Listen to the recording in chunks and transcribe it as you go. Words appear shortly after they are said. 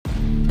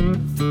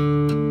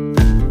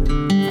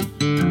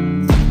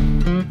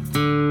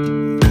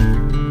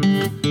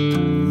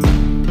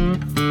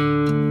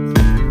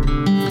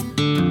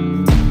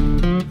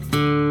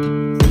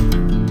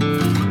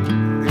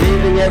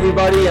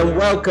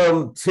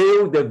welcome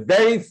to the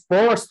very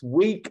first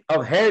week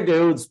of Hair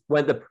Dudes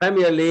when the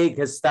Premier League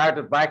has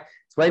started back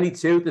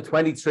 22 to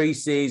 23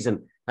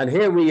 season. And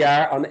here we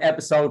are on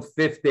episode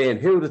 15.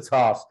 Who'd have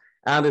thought?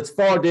 And it's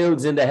four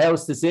dudes in the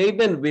house this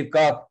evening. We've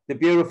got the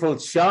beautiful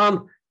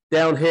Sean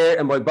down here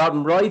in my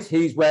bottom right.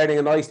 He's wearing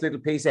a nice little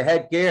piece of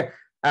headgear.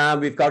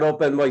 And we've got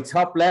up in my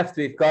top left,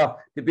 we've got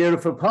the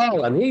beautiful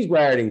Paul, and he's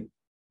wearing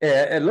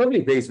a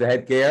lovely piece of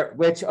headgear,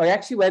 which I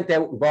actually went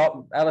out and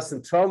bought.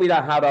 Alison, throw me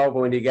that hat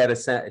over when you get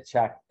a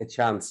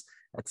chance.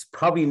 It's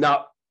probably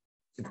not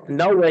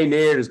no way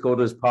near as good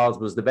as Paul's,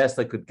 was the best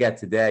I could get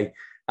today.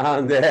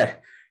 And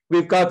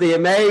we've got the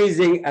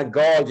amazing and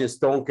gorgeous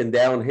Duncan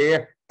down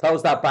here.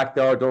 Close that back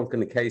door,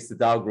 Duncan, in case the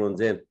dog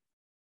runs in.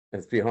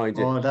 It's behind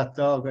you. Oh, that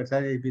dog, I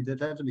tell you, he did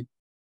that to me.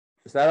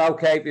 Is that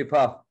okay for you,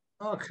 Paul?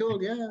 Oh,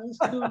 cool, yeah,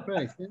 that's cool,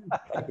 Greg. Yeah.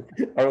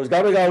 I was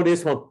going to go with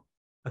this one.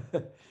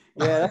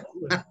 Yeah,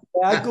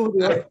 I'll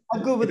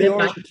go with the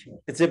orange.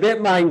 It's a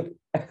bit mine.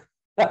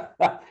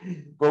 But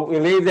we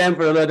leave them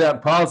for another.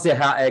 Paul's the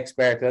hat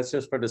expert. That's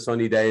just for the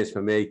sunny days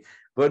for me.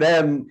 But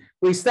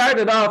we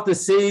started off the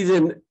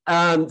season,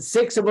 and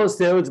six of us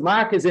dudes.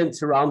 Mark is in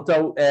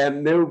Toronto,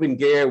 moving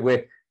gear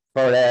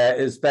for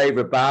his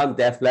favourite band,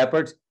 Def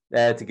Leppard,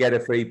 to get a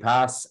free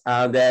pass.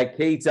 And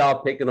Keith's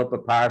all picking up a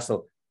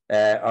parcel,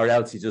 or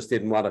else he just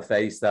didn't want to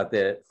face that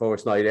the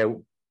first night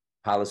out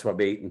Palace were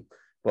beaten.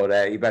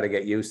 But you better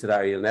get used to that,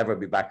 or you'll never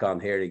be back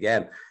on here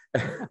again.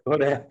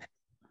 But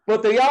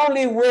the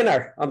only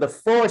winner on the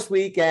first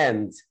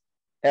weekend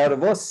out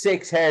of us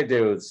six hair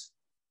dudes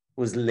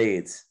was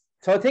Leeds.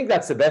 So I think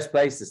that's the best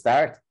place to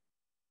start.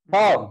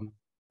 Paul,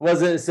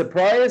 was it a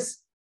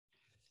surprise?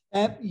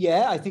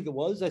 Yeah, I think it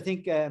was. I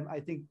think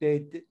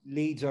the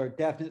Leeds are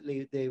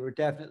definitely they were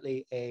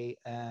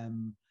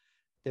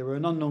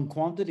an unknown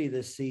quantity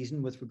this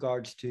season with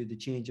regards to the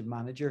change of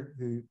manager,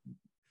 who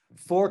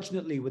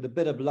fortunately, with a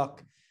bit of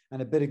luck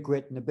and a bit of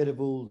grit and a bit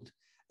of old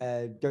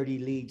dirty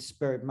Leeds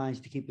spirit,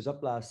 managed to keep us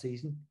up last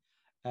season.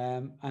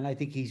 And I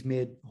think he's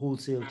made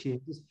wholesale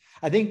changes.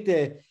 I think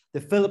the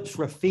Phillips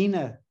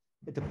Rafinha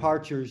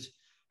departures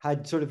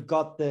had sort of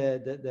got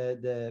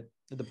the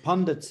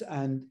pundits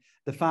and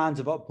the fans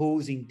of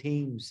opposing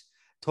teams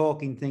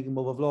talking, thinking,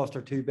 well, we've lost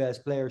our two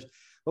best players.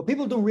 What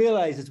people don't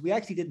realize is we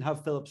actually didn't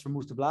have Phillips for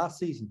most of last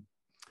season.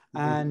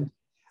 And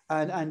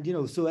you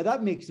know, so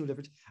that makes no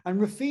difference.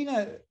 And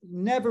Rafinha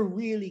never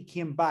really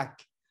came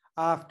back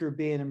after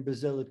being in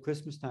Brazil at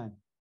Christmas time.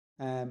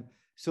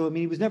 So, I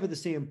mean, he was never the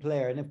same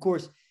player. And of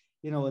course,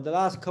 you know, in the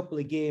last couple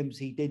of games,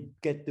 he did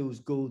get those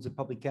goals that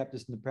probably kept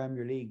us in the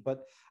Premier League.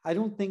 But I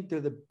don't think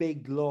they're the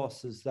big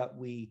losses that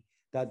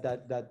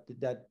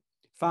that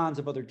fans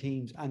of other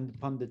teams and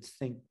pundits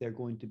think they're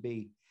going to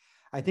be.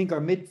 I think our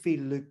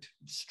midfield looked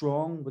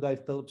strong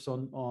without Phillips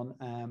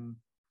on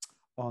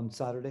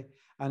Saturday.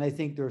 And I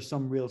think there's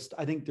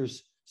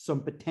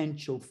some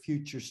potential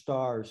future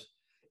stars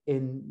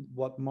in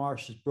what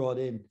Marsh has brought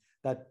in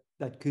that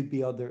could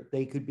be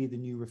they could be the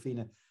new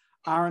Rafinha.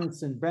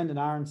 Brendan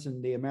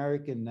Aronson, the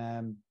American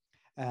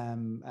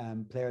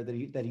player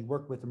that he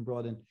worked with and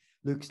brought in,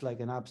 looks like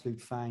an absolute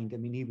find. I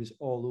mean, he was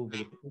all over.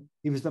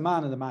 He was the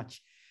man of the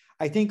match.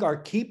 I think our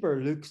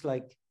keeper looks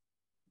like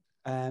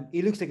a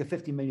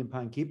 £50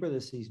 million keeper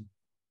this season.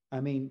 I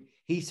mean,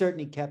 he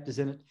certainly kept us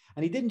in it.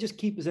 And he didn't just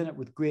keep us in it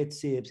with great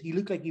saves. He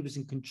looked like he was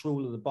in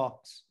control of the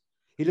box.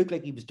 He looked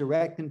like he was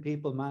directing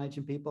people,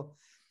 managing people.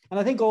 And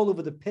I think all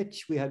over the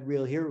pitch, we had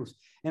real heroes.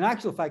 In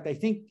actual fact, I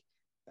think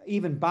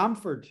even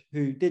Bamford,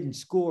 who didn't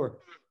score,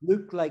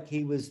 looked like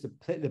he was the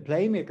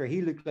playmaker.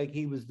 He looked like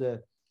he was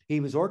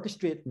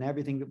orchestrating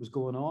everything that was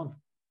going on.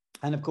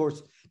 And of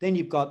course, then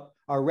you've got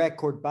our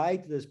record buy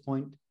to this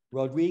point,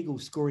 Rodrigo,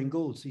 scoring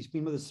goals. He's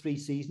been with us 3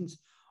 seasons.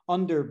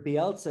 Under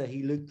Bielsa,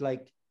 he looked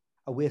like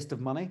a waste of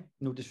money,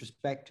 no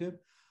disrespect to him,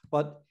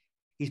 but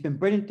he's been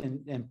brilliant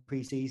in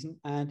pre-season,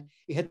 and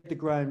he hit the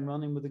ground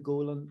running with a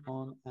goal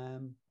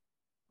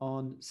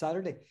on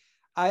Saturday.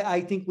 I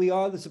think we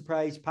are the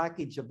surprise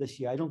package of this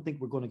year. I don't think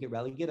we're going to get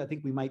relegated. I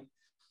think we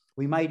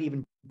might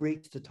even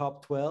breach the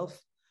top 12,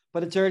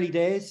 but it's early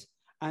days,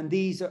 and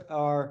these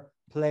are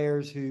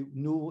players who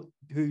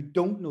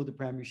don't know the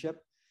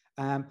Premiership,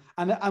 and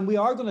we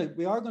are going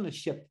to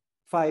ship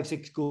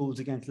 5-6 goals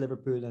against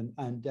Liverpool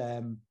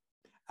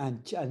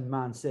and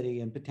Man City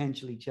and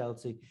potentially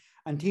Chelsea,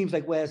 and teams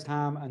like West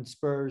Ham and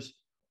Spurs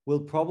will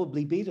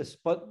probably beat us.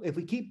 But if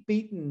we keep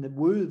beating the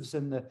Wolves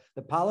and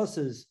the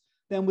Palaces,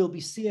 then we'll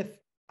be safe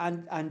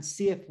and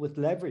safe with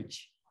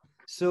leverage.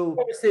 So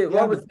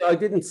I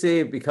didn't see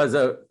it because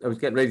I was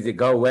getting ready to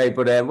go away,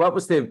 but what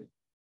was the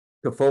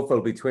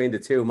kerfuffle between the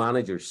two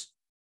managers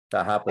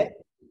that happened?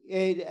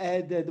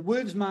 The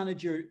Wolves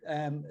manager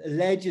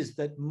alleges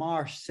that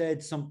Marsh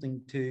said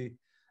something to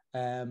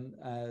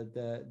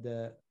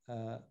the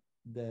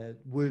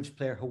Wolves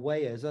player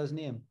Hawaii. Is that his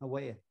name?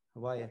 Hawaii.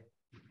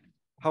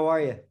 How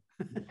are you?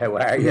 How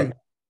are you?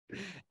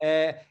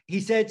 He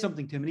said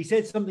something to him, and he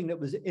said something that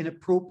was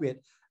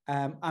inappropriate.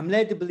 I'm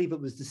led to believe it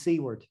was the C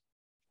word.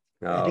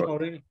 Oh.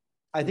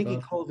 I think he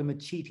called him a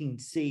cheating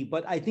C,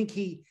 but I think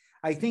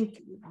I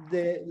think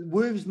the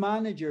Wolves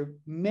manager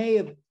may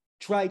have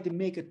tried to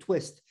make a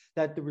twist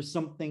that there was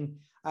something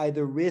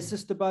either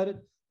racist about it,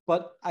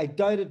 but I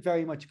doubt it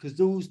very much because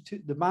those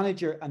two, the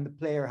manager and the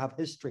player, have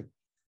history.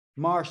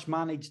 Marsh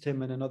managed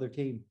him in another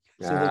team,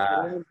 so they get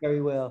on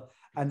very well.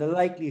 And the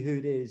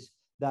likelihood is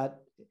that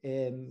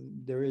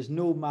there is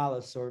no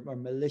malice or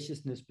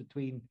maliciousness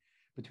between.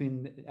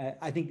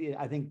 I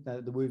think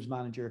that the Wolves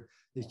manager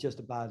is just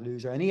a bad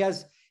loser, and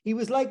he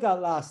was like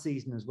that last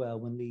season as well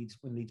when Leeds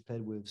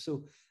played Wolves.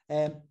 So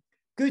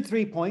good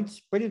 3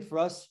 points, brilliant for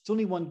us. It's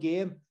only one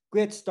game,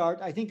 great start.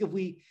 I think if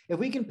we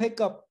can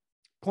pick up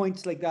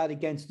points like that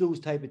against those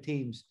type of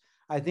teams,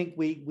 I think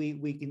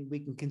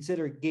we can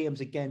consider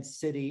games against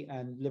City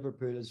and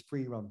Liverpool as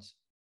free runs.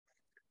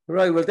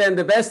 Right. Well, then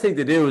the best thing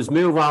to do is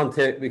move on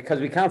to, because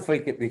we can't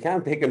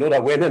pick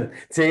another winning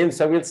team.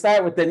 So we'll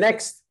start with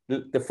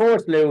the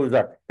first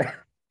loser.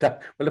 Well,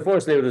 the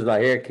first loser is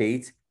not here,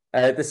 Keith.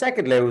 The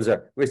second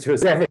loser, which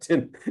was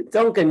Everton.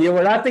 Duncan, you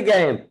were at the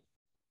game.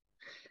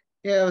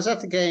 Yeah, I was at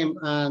the game,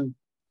 and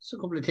just a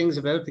couple of things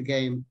about the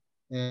game.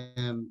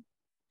 I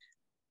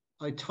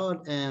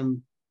thought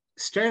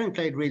Sterling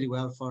played really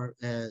well for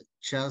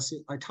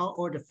Chelsea. I thought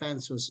our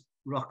defence was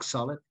rock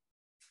solid.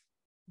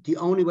 The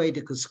only way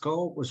they could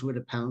score was with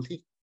a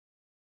penalty.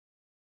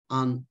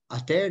 And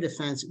at their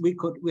defence, we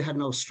had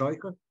no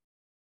striker.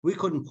 We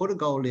couldn't put a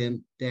goal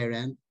in their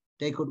end.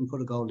 They couldn't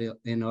put a goal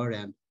in our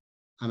end.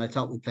 And I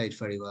thought we played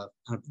very well.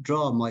 And a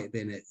draw might have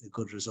been a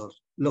good result,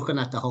 looking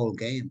at the whole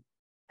game.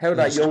 How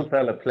that young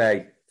fella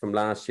play from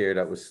last year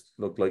that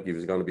looked like he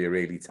was going to be a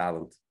really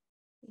talent?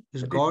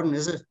 Is Gordon,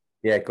 is it?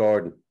 Yeah,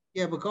 Gordon.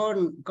 Yeah, but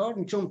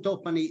Gordon jumped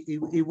up and he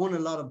won a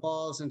lot of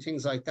balls and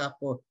things like that.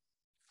 But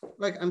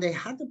and they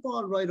had the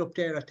ball right up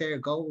there at their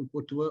goal,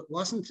 but there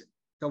wasn't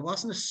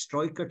a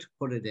striker to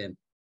put it in.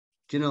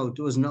 You know,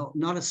 there was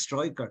not a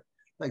striker.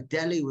 Like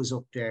Delhi was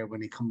up there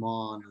when he come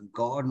on, and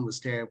Gordon was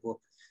there, but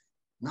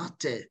not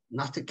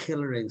the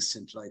killer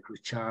instinct like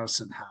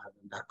Richarlison had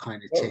and that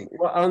kind of thing.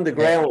 Well, on the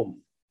ground,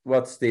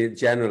 what's the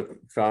general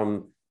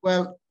from?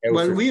 Well,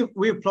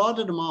 we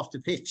applauded him off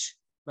the pitch.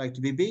 Like,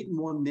 to be beaten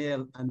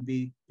 1-0 and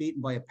be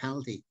beaten by a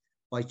penalty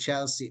by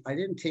Chelsea, I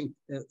didn't think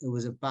it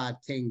was a bad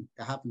thing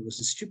that happened. It was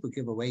a stupid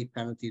giveaway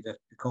penalty that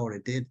the Cora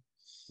did.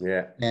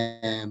 Yeah.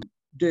 It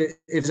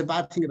was a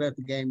bad thing about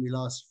the game. We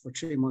lost for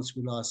 3 months.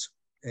 We lost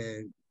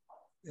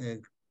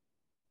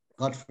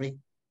Godfrey,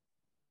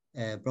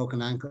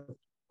 broken ankle.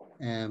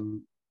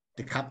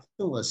 The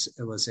captain was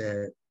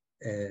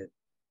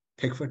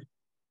Pickford.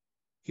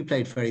 He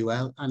played very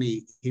well, and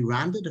he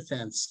ran the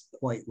defence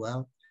quite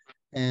well.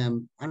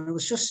 And it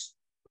was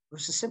a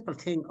simple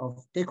thing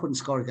of they couldn't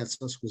score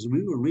against us because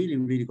we were really,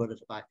 really good at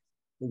the back,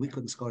 but we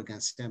couldn't score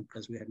against them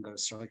because we hadn't got a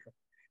striker.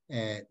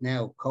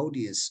 Now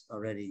Cody is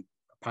already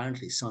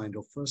apparently signed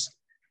up for us,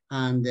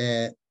 and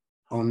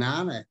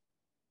Onana,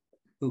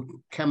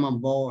 who came on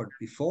board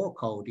before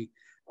Cody,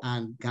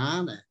 and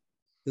Ghana,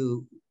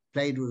 who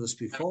played with us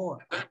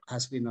before,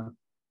 it's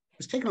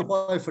taken a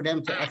while for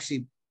them to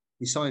actually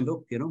be signed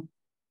up, you know.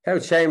 How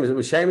Seamus,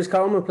 was Seamus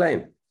Coleman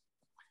playing?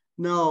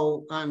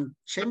 No, and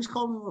Seamus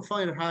Coleman will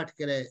find it hard to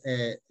get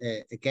a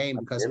game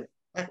because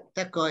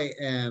that guy,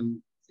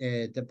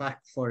 the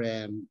back for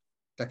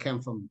that came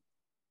from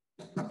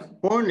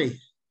Burnley,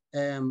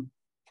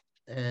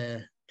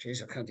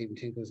 geez, I can't even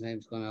think of his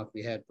name's gone off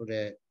my head, but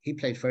he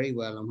played very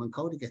well. And when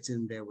Cody gets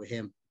in there with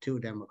him, two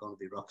of them are going to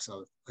be rock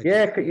solid.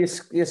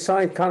 You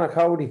signed Conor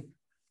Cody.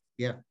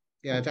 Yeah,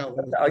 I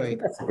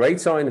think that's a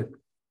great signing.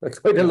 Like,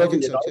 I'd love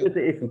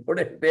to even put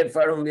a bid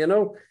for him, you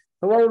know.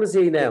 How old is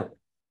he now?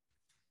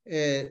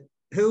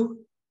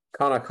 Who?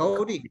 Conor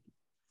Cody.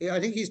 Yeah, I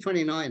think he's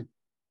 29.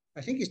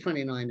 I think he's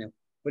 29 now.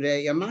 But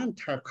your man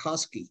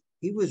Tarkowski,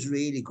 he was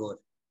really good.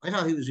 I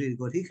thought he was really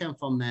good. He came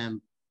from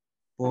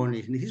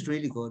Burnley, and he's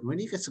really good. When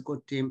he gets a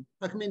good team,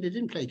 they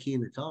didn't play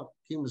Keane at all.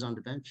 Keane was on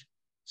the bench.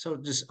 So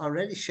there's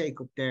already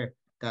shake up there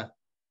that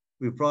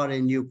we brought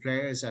in new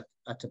players at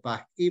the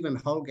back. Even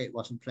Holgate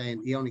wasn't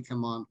playing. He only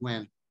came on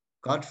when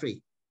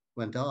Godfrey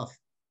went off.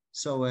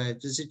 So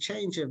there's a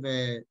change of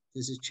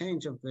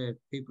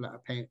people that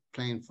are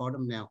playing for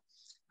them now.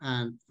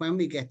 And when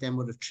we get them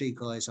with the three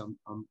guys on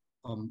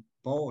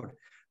board,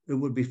 it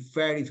would be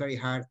very, very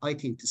hard, I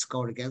think, to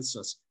score against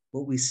us.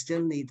 But we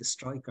still need the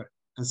striker.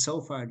 And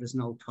so far, there's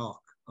no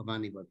talk of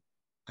anybody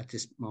at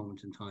this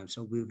moment in time.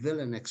 So we'll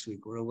Villa next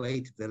week. We're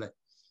away to Villa.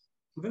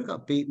 Villa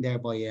got beaten there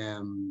by,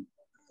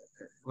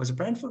 was it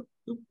Brentford?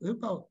 Who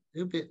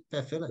beat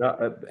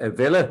Villa?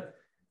 Villa?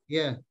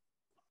 Yeah.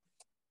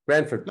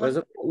 Brentford, was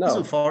it? No. It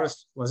wasn't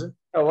Forest, was it?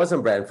 No, it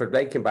wasn't Brentford.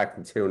 They came back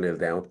from 2-0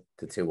 down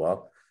to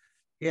 2-0.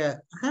 Yeah,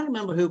 I can't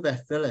remember who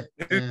bet Villa.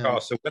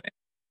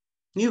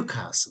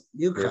 Newcastle.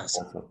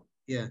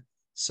 Yeah.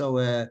 So,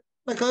 I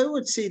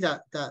would see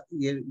that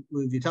if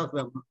you talk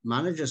about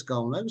managers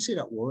going, I would see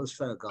that Wolves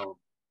fella going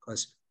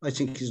because I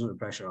think he's under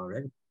pressure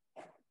already.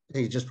 I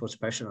think he just puts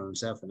pressure on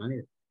himself and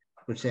anything.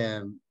 But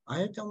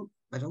I don't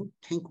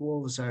think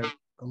Wolves are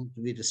going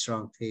to be the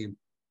strong team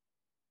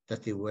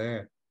that they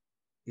were.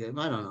 Yeah,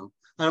 I don't know.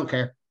 I don't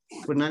care.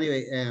 But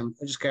anyway,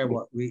 I just care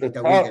what we get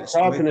a Talking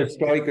striker. of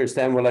strikers,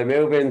 then will I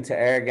move into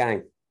Air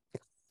Gang?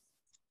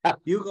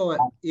 You go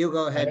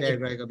ahead there,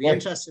 Greg. I'll be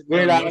interested.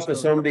 We're after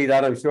somebody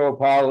that I'm sure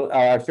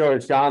I'm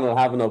sure Sean will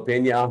have an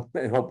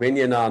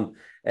opinion on.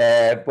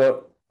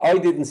 But I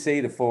didn't see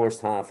the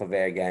first half of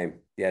Air Game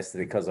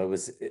yesterday because I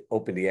was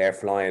up in the air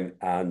flying,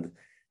 and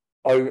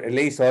at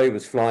least I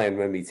was flying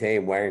when my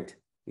team weren't,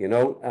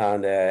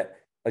 and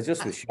I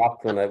just was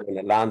shocked when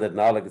it landed, and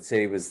all I could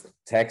see was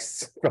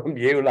texts from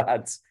you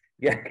lads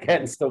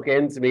getting stuck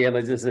into me, and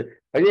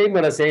even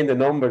when I seen the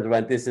numbers, I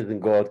went, "This isn't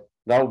good."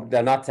 No,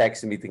 they're not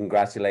texting me to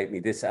congratulate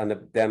me.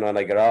 And then when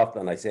I got off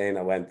and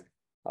I went,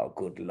 "Oh,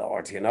 good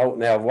Lord,"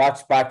 Now I've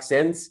watched back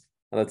since,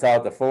 and I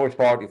thought the first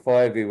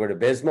 45 we were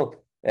abysmal.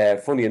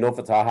 Funny enough,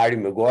 I thought Harry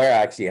Maguire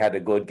actually had a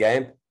good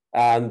game,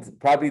 and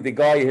probably the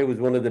guy who was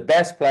one of the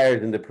best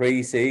players in the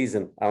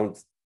pre-season, and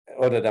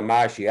other than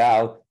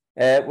Martial,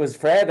 was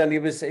Fred, and he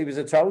was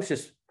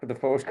atrocious for the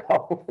first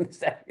goal.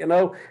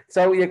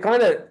 So you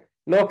kind of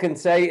look and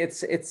say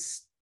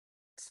it's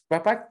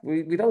back.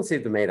 We don't seem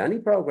to have made any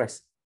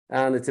progress.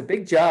 And it's a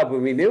big job,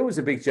 and we knew it was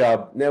a big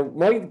job. Now,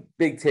 my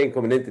big thing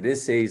coming into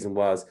this season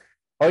was,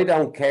 I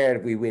don't care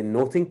if we win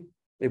nothing.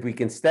 If we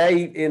can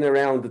stay in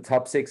around the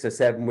top 6 or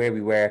 7 where we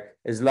were,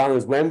 as long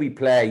as when we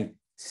play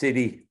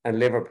City and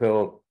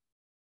Liverpool,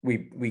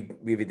 we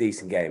have a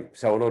decent game.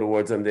 So in other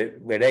words,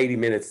 with 80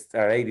 minutes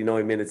or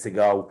 89 minutes to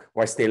go,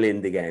 we're still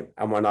in the game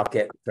and we're not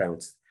getting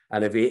trounced.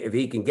 And if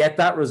he can get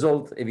that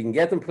result, if he can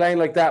get them playing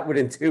like that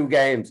within 2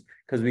 games,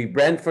 because we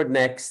Brentford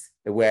next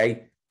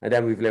away, and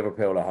then we've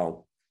Liverpool at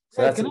home.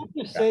 So can I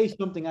just say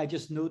something I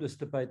just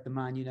noticed about the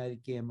Man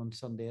United game on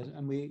Sunday?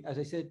 And as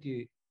I said to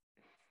you,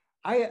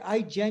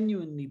 I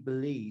genuinely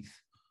believe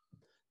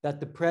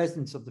that the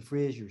presence of the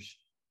Frasers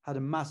had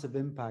a massive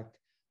impact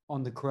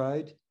on the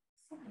crowd,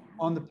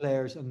 on the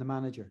players, and the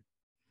manager.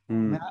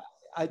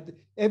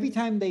 Every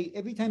time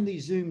they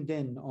zoomed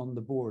in on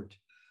the board,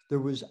 there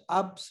was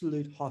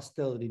absolute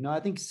hostility. Now, I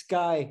think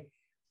Sky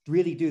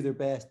really do their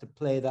best to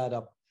play that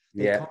up.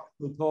 They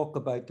constantly talk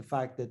about the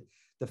fact that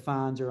the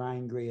fans are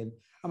angry, and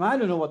I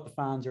don't know what the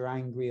fans are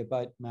angry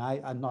about.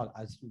 I'm not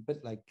as a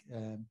bit like,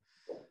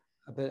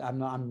 but I'm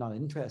not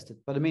interested.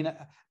 But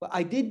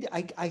I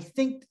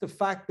think the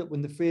fact that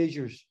when the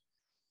Frasers,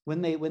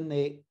 when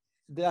they,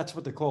 that's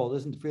what they're called,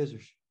 isn't the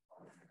Frasers?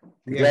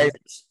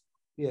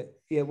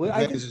 Yeah. Well,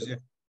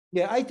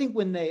 I think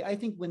when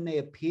they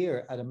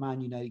appear at a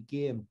Man United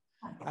game,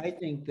 I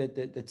think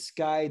that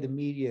Sky, the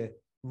media,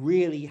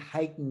 really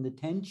heighten the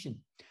tension,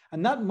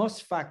 and that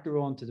must factor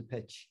onto the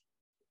pitch.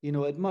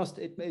 It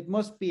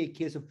must be a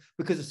case of,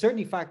 because it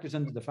certainly factors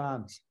into the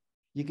fans.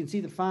 You can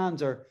see the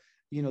fans are,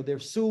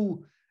 there's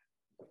so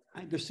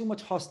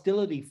much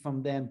hostility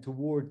from them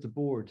towards the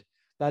board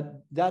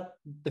that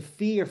the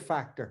fear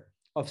factor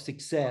of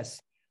success,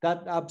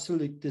 that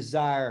absolute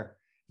desire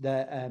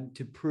that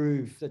to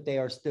prove that they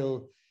are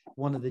still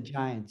one of the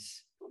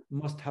giants,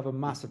 must have a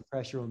massive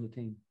pressure on the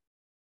team.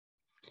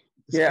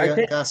 Yeah, I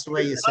think that's the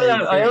way you say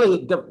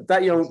it.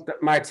 That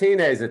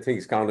Martinez, I think,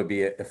 is going to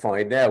be a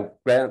fine now.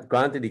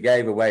 Granted, he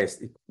gave away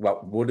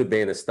what would have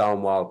been a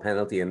stonewall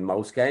penalty in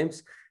most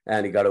games,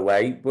 and he got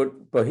away.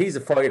 But he's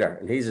a fighter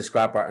and he's a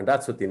scrapper, and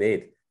that's what they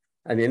need.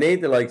 And you need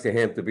the likes of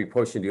him to be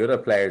pushing the other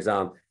players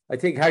on. I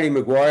think Harry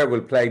Maguire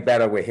will play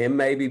better with him,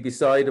 maybe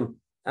beside him,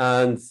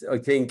 and I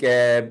think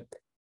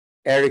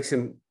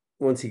Eriksen,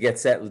 once he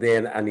gets settled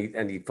in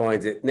and he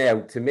finds it. Now,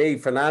 to me,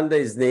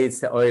 Fernandes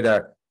needs to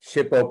either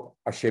ship up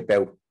or ship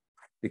out,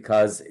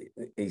 because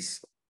he's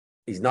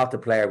not the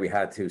player we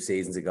had 2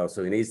 seasons ago.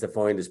 So he needs to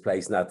find his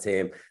place in that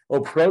team.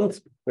 Up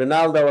front,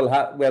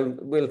 Ronaldo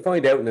we'll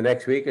find out in the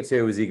next week or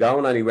 2. Is he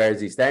going anywhere?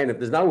 Is he staying? If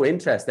there's no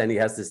interest, then he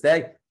has to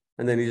stay,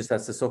 and then he just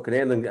has to suck it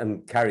in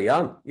and carry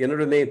on. You know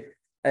what I mean?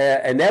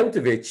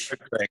 Arnautovic.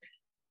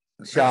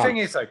 The thing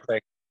is, though,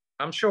 Greg,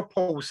 I'm sure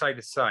Paul will say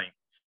the same.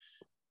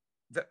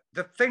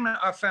 The thing that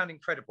I found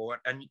incredible,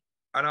 and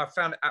I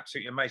found it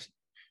absolutely amazing,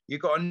 you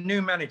got a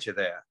new manager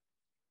there,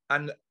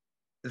 and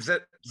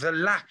the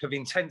lack of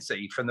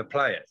intensity from the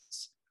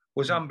players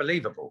was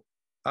unbelievable.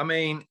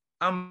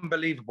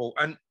 Unbelievable.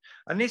 And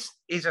this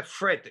is a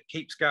thread that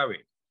keeps going.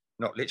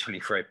 Not literally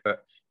thread,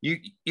 but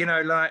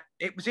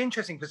it was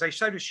interesting because they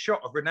showed a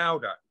shot of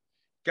Ronaldo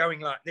going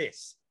like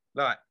this,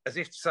 like as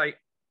if to say,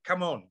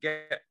 "Come on,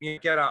 get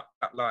up,"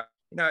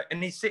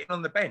 and he's sitting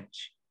on the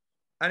bench,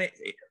 and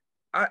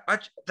I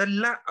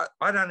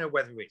don't know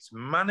whether it's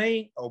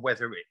money or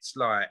whether it's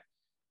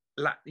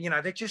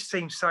they just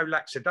seem so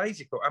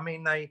lackadaisical.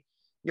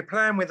 You're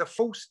playing with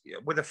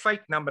a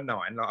fake number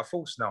 9, like a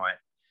false 9.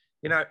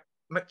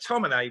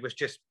 McTominay was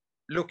just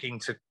looking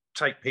to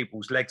take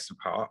people's legs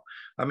apart.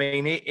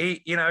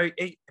 He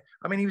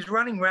was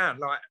running around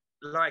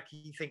like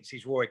he thinks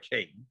he's Roy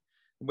Keane,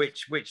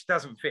 which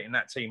doesn't fit in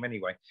that team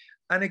anyway.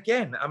 And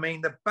again,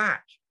 the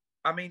back.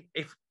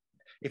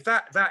 If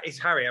that is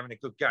Harry having a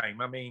good game,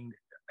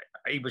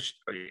 he was.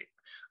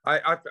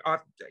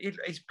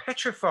 He's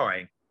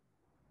petrifying.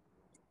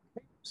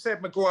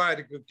 Said Maguire had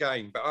a good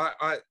game, but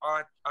I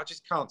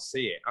just can't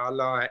see it.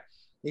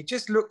 he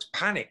just looked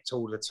panicked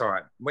all the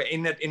time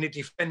in a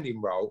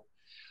defending role.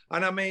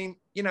 And I mean,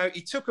 you know,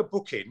 he took a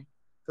booking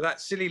for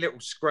that silly little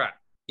scrap,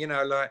 you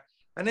know, like,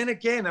 and then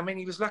again, I mean,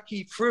 he was lucky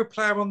he threw a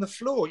player on the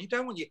floor. You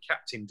don't want your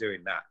captain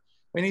doing that.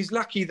 I mean, he's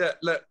lucky that,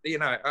 look, you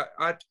know,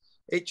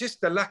 it just,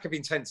 the lack of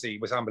intensity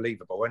was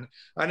unbelievable.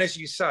 And as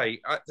you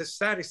say, the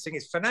saddest thing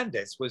is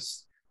Fernandes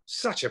was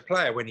such a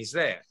player when he's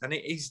there. And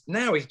he's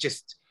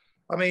just,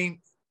 I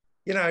mean,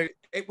 you know,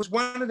 it was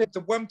one of the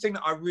one thing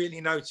that I really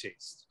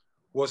noticed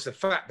was the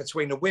fact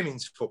between the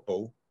women's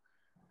football,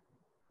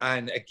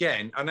 and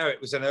again, I know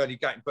it was an early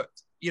game, but,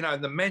 you know,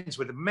 the men's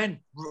with the men,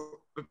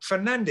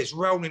 Fernandes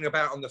rolling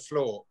about on the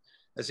floor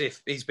as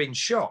if he's been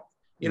shot.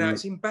 You know,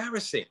 it's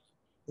embarrassing.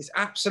 It's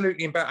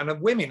absolutely embarrassing. And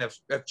the women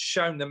have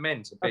shown the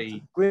men to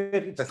be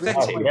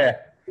pathetic.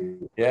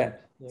 Yeah.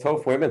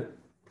 Tough women.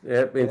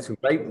 Yeah, been some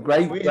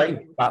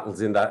great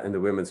battles in the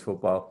women's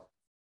football.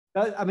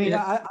 I mean,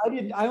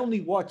 I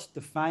only watched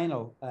the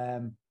final,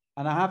 and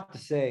I have to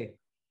say,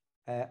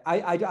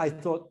 I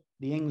thought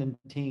the England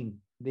team,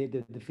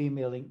 the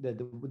female,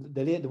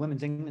 the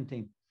women's England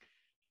team,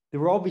 they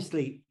were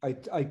obviously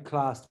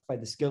outclassed by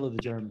the skill of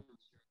the Germans,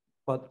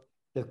 but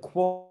the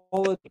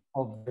quality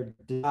of their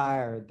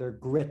desire, their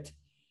grit,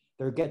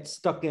 their get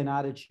stuck in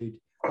attitude,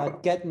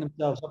 that getting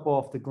themselves up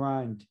off the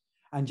ground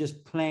and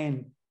just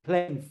playing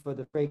for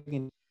the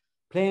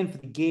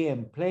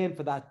game, playing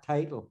for that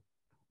title,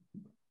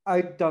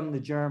 outdone the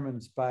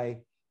Germans by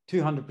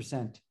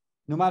 200%.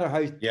 No matter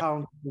how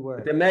talented they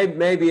were. Then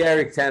maybe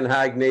Eric Ten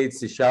Hag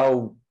needs to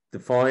show the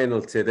final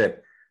to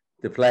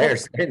the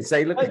players and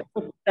say, look,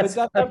 that's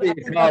what you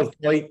call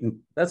fighting.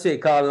 That's what you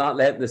call not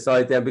letting the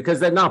side down, because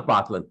they're not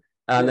battling.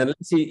 And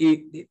unless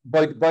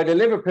by the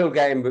Liverpool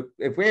game,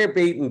 if we're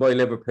beaten by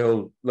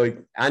Liverpool,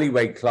 like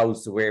anyway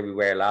close to where we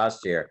were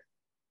last year,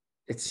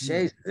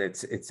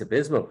 it's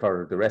abysmal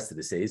for the rest of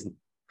the season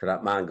for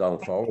that man going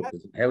forward.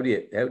 How do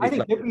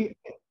you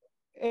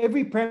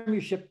every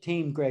Premiership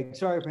team, Greg,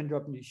 sorry for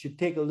interrupting you, should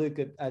take a look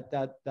at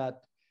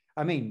that.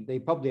 I mean, they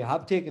probably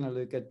have taken a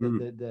look at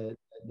the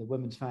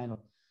women's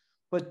final.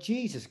 But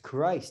Jesus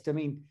Christ, I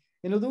mean,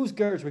 you know, those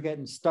girls were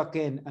getting stuck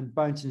in and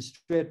bouncing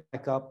straight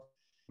back up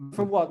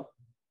for what?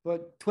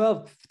 But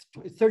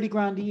 30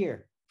 grand a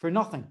year for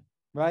nothing,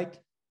 right?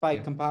 By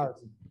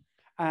comparison.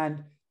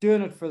 And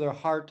doing it for their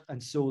heart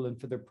and soul and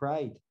for their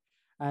pride.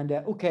 And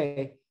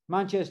okay,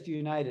 Manchester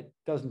United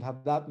doesn't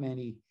have that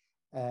many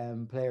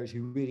players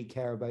who really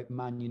care about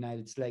Man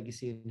United's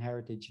legacy and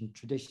heritage and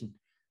tradition.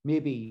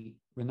 Maybe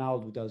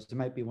Ronaldo does. There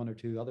might be one or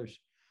two others.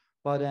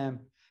 But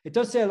it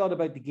does say a lot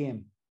about the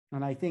game.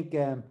 And I think,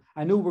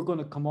 I know we're going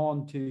to come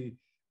on to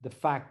the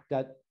fact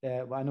that,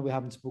 I know we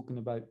haven't spoken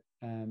about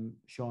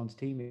Sean's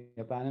team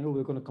yet, but I know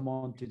we're going to come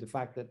on to the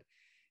fact that,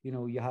 you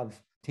know, you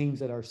have teams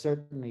that are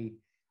certainly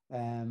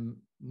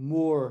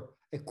more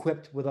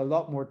equipped with a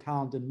lot more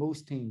talent than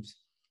most teams.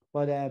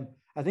 But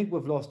I think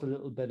we've lost a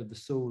little bit of the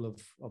soul of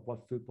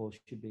what football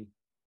should be.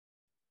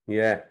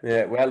 Yeah.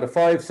 Well, the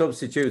 5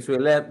 substitutes,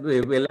 we'll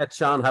let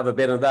Sean have a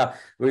bit of that.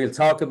 We'll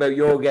talk about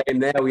your game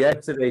now.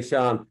 Yesterday,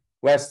 Sean,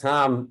 West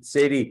Ham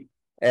City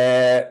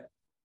were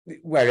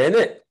in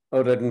it,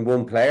 other than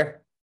one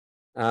player,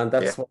 and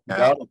that's what we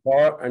got him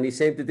for, and he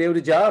seemed to do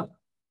the job.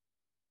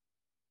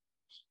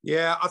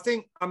 Yeah,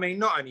 I mean,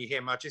 not only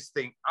him, I just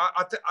think,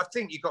 I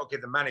think you've got to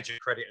give the manager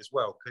credit as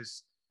well,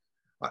 because,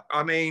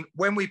 I mean,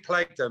 when we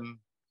played them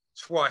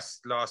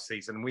twice last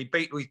season, we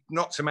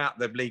knocked them out of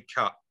the League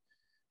Cup,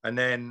 and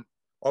then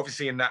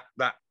obviously in that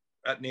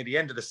at near the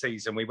end of the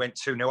season, we went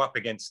 2-0 up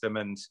against them,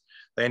 and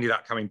they ended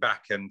up coming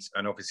back, and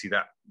obviously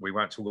that we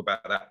won't talk about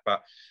that.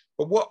 But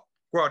what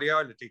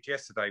Guardiola did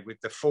yesterday with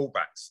the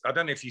fullbacks, I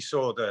don't know if you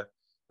saw the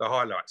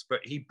highlights, but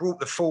he brought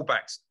the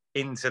fullbacks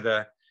into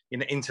the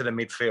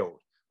midfield,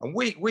 and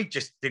we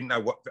just didn't know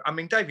what. I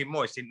mean, David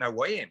Moyes didn't know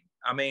what in.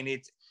 I mean,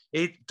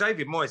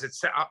 David Moyes had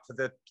set up for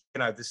the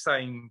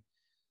same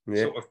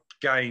sort of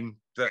game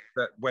that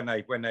when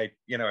they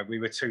we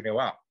were 2-0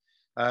 up.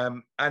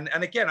 And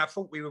again, I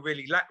thought we were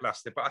really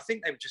lackluster, but I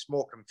think they were just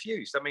more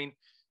confused. I mean,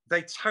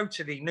 they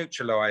totally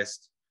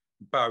neutralised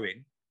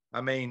Bowen.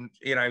 I mean,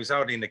 he was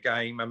hardly in the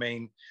game. I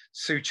mean,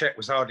 Souček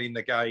was hardly in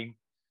the game.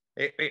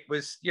 It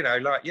was,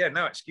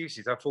 no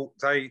excuses.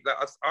 I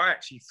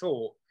actually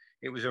thought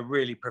it was a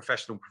really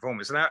professional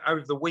performance. And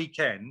over the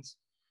weekend,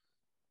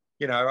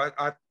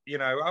 I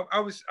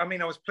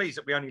was pleased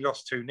that we only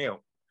lost 2-0.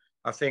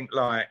 I think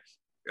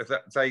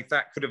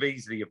that could have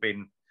easily have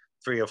been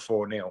 3 or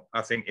 4-0.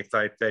 I think if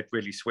they'd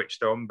really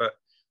switched on. But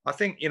I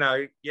think,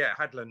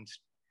 Hadland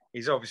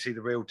is obviously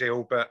the real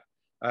deal. But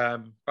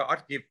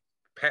I'd give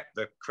Pep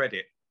the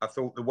credit. I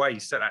thought the way he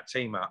set that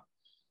team up,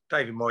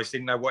 David Moyes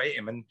didn't know what hit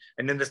him. And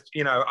then,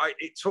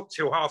 it took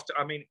till half,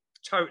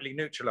 totally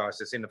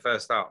neutralised us in the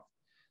first half.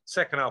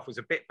 Second half was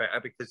a bit better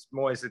because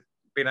Moyes had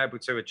been able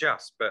to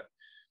adjust. But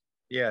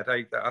yeah,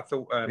 I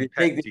thought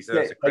Pep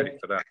deserves the credit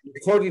for that.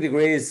 40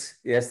 degrees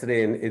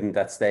yesterday in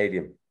that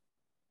stadium.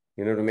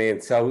 You know what I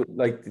mean? So,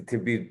 to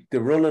be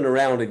running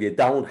around and you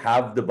don't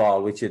have the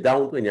ball, which you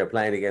don't when you're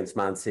playing against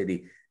Man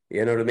City,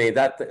 You know what I mean?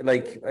 That,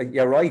 like,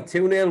 you're right.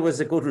 2-0 was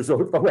a good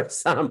result for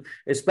West Ham,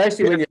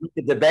 especially when you look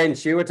at the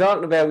bench. You were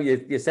talking about,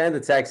 you send a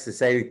text to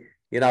say,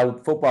 you know,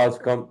 football's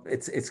come,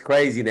 it's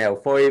crazy now.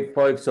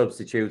 Five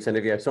substitutes. And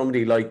if you have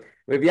somebody like,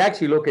 if you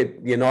actually look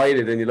at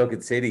United and you look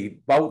at City,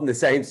 both in the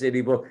same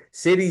city, but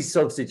City's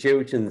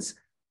substitutions,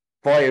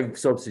 5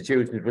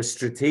 substitutions were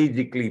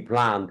strategically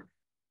planned.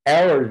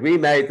 Ours, we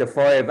made the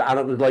 5 and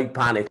it was like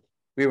panic.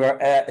 We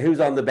were, who's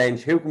on the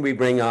bench? Who can we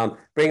bring on?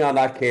 Bring on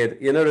that kid.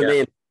 You know what I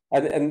mean?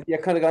 And you're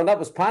kind of going, that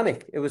was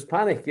panic. It was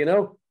panic, you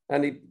know?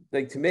 And he,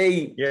 like, to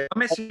me, I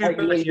miss you, like,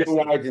 a young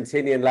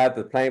Argentinian lad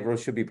that's playing for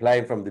us should be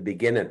playing from the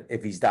beginning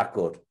if he's that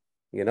good,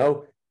 you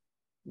know?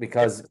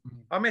 Because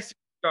I missed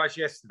you guys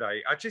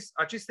yesterday. I just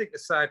think the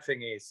sad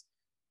thing is,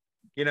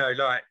 you know,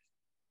 like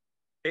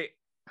it,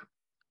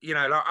 you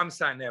know, like I'm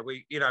saying there,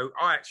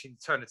 I actually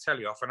turned the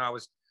telly off and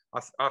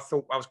I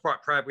thought I was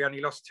quite proud we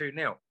only lost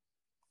 2-0.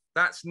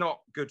 That's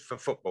not good for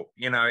football.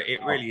 You know, it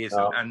really isn't.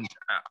 No. And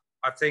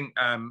I think,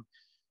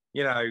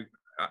 you know,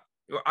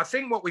 I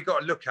think what we've got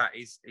to look at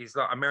is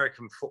like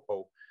American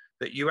football,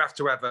 that you have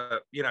to have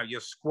your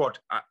squad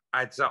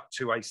adds up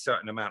to a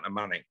certain amount of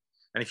money.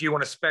 And if you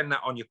want to spend that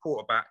on your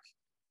quarterback,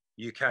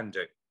 you can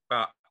do.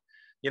 But,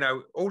 you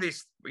know, all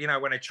this, you know,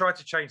 when they try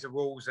to change the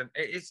rules, and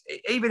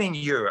even in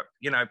Europe,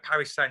 you know,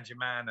 Paris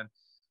Saint-Germain and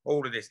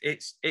all of this,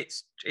 it's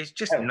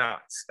just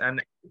nuts.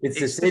 And it's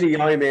the city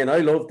I'm in. I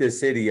love this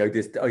city. I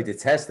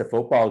detest the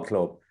football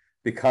club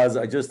because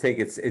I just think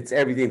it's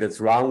everything that's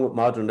wrong with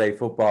modern day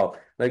football.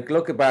 Like,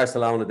 look at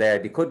Barcelona there.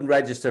 They couldn't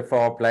register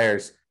 4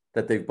 players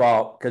that they've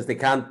bought because they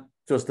can't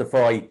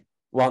justify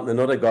wanting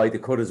another guy to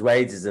cut his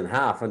wages in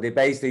half. And they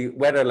basically,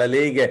 whether La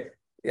Liga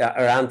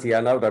are anti,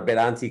 I know they're a bit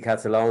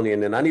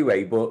anti-Catalonian in any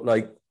way, but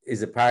like,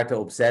 is a part to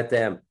upset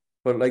them.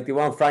 But like, they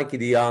want Frankie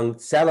de Jong,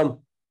 sell him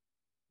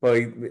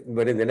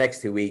within the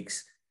next 2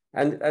 weeks.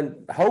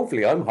 And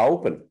hopefully, I'm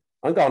hoping,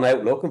 I'm going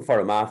out looking for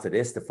him after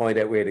this to find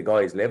out where the guy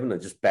is living and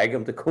just beg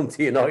him to come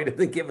to United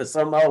and give us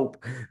some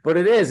hope. But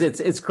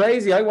it's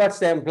crazy. I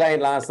watched them playing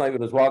last night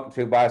when I was walking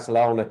through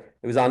Barcelona.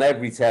 It was on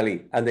every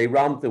telly and they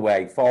romped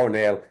away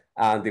 4-0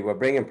 and they were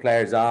bringing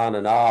players on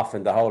and off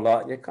and the whole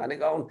lot. And you're kind of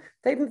going,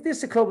 this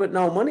is a club with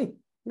no money.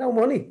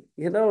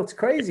 You know, it's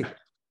crazy.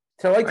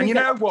 So I think you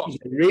know what?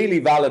 A really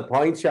valid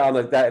point, Sean,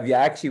 that if you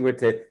actually were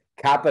to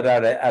cap it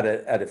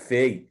at a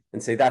fee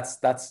and say that's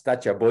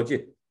your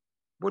budget.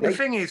 Well, the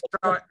thing is,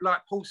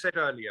 like Paul said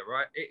earlier,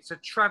 right? It's a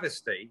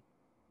travesty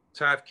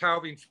to have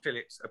Calvin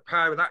Phillips, a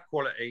player of that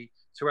quality,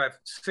 to have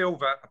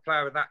Silva, a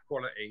player of that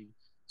quality,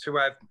 to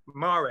have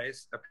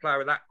Mahrez, a player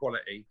of that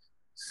quality,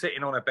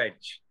 sitting on a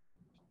bench.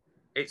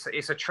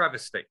 It's a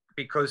travesty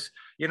because,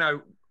 you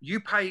know, you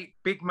pay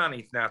big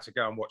money now to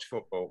go and watch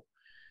football.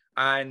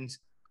 And,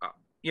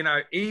 you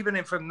know,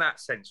 even from that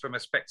sense, from a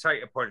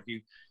spectator point of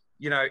view,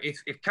 you know,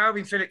 if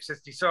Calvin Phillips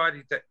has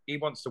decided that he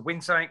wants to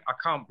win something, I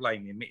can't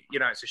blame him. You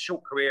know, it's a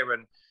short career,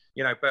 and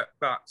you know, but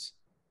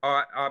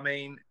I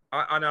mean,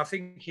 I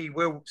think he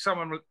will.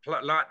 Someone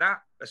like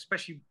that,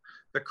 especially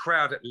the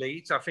crowd at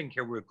Leeds, I think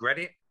he'll regret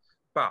it.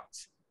 But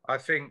I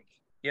think,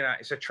 you know,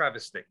 it's a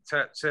travesty.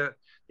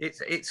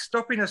 It's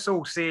stopping us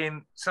all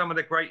seeing some of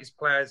the greatest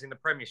players in the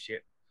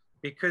Premiership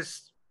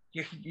because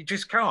you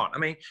just can't. I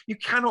mean, you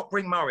cannot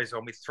bring Mahrez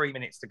on with 3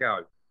 minutes to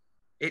go.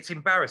 It's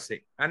embarrassing,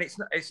 and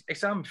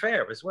it's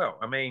unfair as well.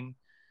 I mean,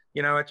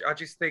 you know, I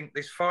just think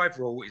this 5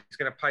 rule is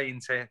going to play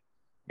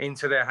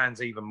into their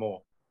hands even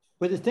more.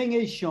 But the thing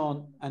is,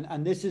 Sean,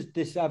 and this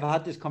I've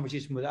had this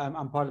conversation with.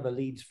 I'm part of a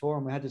Leeds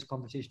forum. We had this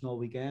conversation all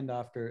weekend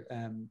after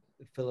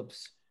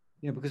Phillips.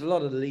 You know, because a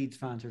lot of the Leeds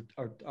fans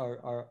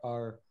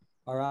are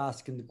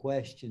asking the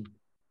question,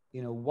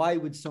 you know, why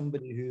would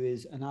somebody who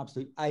is an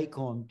absolute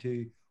icon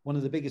to one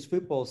of the biggest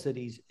football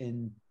cities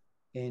in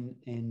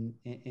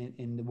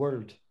the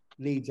world,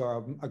 Leeds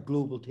are a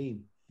global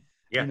team,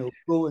 you know,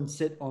 go and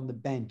sit on the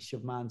bench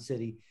of Man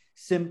City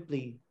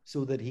simply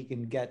so that he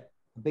can get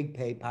a big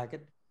pay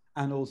packet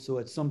and also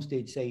at some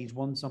stage say he's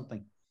won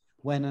something,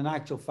 when in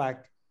actual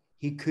fact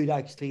he could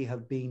actually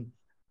have been.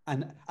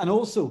 And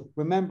also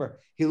remember,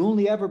 he'll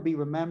only ever be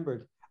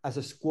remembered as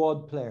a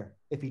squad player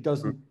if he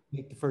doesn't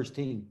make the first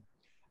team.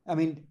 I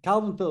mean,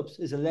 Calvin Phillips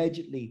is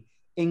allegedly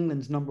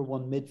England's #1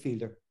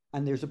 midfielder,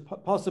 and there's a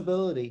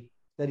possibility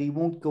that he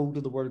won't go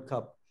to the World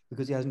Cup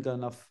because he hasn't got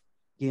enough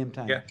game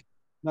time. Yeah.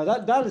 Now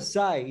that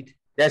aside,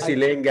 Jesse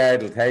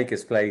Lingard will take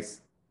his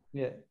place.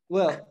 Yeah.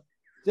 Well,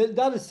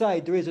 that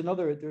aside, there's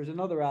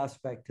another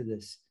aspect to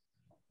this.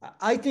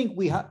 I think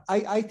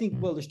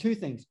well, there's 2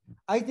 things.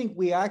 I think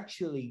we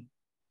actually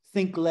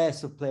think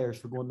less of players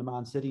for going to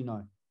Man City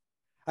now.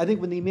 I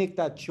think when they make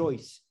that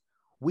choice,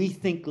 we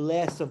think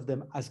less of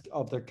them as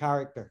of their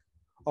character,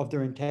 of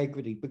their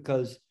integrity,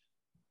 because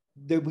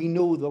we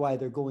know why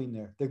they're going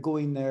there. They're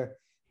going there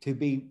to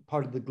be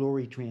part of the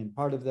glory train,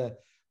 part of the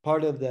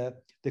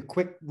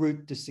quick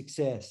route to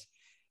success.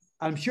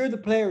 I'm sure the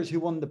players who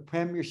won the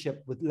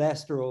Premiership with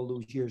Leicester all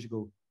those years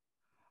ago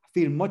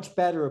feel much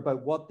better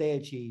about what they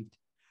achieved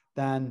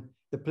than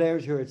the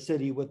players who are at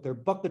City with their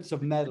buckets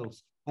of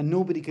medals and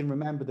nobody can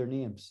remember their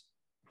names.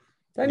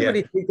 Does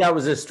anybody think that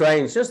was a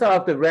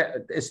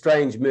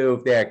strange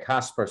move there,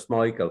 Kasper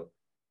Schmeichel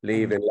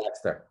leaving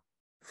Leicester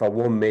for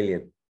 1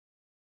 million?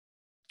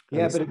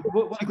 Yeah, but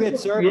what a great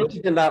servant.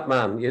 In that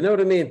man, you know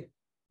what I mean?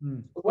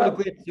 What a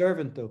great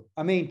servant, though.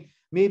 I mean,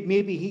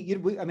 maybe he.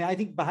 I mean, I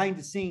think behind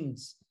the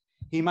scenes,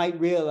 he might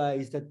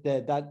realize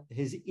that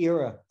his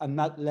era and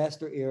not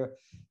Leicester era.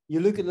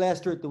 You look at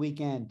Leicester at the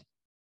weekend.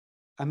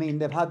 I mean,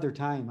 they've had their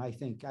time. I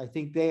think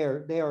they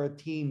are a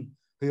team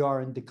who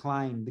are in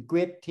decline. The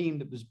great team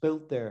that was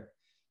built there,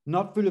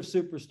 not full of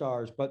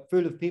superstars, but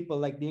full of people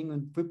like the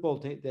England football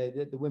team,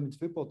 the women's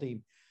football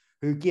team,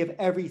 who give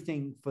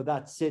everything for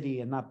that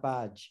city and that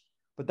badge.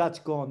 But that's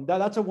gone.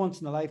 That's a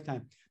once in a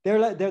lifetime.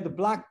 They're the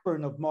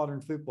Blackburn of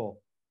modern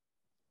football.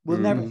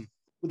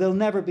 They'll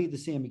never be the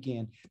same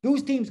again.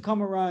 Those teams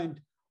come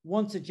around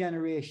once a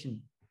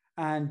generation,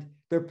 and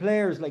their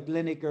players like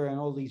Lineker and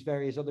all these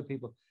various other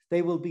people,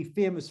 they will be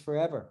famous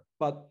forever.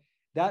 But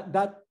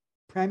that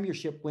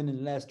Premiership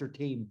winning Leicester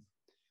team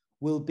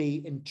will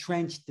be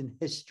entrenched in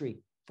history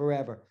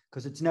forever,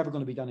 because it's never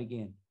going to be done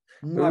again.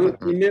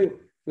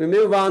 We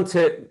move on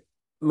to,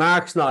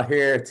 Mark's not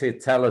here to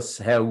tell us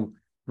how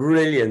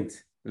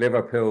brilliant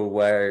Liverpool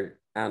were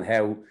and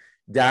how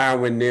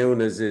Darwin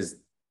Núñez is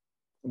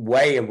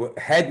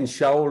head and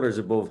shoulders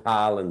above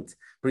Haaland,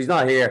 but he's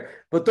not here.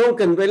 But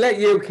Duncan, we'll let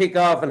you kick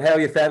off on how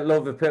you felt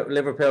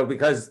Liverpool,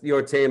 because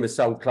your team is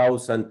so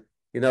close, and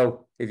you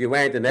know, if you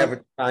weren't an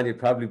Everton fan, you'd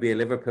probably be a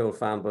Liverpool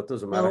fan, but it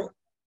doesn't matter.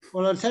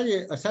 Well, I'll tell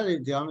you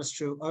the honest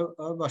truth. I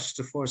watched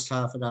the first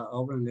half of that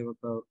over in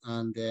Liverpool,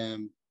 and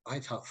I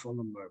thought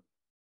Fulham were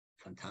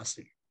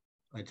fantastic.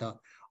 I thought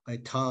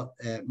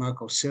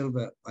Marco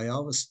Silva, I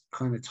always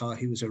kind of thought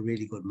he was a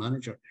really good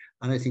manager,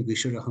 and I think we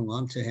should have hung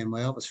on to him.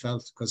 I always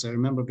felt, because I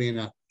remember being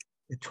a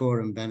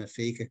tour in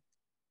Benfica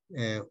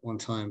one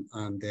time,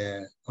 and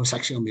I was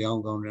actually on my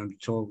own going around the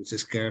tour with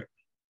this girl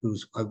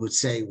who's, I would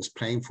say, was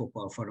playing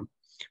football for them,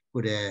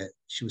 but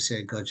she was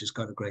saying, God, just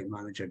got a great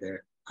manager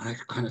there. And I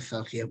kind of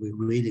felt, yeah, we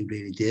really,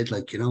 really did,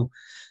 like, you know,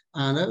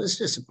 and I was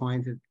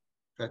disappointed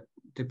that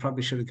they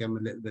probably should have given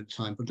him a little bit of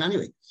time. But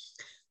anyway,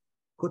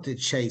 cut to the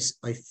chase,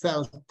 I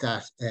felt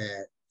that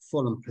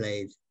Fulham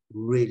played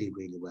really,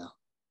 really well.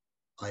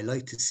 I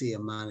like to see a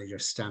manager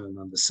standing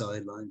on the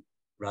sideline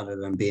rather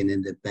than being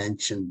in the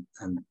bench and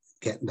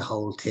getting the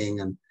whole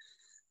thing and,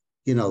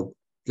 you know,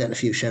 getting a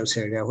few shouts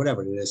here and there,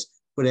 whatever it is.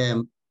 But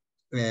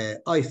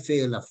I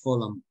feel that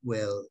Fulham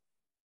will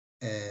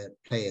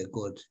play a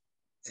good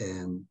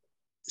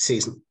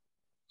season.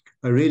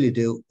 I really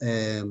do.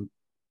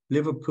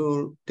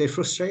 Liverpool, they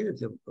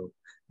frustrated Liverpool.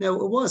 Now,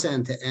 it was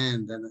end to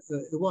end, and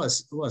it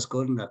was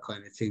good in that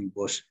kind of thing,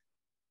 but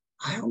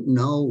I don't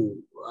know.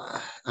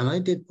 And I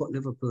did put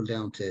Liverpool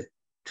down to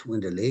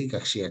win the league,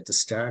 actually, at the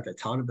start. I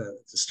thought about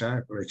it at the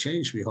start, but I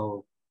changed the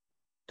whole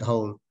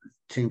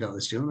thing that I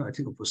was doing. I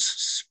think it was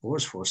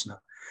Spurs first now.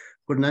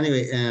 But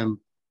anyway, and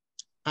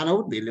I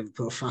wouldn't be a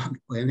Liverpool fan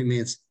by any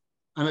means.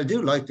 And I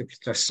do like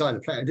their style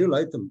of play. I do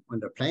like them when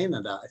they're playing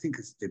and that. I think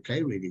they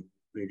play really,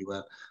 really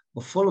well.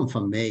 But Fulham,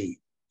 for me,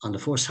 on the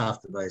first half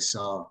that I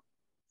saw,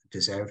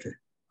 deserved it.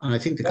 And I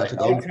think they got the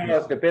goal.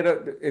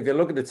 If you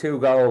look at the two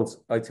goals,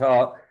 I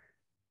thought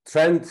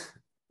Trent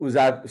was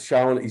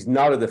shown he's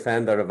not a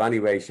defender of any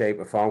way,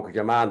 shape, or form, because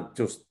your man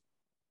just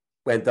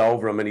went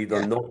over him and he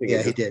done nothing.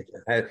 Yeah, he did.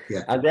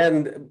 Yeah. And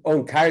then,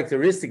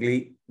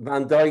 uncharacteristically,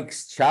 Van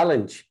Dijk's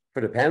challenge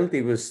for the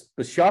penalty was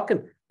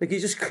shocking. Like, he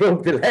just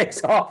clubbed the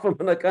legs off him,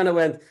 and I kind of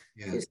went,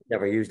 he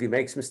never usually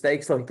makes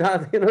mistakes like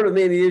that. You know what I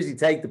mean? He usually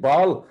take the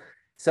ball.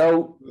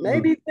 So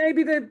maybe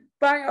the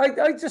bang.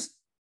 I just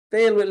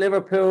feel with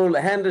Liverpool,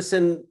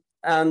 Henderson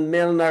and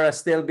Milner are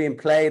still being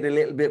played a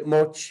little bit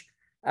much.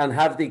 And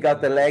have they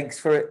got the legs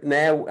for it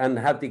now? And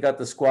have they got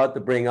the squad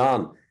to bring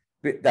on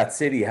that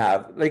City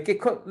have?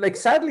 Like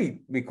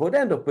sadly, we could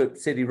end up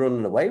with City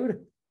running away with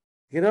it.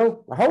 You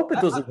know, I hope it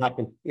doesn't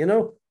happen. You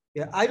know.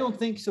 Yeah, I don't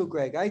think so,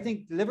 Greg. I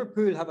think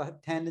Liverpool have a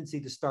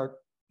tendency to start,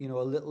 you know,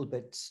 a little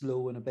bit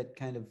slow and a bit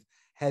kind of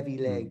heavy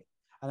leg.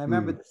 And I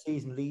remember the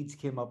season Leeds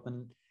came up,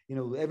 and you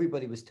know,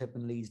 everybody was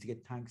tipping Leeds to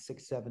get tanked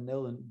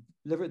 6-7-0, and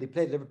they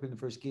played Liverpool in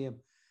the first game,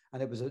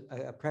 and it was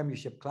a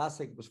Premiership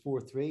classic. It was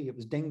 4-3. It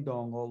was ding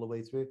dong all the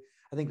way through.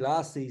 I think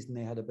last season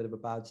they had a bit of a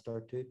bad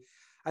start too.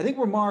 I think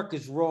where Mark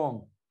is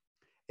wrong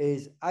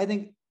is I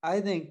think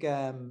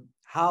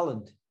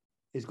Haaland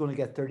is going to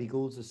get 30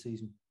 goals this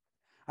season.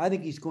 I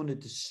think he's going to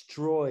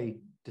destroy.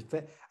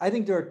 I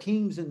think there are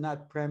teams in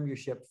that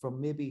Premiership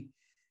from maybe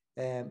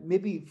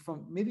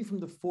from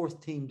the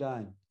fourth team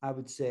down, I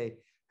would say,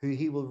 who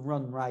he will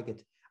run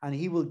ragged, and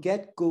he will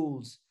get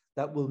goals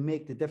that will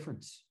make the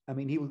difference. I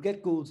mean, he will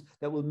get goals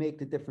that will make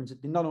the difference,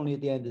 not only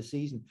at the end of the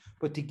season,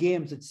 but to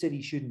games that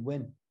City shouldn't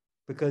win.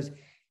 Because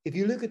if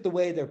you look at the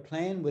way they're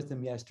playing with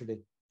him yesterday,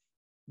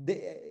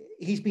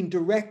 he's been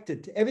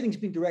directed, everything's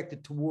been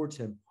directed towards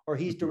him, or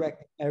he's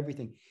directing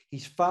everything.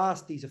 He's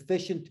fast, he's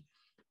efficient,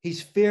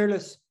 he's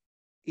fearless,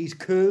 he's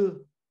cool,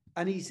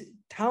 and he's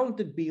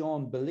talented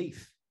beyond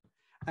belief.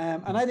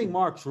 And I think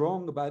Mark's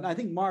wrong about it. I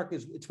think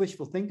it's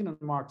wishful thinking on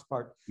Mark's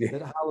part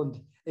that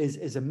Haaland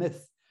is a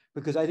myth,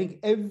 because I think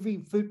every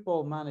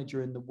football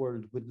manager in the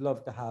world would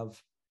love to have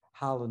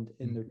Haaland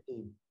in their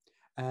team.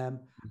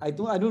 I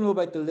don't know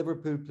about the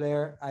Liverpool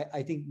player.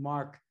 I think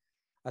Mark.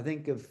 I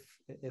think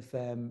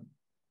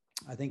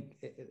I think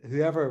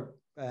whoever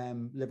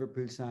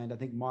Liverpool signed, I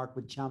think Mark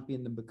would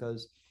champion them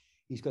because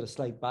he's got a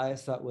slight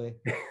bias that way.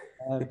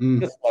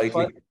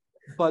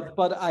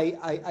 But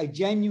I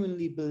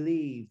genuinely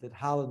believe that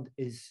Haaland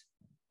is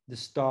the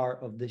star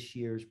of this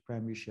year's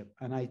Premiership,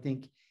 and I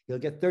think he'll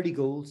get 30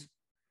 goals,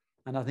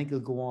 and I think he'll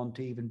go on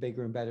to even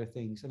bigger and better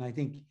things. And I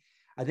think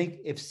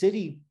if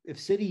City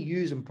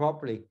use him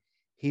properly,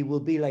 he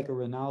will be like a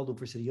Ronaldo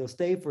for City. He'll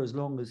stay for as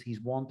long as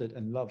he's wanted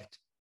and loved,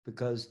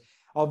 because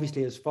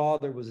obviously his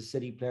father was a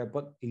City player,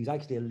 but he's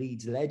actually a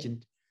Leeds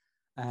legend.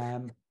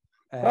 They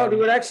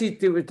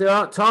were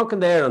talking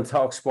there on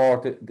Talk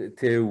Sport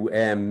to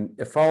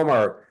a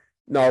former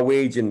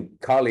Norwegian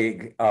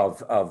colleague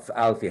of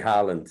Alfie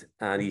Haaland,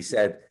 and he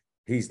said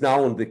he's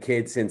known the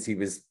kid since he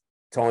was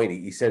tiny.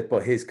 He said,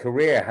 but his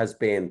career has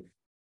been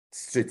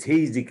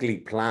strategically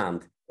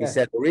planned. He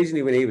said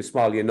originally when he was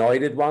small,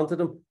 United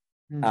wanted him.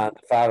 And the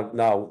father,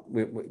 no,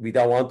 we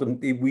don't want them.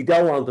 We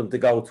don't want them to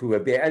go to a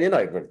big, and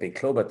United were a big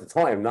club at the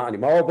time, not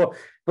anymore.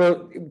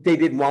 But they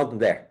didn't want them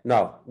there.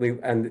 No,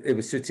 and it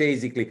was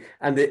strategically.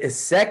 And his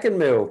second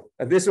move,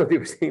 and this is what he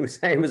was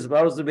saying, was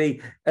supposed to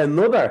be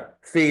another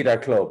feeder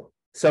club.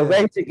 So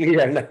basically,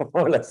 you're now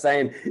more or less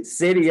saying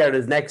City are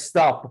his next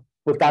stop,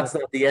 but that's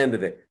not the end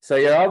of it. So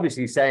you're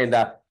obviously saying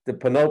that the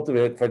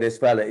penultimate for this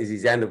fella is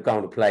he's end up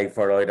going to play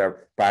for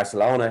either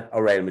Barcelona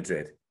or Real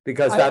Madrid.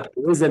 Because that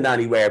isn't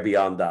anywhere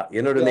beyond that.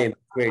 You know what I mean?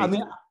 Really. I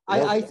mean,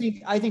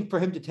 I think for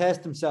him to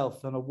test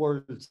himself on a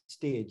world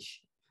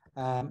stage,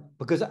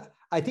 because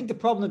I think the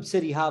problem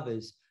City have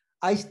is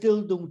I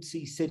still don't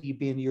see City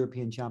being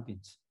European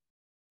champions.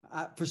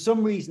 For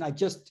some reason, I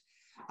just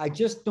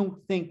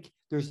don't think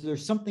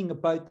there's something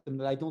about them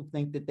that I don't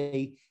think that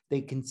they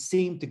can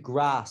seem to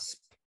grasp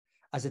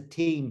as a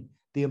team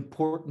the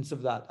importance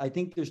of that. I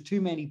think there's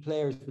too many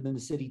players within the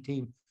City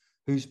team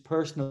whose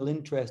personal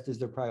interest is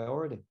their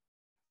priority.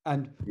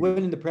 And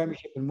winning the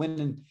Premiership and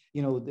winning,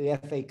 the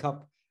FA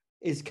Cup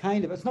is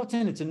it's not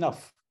saying it's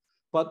enough,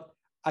 but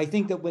I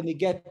think that when they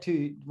get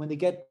to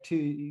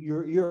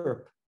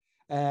Europe,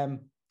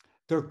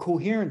 their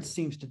coherence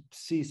seems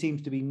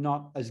to be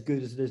not as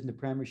good as it is in the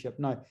Premiership.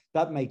 Now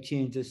that might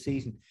change this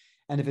season,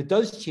 and if it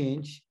does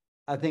change,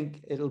 I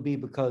think it'll be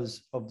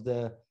because of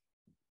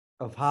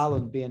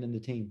Haaland being in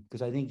the team,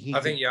 because I think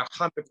you're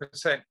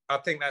 100%. I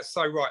think that's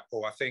so right,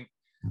 Paul. I think.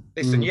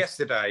 Listen,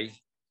 yesterday.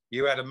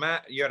 You had a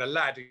lad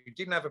who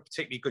didn't have a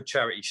particularly good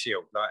charity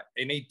shield,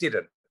 and he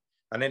didn't.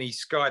 And then he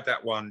skied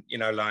that one,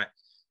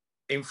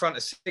 in front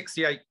of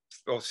 68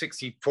 or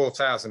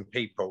 64,000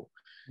 people,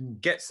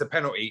 gets the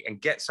penalty and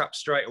gets up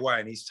straight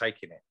away, and he's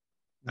taking it.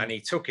 And he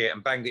took it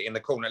and banged it in the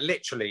corner,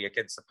 literally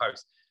against the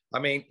post. I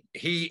mean,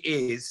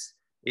 you're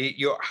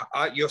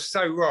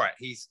so right.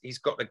 He's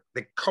got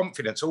the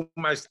confidence,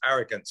 almost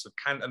arrogance of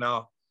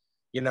Cantona,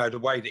 the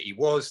way that he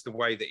was, the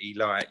way that he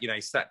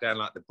he sat down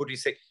like the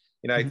Buddhist stick.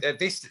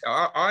 This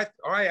I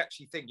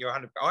actually think you're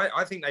 100.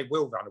 I think they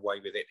will run away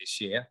with it this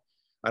year,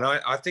 and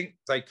I think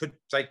they could.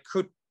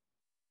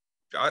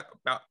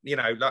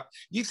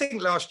 You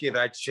think last year they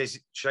had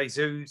Jesus,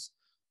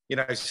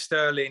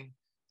 Sterling,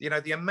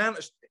 the amount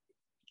of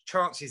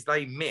chances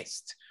they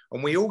missed,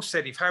 and we all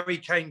said if Harry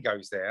Kane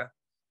goes there,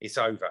 it's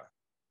over.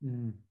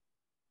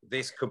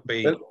 This could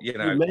be,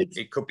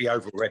 it could be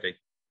over already.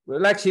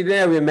 Well, actually,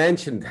 there we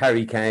mentioned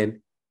Harry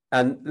Kane.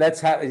 And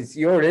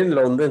you're in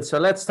London, so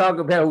let's talk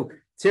about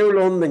two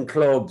London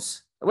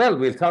clubs. Well,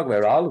 we'll talk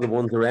about all of the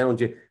ones around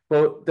you,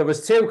 but there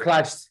was two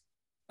clashed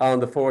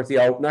on the 40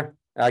 opener.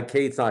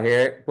 Keith's not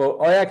here, but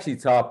I actually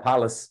thought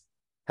Palace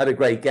had a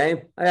great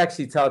game. I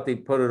actually thought they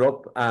put it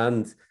up,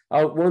 and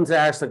once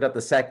Arsenal got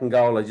the second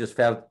goal, I just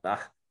felt,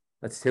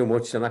 that's too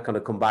much. They're not going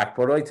to come back.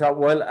 But I thought,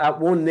 well, at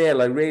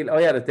 1-0,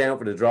 I had it down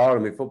for the draw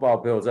in my football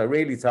pills. I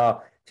really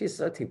thought, geez,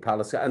 I think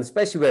Palace, and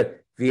especially with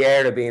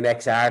Vieira being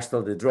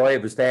ex-Arsenal, the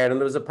drive was there,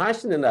 and there was a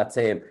passion in that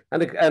team.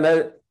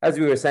 And as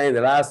we were saying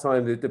the last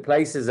time, the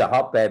place is a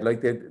hotbed. Like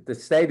the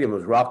stadium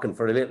was rocking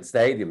for a little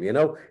stadium,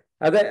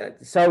 And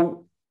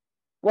so,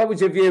 what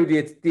would you view?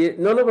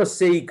 None of us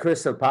see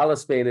Crystal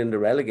Palace being in the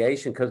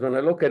relegation, because when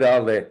I look at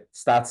all the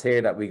stats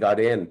here that we got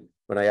in,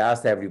 when I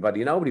asked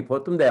everybody, nobody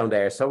put them down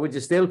there. So would you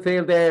still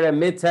feel they're a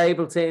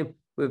mid-table team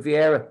with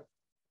Vieira?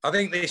 I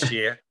think this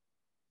year.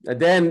 And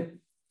then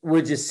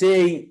would you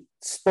see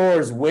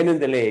Spurs winning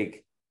the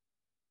league?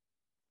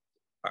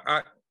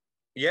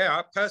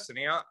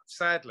 Personally,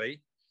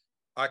 sadly,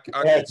 I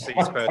could see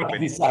Spurs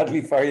winning.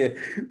 Sadly for you,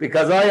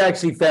 because I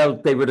actually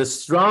felt they were the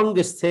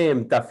strongest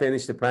team that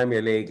finished the Premier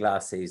League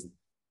last season.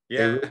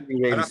 Yeah,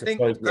 really and I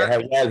surprised think me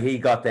how well he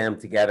got them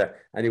together,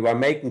 and he were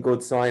making good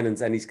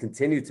signings, and he's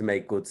continued to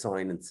make good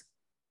signings.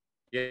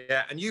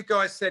 Yeah, and you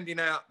guys sending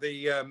out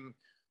the,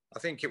 I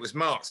think it was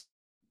Mark's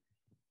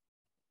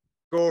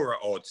scorer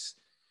odds.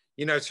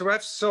 To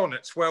have Son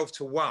at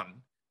 12-1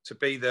 to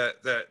be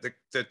the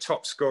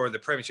top scorer of the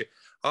Premiership.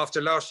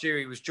 After last year,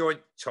 he was joint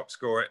top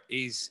scorer.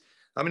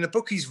 I mean, the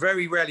bookies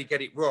very rarely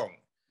get it wrong.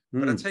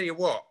 But I tell you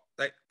what,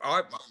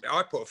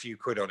 I put a few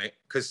quid on it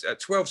because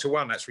at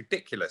 12-1, that's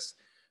ridiculous.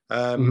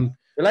 Well,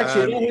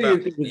 actually,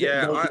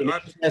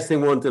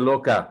 interesting one to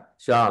look at,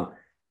 Sean.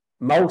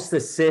 Most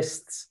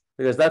assists,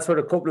 because that's what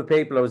a couple of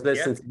people I was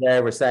listening to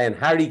there were saying.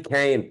 Harry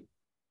Kane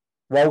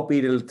won't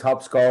be the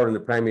top scorer in the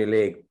Premier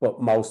League,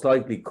 but most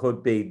likely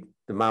could be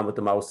the man with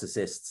the most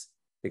assists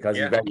because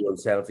he's a very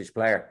unselfish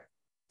player.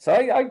 So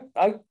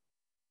I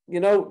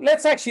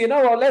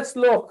let's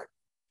look.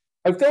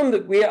 I've done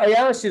that. I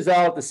asked you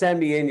all to send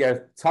me in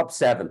your top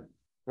 7,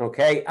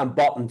 okay, and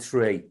bottom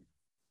 3.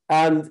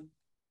 And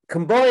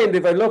combined,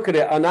 if I look at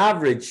it on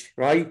average,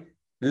 right,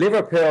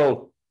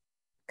 Liverpool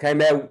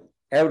came out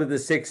of the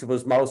 6 of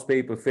us, most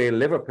people feel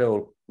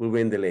Liverpool will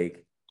win the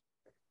league.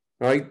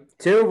 Right?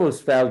 2 of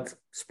us felt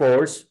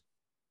Spurs,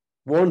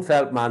 1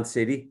 felt Man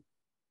City.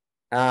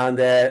 And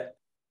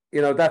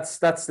that's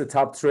the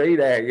top 3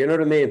 there. You know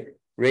what I mean?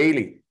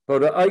 Really.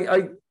 But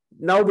I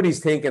nobody's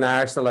thinking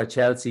Arsenal or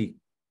Chelsea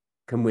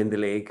can win the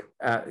league,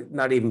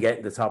 not even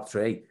getting the top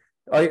 3.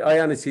 I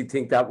honestly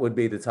think that would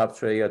be the top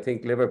 3. I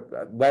think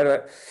Liverpool,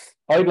 whether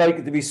I'd like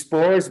it to be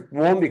Spurs,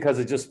 1, because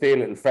I just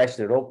feel it'll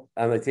freshen it up.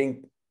 And I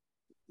think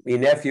my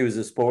nephew is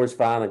a Spurs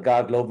fan, and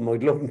God love him,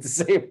 I'd love him to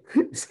see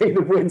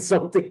him win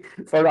something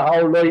for the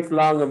whole life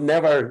long of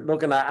never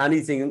looking at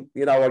anything,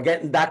 or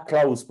getting that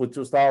close, but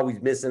just always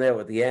missing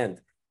out at the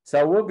end. So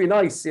it would be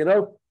nice,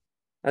 And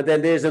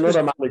then there's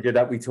another manager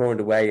that we turned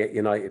away at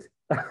United.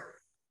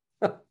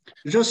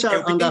 Just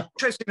on that,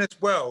 interesting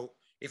as well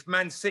if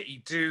Man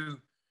City do,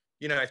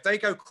 if they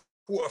go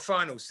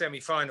quarterfinals,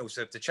 semi-finals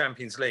of the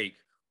Champions League.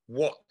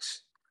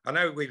 I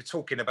know we were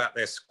talking about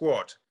their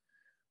squad,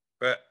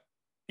 but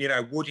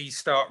would he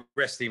start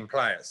resting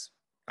players?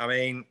 I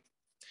mean,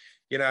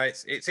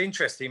 it's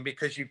interesting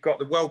because you've got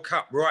the World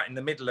Cup right in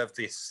the middle of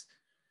this,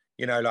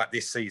 like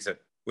this season,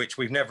 which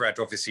we've never had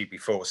obviously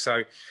before.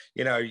 So,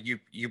 you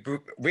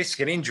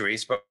risking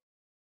injuries, but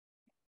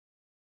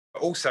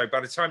also by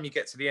the time you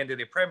get to the end of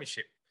the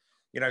Premiership,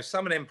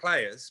 some of them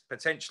players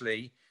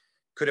potentially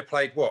could have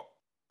played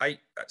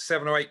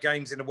 7 or 8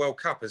 games in the World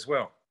Cup as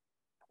well.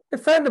 A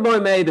friend of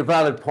mine made a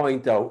valid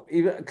point, though,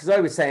 because I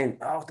was saying,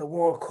 the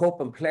World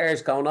Cup and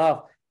players going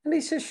off. And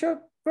he says,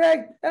 sure,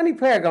 Greg, any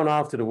player going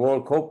off to the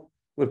World Cup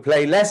would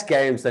play less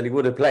games than he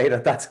would have played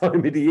at that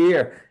time of the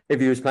year if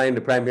he was playing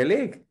the Premier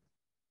League.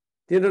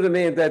 Do you know what I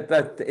mean?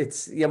 That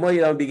it's, you might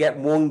only be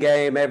getting 1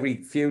 game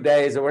every few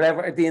days or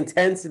whatever. The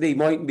intensity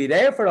mightn't be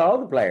there for all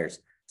the players.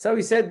 So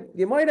he said,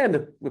 you might end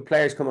up with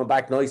players coming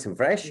back nice and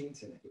fresh.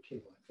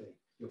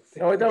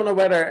 So I don't know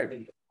whether,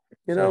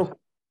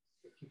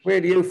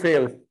 where do you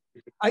feel?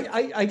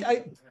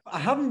 I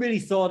haven't really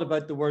thought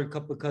about the World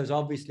Cup because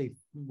obviously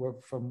we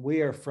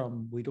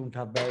don't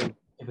have very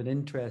of an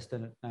interest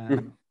in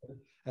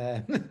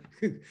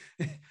it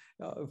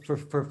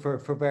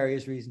for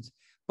various reasons.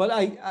 But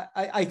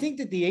I think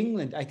that the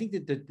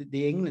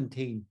England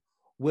team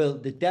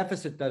the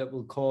deficit that it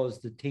will cause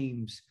the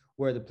teams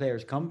where the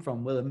players come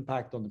from will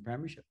impact on the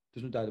Premiership.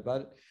 There's no doubt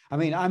about it. I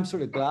mean, I'm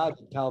sort of glad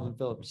that Calvin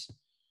Phillips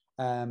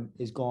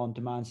is gone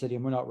to Man City,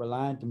 and we're not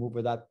reliant on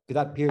over that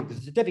period, because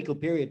it's a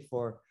difficult period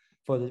for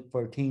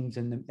teams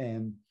in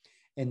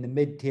the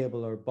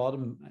mid-table or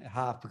bottom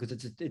half, because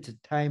it's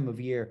a time of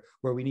year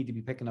where we need to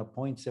be picking up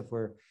points if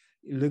we're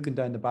looking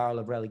down the barrel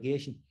of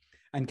relegation.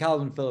 And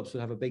Calvin Phillips will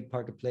have a big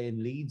part to play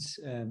in Leeds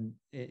in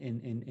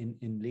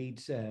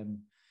Leeds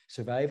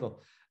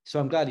survival. So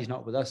I'm glad he's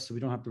not with us, so we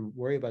don't have to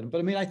worry about him. But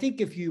I mean, I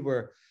think if you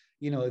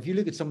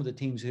look at some of the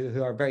teams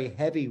who are very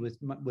heavy with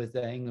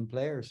England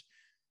players,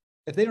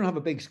 if they don't have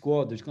a big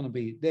squad, there's going to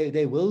be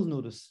they will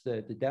notice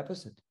the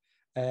deficit.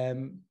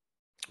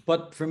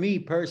 But for me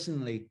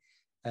personally,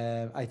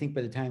 I think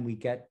by the time we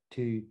get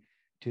to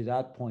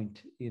that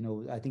point,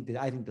 I think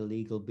the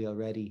league will be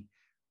already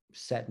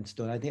set in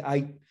stone.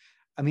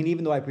 I mean,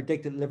 even though I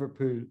predicted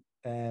Liverpool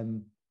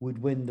would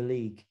win the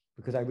league,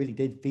 because I really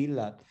did feel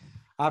that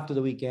after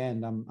the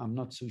weekend, I'm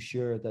not so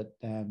sure that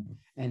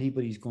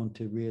anybody's going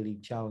to really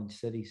challenge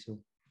City. So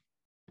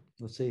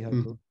we'll see how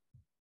it goes.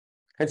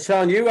 And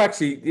Sean, you had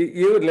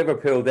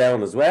Liverpool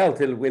down as well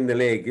to win the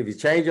league. Have you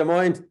changed your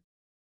mind,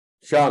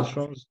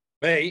 Sean?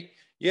 Me?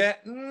 Yeah,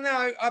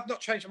 no, I've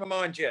not changed my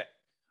mind yet.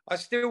 I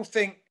still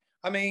think.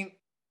 I mean,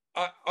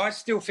 I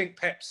still think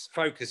Pep's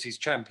focus is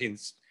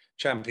Champions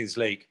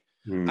League.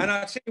 And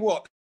I tell you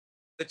what,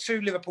 the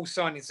 2 Liverpool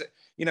signings that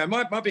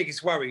my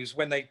biggest worry was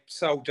when they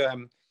sold.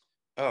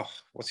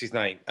 What's his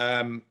name?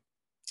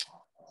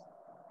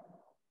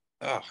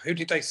 Who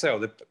did they sell?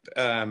 Mane.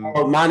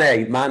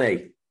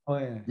 Oh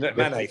yeah,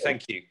 Mane.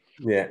 Thank you.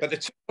 Yeah, but the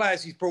 2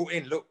 players he's brought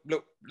in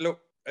look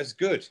as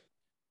good.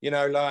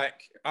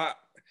 Like I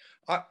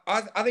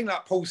think,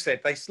 like Paul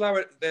said,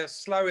 they're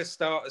slower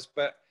starters,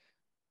 but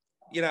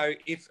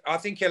if I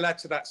think he'll add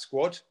to that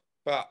squad.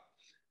 But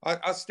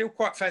I still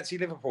quite fancy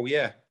Liverpool.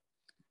 Yeah.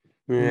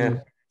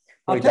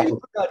 I'll tell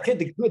you what,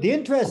 the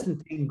interesting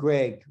thing,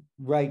 Greg,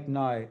 right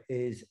now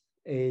is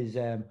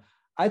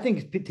I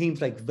think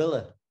teams like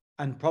Villa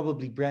and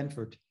probably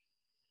Brentford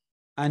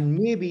and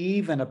maybe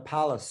even a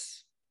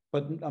Palace,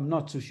 but I'm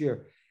not so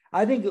sure.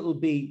 I think it'll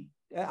be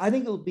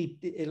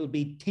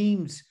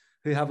teams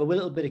who have a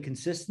little bit of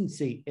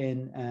consistency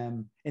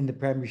in the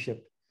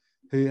Premiership,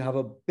 who have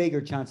a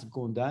bigger chance of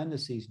going down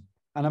this season.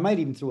 And I might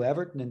even throw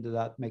Everton into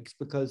that mix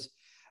because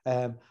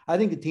I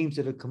think the teams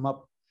that have come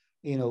up,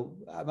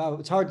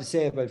 it's hard to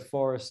say about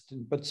Forest,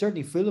 but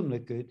certainly Fulham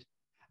look good.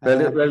 Well,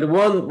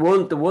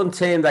 the one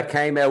team that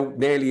came out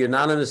nearly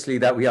unanimously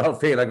that we all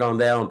feel are going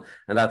down,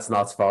 and that's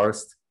Notts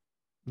Forest.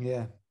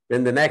 Yeah.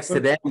 Then the next to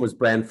them was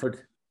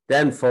Brentford,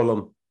 then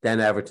Fulham,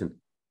 then Everton.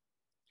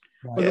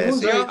 Right.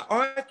 Yeah,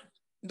 I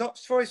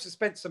Notts Forest have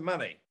spent some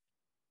money.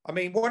 I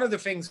mean, one of the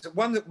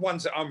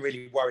ones that I'm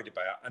really worried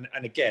about, and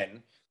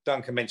again,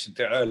 Duncan mentioned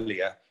it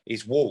earlier,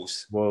 is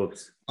Wolves.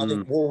 I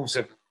think Wolves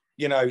are,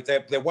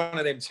 they're one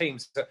of them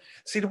teams that.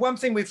 See, the one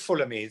thing with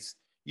Fulham is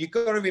you've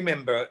got to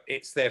remember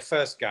it's their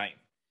first game.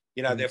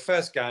 Their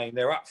first game,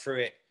 they're up for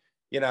it.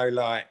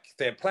 Like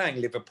they're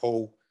playing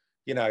Liverpool.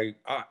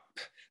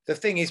 The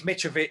thing is,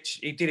 Mitrovic,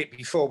 he did it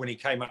before when he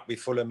came up with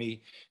Fulham.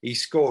 He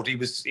scored. He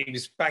was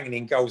banging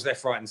in goals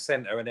left, right, and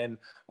centre. And then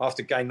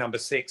after game number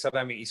 6, I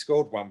don't think he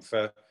scored one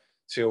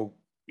till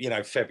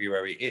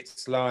February.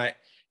 It's like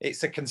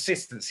it's a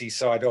consistency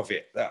side of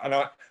it, and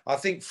I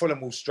think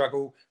Fulham will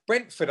struggle.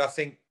 Brentford, I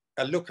think,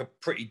 look a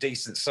pretty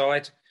decent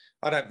side.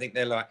 I don't think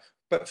they're like,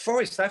 but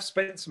Forest have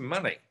spent some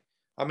money.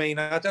 I mean,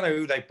 I don't know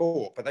who they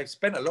bought, but they've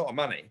spent a lot of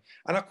money,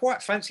 and I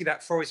quite fancy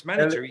that Forest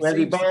manager.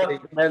 They done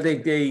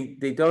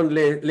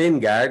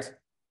Lingard,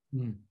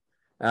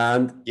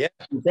 and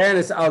in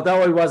fairness,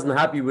 although I wasn't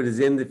happy with his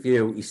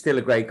interview, he's still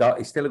a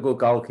good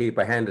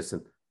goalkeeper,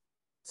 Henderson.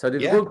 So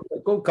they've a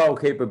good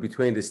goalkeeper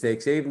between the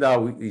sticks, even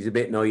though he's a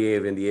bit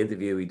naive in the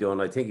interview he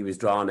done. I think he was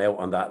drawn out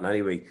on that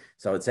anyway.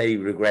 So I'd say he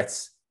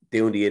regrets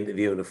doing the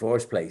interview in the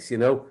first place,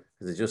 because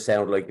it just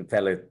sounded like a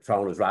fella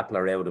throwing his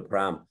rattler out of the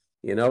pram,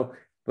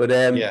 But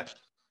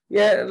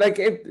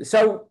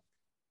so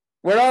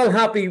we're all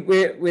happy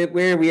with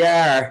where we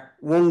are.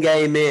 One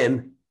game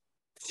in,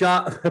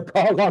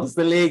 Paul wants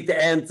the league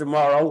to end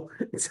tomorrow.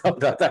 So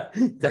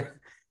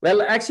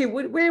well, actually,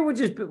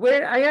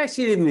 where I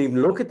actually didn't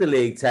even look at the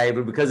league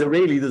table because it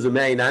really doesn't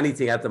mean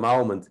anything at the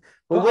moment.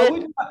 But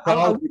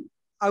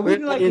I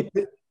wouldn't like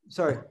it.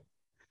 Sorry.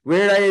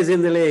 Where is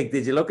in the league?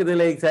 Did you look at the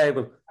league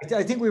table?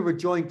 I think we were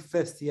joint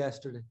 5th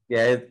yesterday.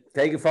 Yeah,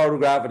 take a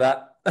photograph of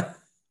that.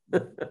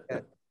 Yeah.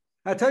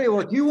 I tell you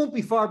what, you won't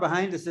be far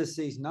behind us this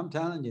season. I'm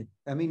telling you.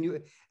 I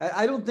mean,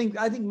 I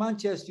think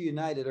Manchester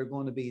United are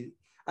going to be.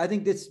 I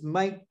think this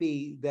might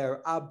be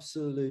their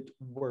absolute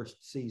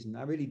worst season.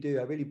 I really do.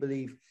 I really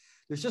believe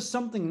there's just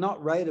something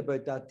not right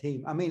about that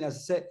team. I mean, as I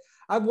said,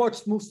 I've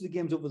watched most of the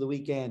games over the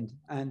weekend,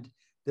 and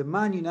the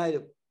Man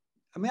United.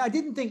 I mean, I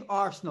didn't think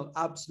Arsenal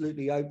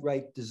absolutely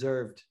outright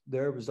deserved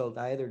their result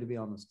either, to be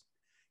honest.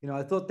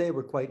 I thought they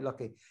were quite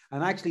lucky.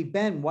 And actually,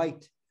 Ben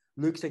White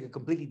looks like a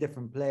completely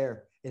different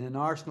player in an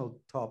Arsenal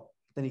top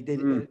than he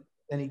did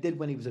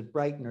when he was at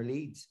Brighton or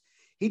Leeds.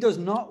 He does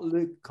not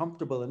look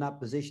comfortable in that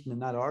position in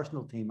that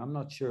Arsenal team. I'm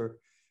not sure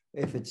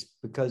if it's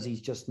because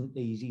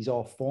he's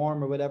off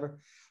form or whatever.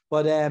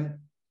 But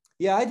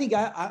I think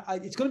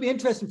it's going to be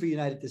interesting for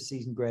United this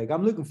season, Greg.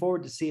 I'm looking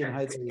forward to seeing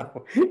how they.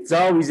 It's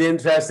always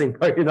interesting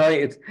for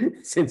United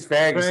since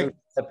Ferguson.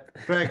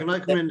 Greg, can I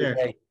come in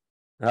there?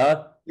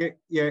 Huh?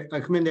 Yeah, I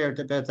come in there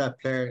about that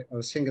player. I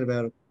was thinking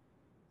about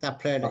that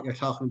player that you're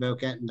talking about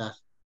getting, that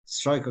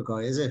striker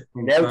guy, is it?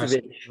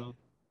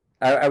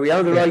 Are we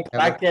on the right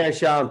track there,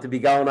 Sean, to be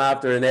going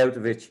after an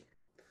Arnautovic?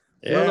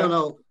 Yeah.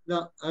 No,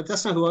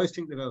 that's not who I was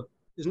thinking about.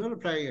 There's another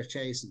player you're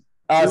chasing.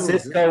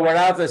 Cisco. We're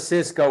after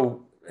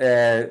Cisco.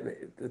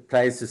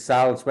 Plays to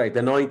Salzburg,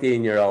 the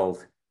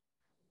 19-year-old.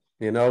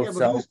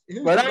 So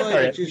we're after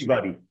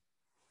everybody.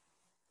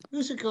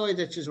 Who's the guy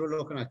that you were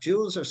looking at?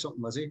 Jules or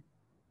something, was he?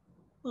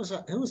 Who was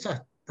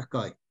that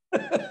guy?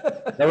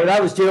 No,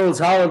 that was Jules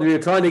Holland. We were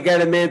trying to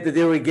get him in to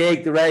do a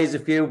gig to raise a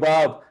few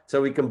bob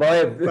so we can buy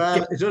him.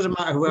 Well, it doesn't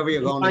matter whoever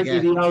you're going to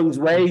get. Young's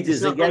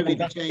wages and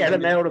get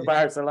him out of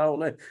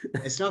Barcelona.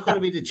 It's not going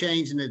to be the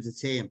changing of the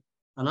team,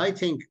 and I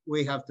think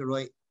we have the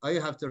right. We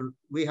have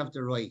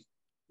the right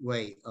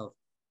way of.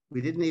 We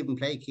didn't even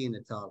play Keane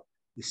at all.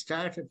 We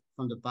started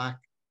from the back.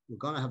 We're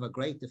going to have a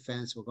great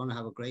defense. We're going to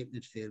have a great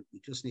midfield. We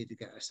just need to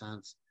get our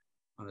hands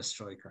on a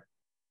striker.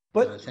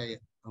 But I'll tell you,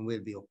 and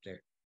we'll be up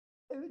there.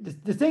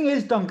 The thing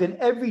is, Duncan,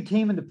 every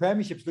team in the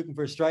Premiership is looking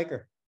for a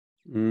striker,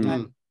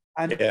 and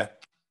they're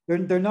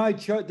now.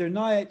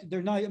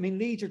 I mean,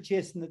 Leeds are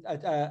chasing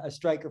a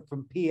striker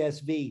from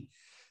PSV,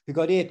 who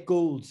got 8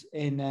 goals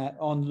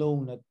on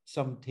loan at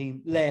some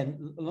team,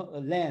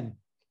 Len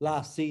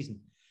last season,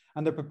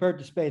 and they're prepared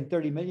to spend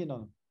 30 million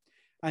on him.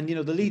 And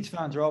the Leeds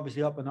fans are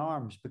obviously up in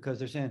arms because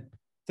they're saying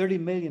 30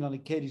 million on a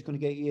kid who's going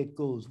to get 8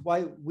 goals.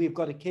 Why? We've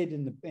got a kid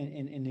in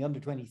the under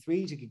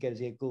 23s who could get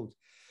his 8 goals.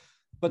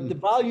 But the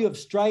value of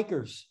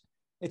strikers,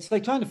 it's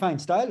like trying to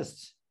find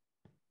stylists.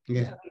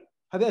 Yeah.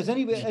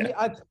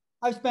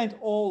 I've spent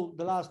all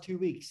the last 2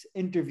 weeks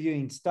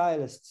interviewing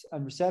stylists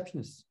and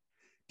receptionists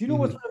Do you know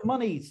what sort of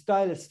money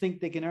stylists think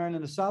they can earn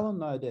in a salon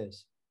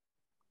nowadays?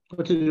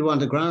 What did you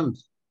want, a grand?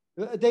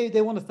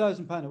 They want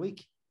 £1,000 a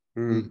week.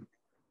 Mm.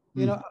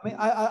 You know, I mean,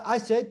 I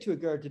said to a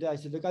girl today, I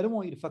said, look, I don't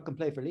want you to fucking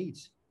play for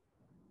Leeds.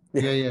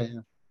 Yeah.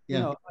 You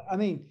know, I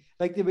mean,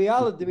 like the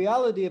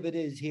reality of it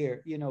is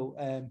here, you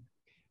know,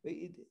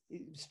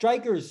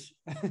 strikers,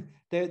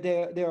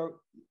 they're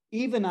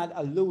even at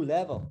a low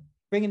level,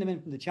 bringing them in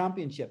from the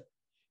Championship,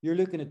 you're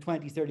looking at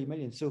 20, 30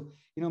 million. So,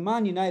 you know,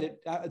 Man United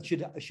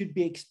should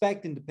be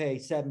expecting to pay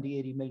 70,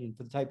 80 million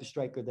for the type of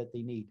striker that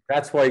they need.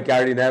 That's why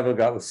Gary Neville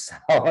got so.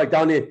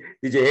 Did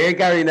you hear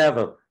Gary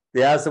Neville?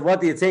 Yeah. So what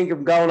do you think of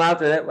him going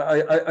after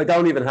that? I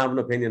don't even have an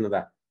opinion of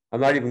that.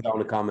 I'm not even going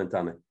to comment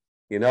on it.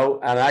 You know,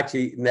 and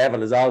actually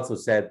Neville has also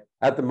said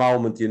at the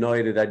moment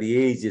United are the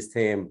easiest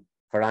team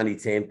for any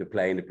team to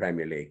play in the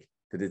Premier League.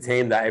 To the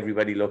team that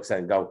everybody looks at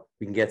and go,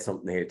 we can get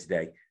something here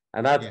today.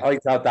 And that I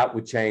thought that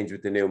would change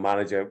with the new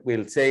manager.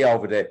 We'll see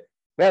over the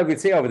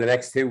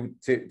next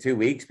two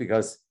weeks,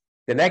 because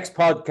the next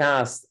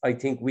podcast, I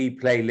think we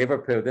play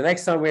Liverpool. The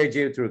next time we're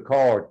due to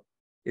record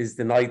is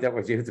the night that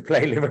we're due to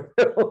play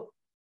Liverpool.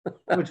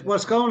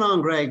 What's going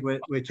on, Greg,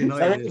 with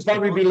United? So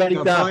it'll probably be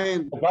like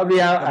that. I'll probably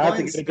have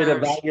to get a bit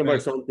of Valium or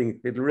something.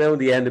 It'll ruin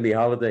the end of my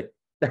holiday.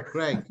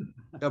 Greg,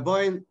 they're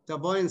buying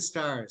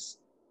stars.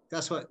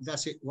 That's what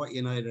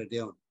United are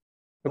doing.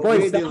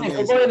 We're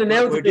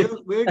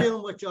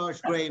doing what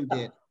George Graham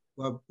did.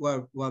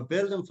 We're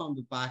building from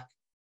the back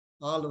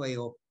all the way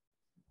up,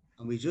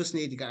 and we just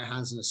need to get our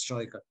hands on a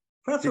striker.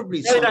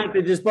 Preferably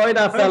just buy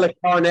that fella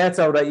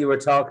Cornetto that you were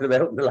talking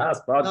about in the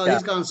last podcast. No,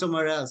 he's gone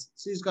somewhere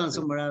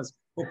else.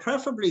 But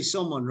preferably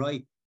someone,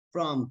 right,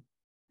 from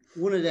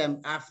one of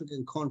them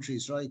African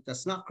countries, right,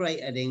 that's not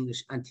great at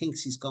English and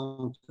thinks he's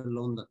going to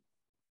London.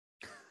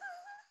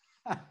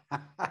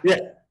 Yeah.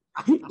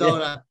 So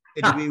that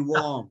it'll be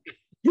warm.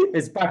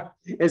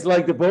 It's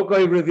like the book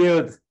I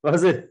reviewed,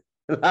 was it?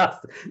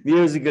 Last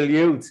Musical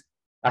Youth.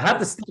 I had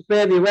to step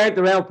in, you weren't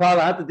around, Paul.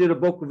 I had to do the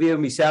book review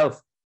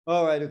myself.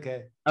 All right,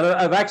 okay. And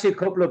I've actually a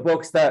couple of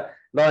books that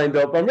lined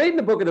up. I'm reading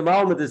the book at the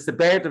moment. It's The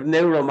Birth of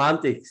New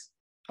Romantics.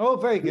 Oh,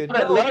 very good.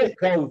 A lot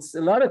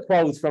of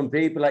quotes from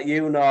people that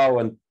you know,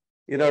 and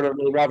you know,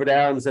 Robert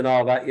Arms and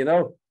all that, you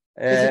know.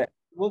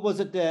 What was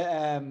it?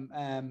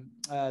 The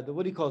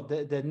what do you call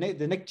it? The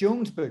Nick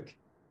Jones book.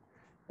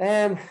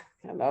 I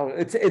don't know.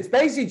 It's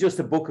basically just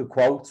a book of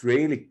quotes,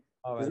 really.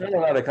 There's not a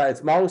lot of.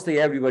 It's mostly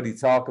everybody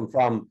talking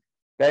from.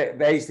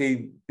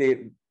 Basically,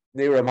 the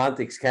New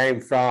Romantics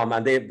came from,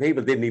 and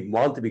people didn't even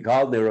want to be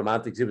called New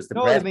Romantics. It was the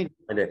press.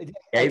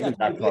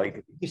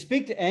 You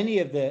speak to any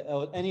of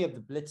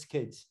the Blitz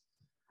kids,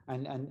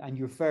 and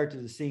you refer to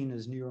the scene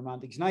as New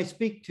Romantics, and I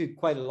speak to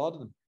quite a lot of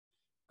them.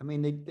 I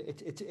mean,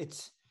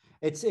 it's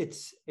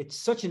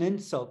such an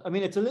insult. I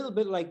mean, it's a little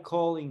bit like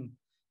calling,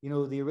 you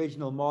know, the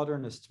original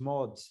modernists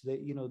mods. That,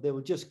 you know, they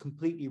will just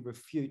completely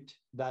refute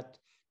that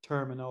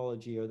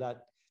terminology or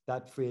that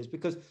phrase,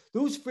 because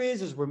those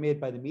phrases were made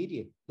by the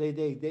media.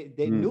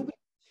 Nobody.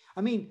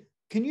 I mean,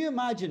 can you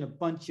imagine a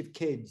bunch of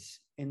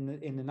kids in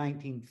the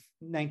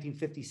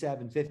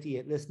 1957,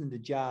 58 listening to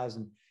jazz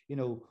and, you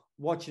know,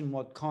 watching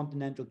what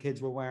Continental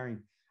kids were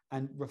wearing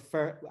and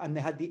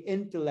they had the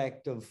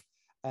intellect of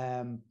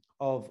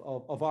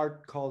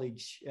art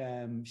college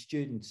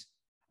students,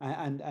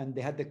 and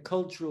they had the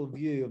cultural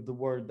view of the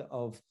word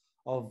of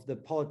the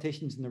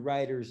politicians and the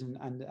writers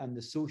and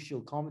the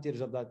social commentators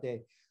of that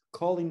day,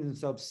 calling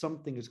themselves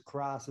something as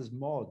crass as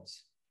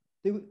mods.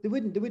 They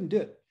wouldn't do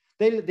it.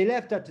 They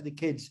left that to the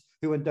kids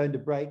who went down to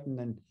Brighton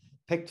and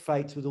picked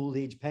fights with old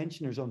age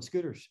pensioners on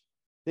scooters.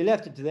 They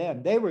left it to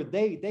them.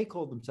 They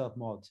called themselves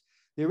mods.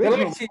 The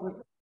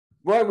original.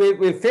 Well,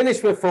 we've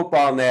finished with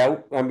football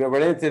now, and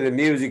we're into the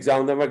music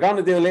zone. Then we're going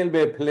to do a little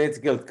bit of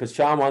political, because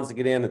Sean wants to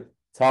get in and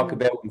talk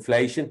about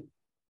inflation.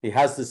 He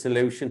has the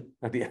solution,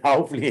 and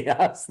hopefully he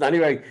has.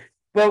 Anyway,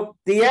 but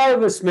the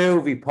Elvis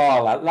movie,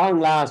 Paul, at long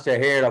last I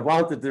heard, I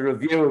wanted to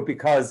review it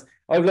because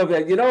I've loved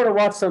it. You know what I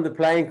watched on the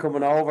plane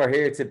coming over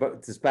here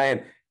to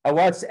Spain? I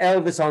watched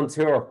Elvis on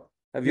tour.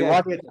 Have you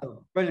watched it?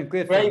 Brilliant,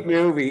 great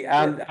movie.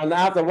 And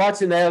after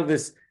watching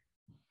Elvis,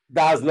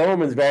 Baz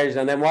Luhrmann's version,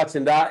 and then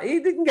watching that, he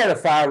didn't get it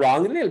far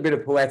wrong. A little bit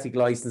of poetic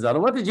license on it.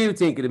 What did you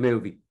think of the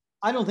movie?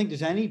 I don't think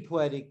there's any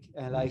poetic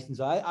license.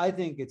 I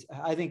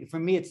think for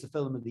me it's the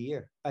film of the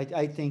year.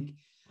 I think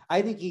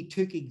he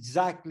took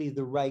exactly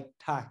the right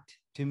tact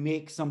to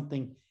make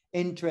something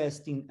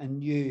interesting and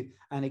new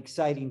and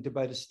exciting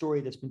about a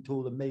story that's been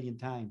told a million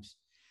times.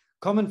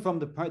 Coming from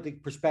the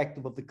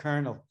perspective of the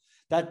Colonel,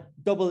 that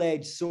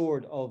double-edged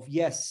sword of,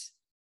 yes,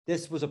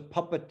 this was a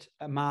puppet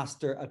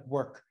master at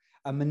work,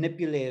 a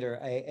manipulator,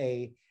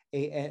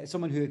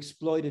 someone who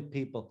exploited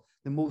people,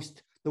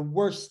 the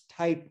worst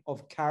type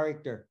of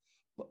character.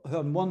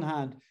 On one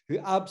hand, who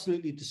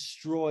absolutely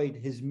destroyed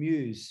his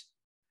muse,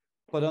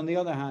 but on the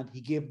other hand, he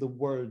gave the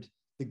world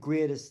the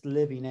greatest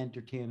living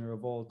entertainer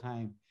of all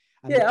time.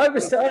 And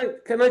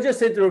can I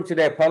just interrupt you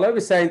there, Paul? I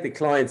was saying to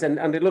clients, and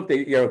I'd love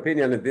your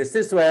opinion on this.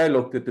 This is the way I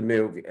looked at the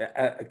movie,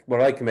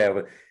 where I came out of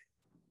it.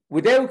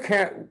 Without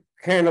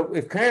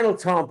Colonel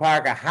Tom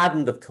Parker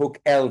hadn't have took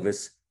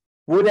Elvis,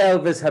 would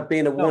Elvis have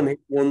been a one-hit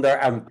wonder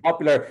and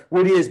popular?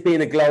 Would he have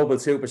been a global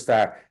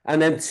superstar?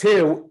 And then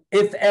two,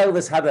 if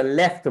Elvis had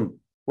left him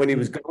when he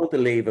was going to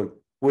leave him,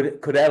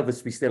 could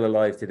Elvis be still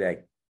alive today?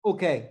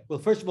 Okay. Well,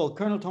 first of all,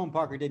 Colonel Tom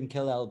Parker didn't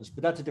kill Elvis,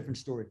 but that's a different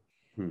story.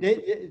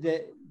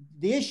 The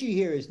issue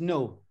here is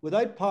no,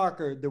 without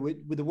Parker, the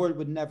world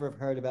would never have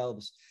heard of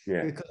Elvis.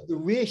 Yeah. Because the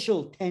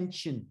racial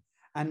tension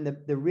and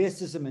the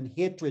racism and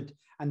hatred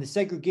and the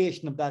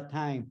segregation of that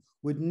time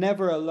would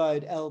never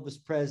allowed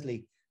Elvis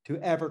Presley to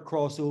ever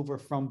cross over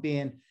from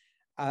being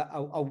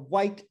a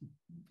white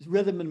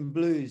rhythm and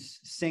blues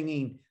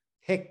singing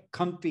hick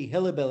country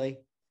hillbilly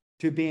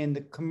to being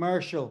the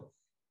commercial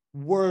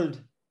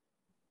world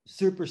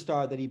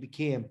superstar that he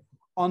became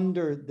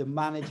under the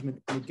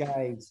management and the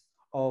guise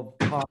of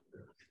Parker.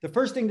 The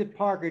first thing that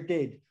Parker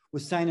did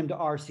was sign him to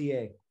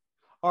RCA.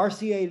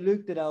 RCA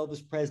looked at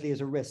Elvis Presley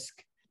as a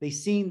risk. They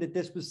seen that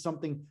this was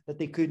something that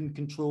they couldn't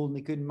control and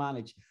they couldn't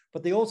manage.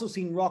 But they also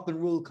seen rock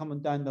and roll coming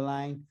down the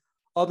line.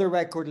 Other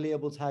record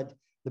labels had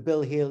the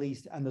Bill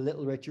Haleys and the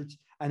Little Richards,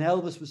 and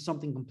Elvis was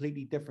something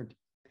completely different.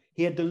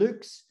 He had the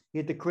looks, he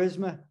had the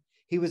charisma.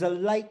 He was a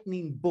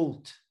lightning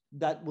bolt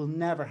that will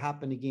never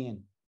happen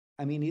again.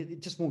 I mean,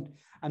 it just won't.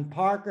 And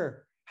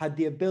Parker had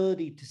the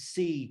ability to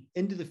see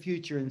into the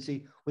future and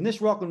see when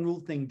this rock and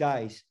roll thing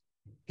dies,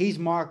 he's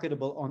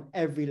marketable on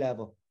every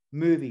level.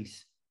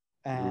 Movies,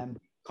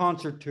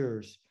 concert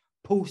tours,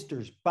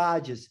 posters,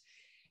 badges.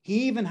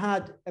 He even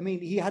had,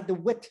 he had the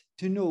wit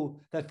to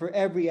know that for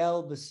every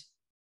Elvis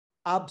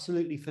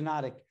absolutely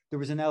fanatic, there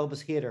was an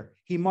Elvis hater.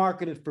 He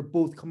marketed for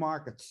both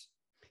markets.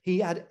 He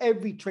had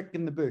every trick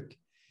in the book.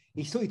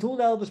 He told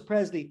Elvis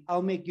Presley,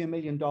 I'll make you $1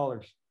 million.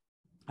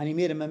 And he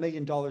made him $1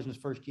 million in his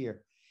first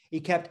year. He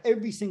kept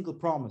every single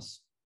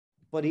promise,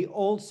 but he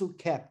also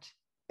kept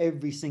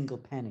every single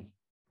penny.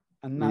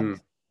 And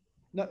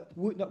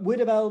would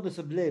have Elvis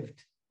have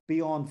lived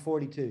beyond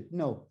 42?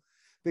 No,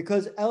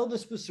 because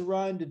Elvis was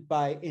surrounded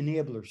by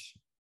enablers.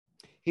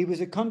 He was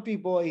a country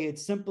boy. He had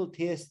simple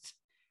tastes.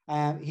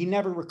 He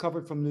never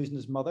recovered from losing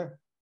his mother.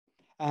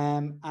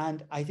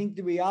 And I think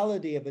the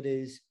reality of it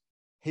is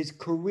his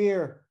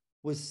career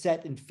was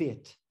set in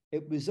fate.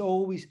 It was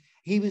always,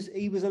 he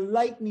was a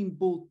lightning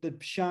bolt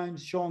that shone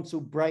so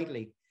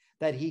brightly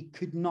that he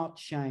could not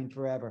shine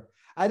forever.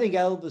 I think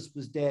Elvis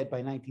was dead by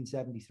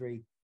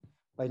 1973,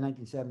 by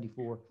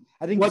 1974.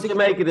 I think. What do you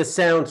make of the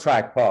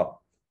soundtrack,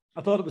 Paul?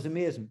 I thought it was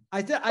amazing.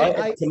 It's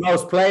the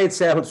most played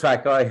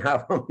soundtrack I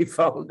have on my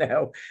phone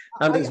now.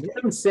 And there's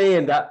one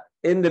saying that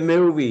in the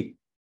movie,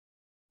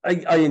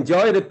 I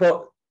enjoyed it,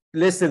 but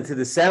listening to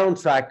the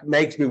soundtrack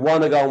makes me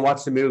want to go and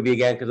watch the movie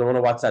again because I want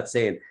to watch that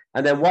scene.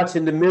 And then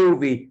watching the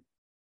movie,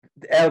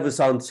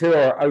 Elvis on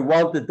tour, I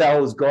wanted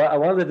those guys. I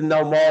wanted to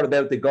know more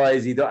about the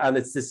guys he does. And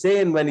it's the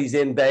scene when he's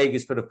in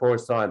Vegas for the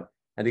first time,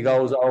 and he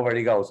goes over and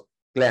he goes,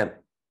 Glenn,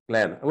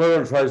 we're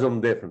going to try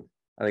something different.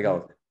 And he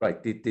goes, right,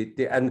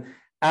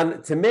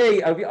 and to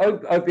me,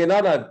 I've been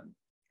on a.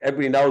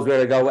 Everybody knows where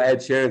to go with Ed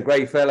Sheeran,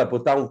 great fella,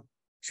 but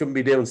shouldn't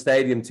be doing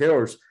stadium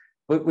tours.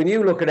 But when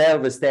you look at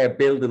Elvis there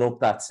building up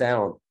that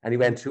sound, and he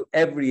went through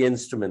every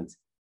instrument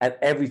and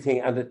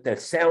everything, and the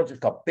sound just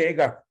got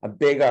bigger and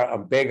bigger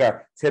and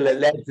bigger till it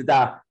led to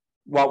that,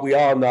 what we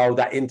all know,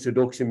 that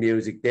introduction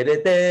music, from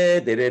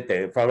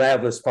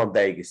Elvis from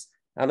Vegas.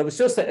 And it was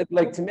just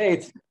like, to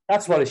me,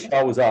 that's what a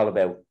show was all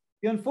about.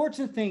 The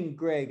unfortunate thing,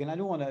 Greg, and I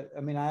don't want to,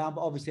 I'm an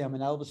Elvis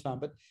fan,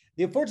 but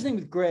the unfortunate thing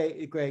with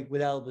Greg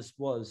with Elvis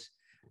was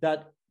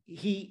that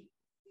he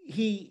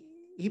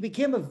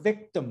became a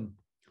victim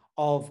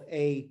of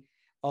I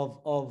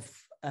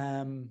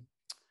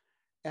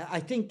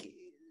think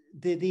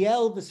the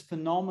Elvis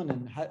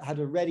phenomenon had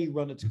already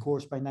run its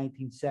course by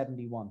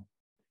 1971.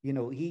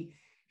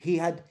 He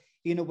had,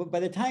 but by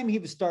the time he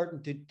was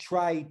starting to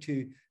try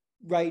to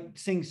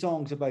sing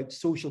songs about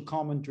social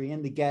commentary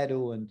in the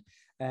ghetto and,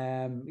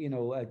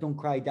 Don't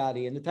Cry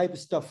Daddy and the type of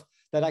stuff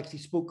that actually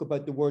spoke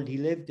about the world he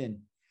lived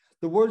in,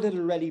 the world had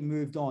already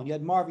moved on. You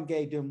had Marvin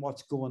Gaye doing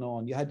What's Going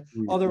On. You had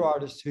other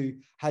artists who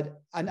had,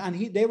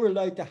 they were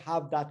allowed to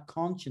have that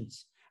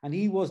conscience. And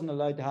he wasn't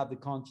allowed to have the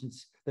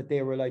conscience that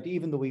they were allowed to,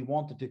 even though he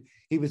wanted to.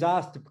 He was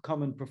asked to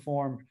come and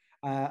perform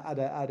at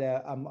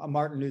a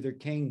Martin Luther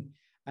King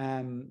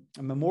a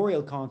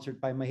memorial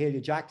concert by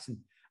Mahalia Jackson.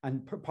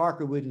 And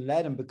Parker wouldn't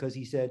let him because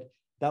he said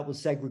that will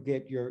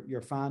segregate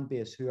your fan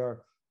base, who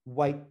are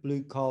white,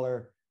 blue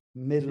collar,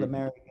 middle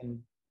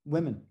American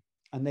women.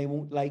 And they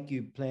won't like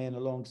you playing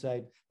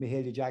alongside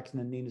Mahalia Jackson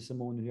and Nina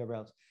Simone and whoever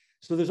else.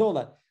 So there's all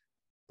that.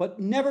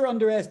 But never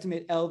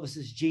underestimate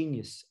Elvis's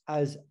genius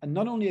as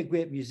not only a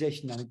great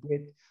musician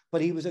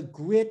but he was a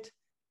great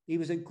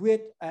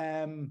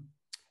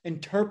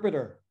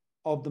interpreter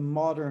of the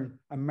modern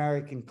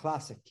American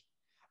classic.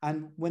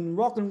 And when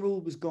rock and roll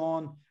was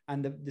gone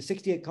and the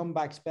 68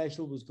 comeback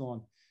special was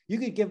gone, you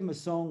could give him a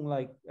song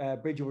like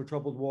Bridge Over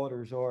Troubled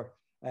Waters or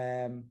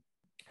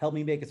Help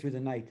Me Make It Through the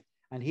Night,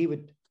 and he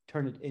would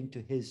turn it into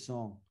his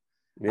song.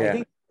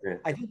 Yeah.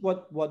 I think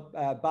what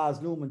Baz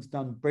Luhrmann's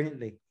done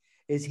brilliantly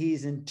is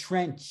he's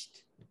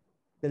entrenched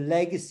the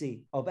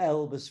legacy of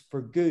Elvis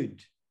for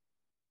good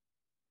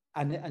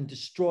and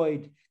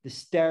destroyed the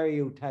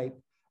stereotype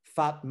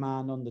fat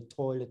man on the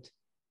toilet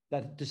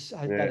that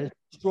has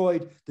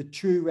destroyed the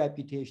true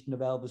reputation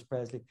of Elvis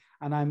Presley.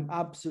 And I'm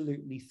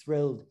absolutely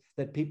thrilled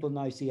that people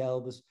now see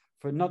Elvis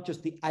for not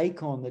just the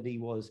icon that he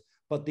was,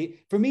 but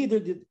for me,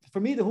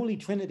 the Holy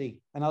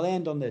Trinity, and I'll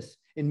end on this,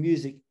 in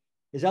music,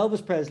 is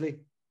Elvis Presley,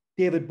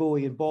 David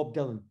Bowie, and Bob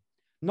Dylan.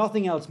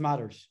 Nothing else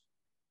matters.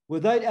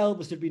 Without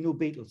Elvis, there'd be no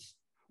Beatles.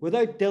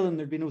 Without Dylan,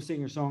 there'd be no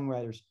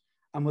singer-songwriters.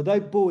 And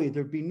without Bowie,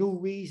 there'd be no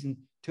reason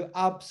to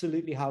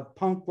absolutely have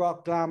punk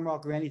rock, glam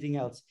rock, or anything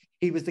else.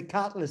 He was the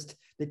catalyst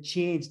that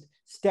changed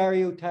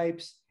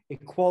stereotypes,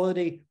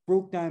 equality,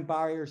 broke down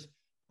barriers.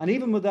 And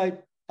even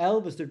without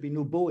Elvis, there'd be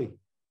no Bowie.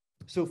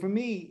 So for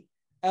me,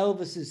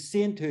 Elvis's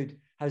sainthood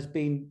has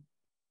been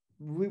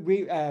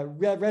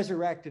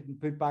resurrected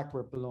and put back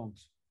where it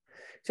belongs.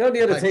 So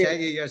the other thing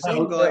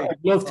I'd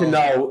love to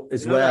know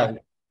as well,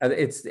 and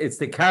it's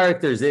the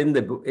characters in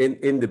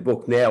the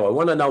book now. I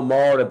want to know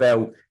more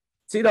about.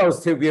 See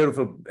those two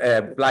beautiful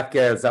black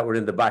girls that were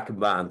in the backing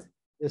band.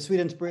 The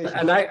Sweet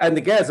Inspiration. And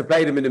the girls that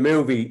played them in the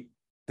movie,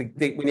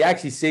 when you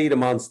actually see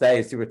them on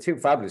stage, they were two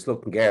fabulous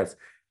looking girls.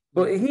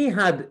 But he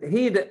had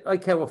I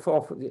can't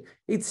remember,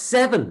 he'd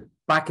 7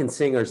 backing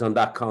singers on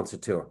that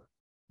concert tour.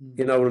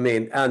 You know what I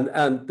mean?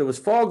 And there was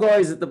 4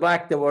 guys at the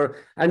back that were,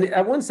 and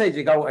at one stage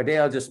you go, are they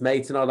all just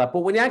mates and all that? But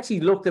when you actually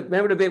looked at,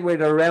 remember the bit where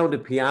they're around the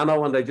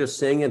piano and they're just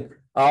singing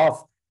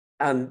off,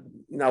 and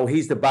you know,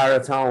 he's the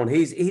baritone.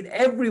 He'd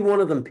every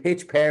one of them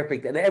pitch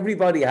perfect, and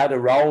everybody had a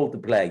role to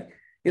play.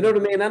 You know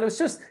what I mean? And it was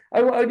just,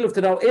 I'd love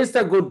to know, is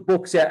there good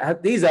books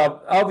yet? These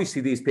are,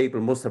 obviously these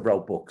people must have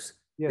wrote books,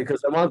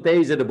 because I want,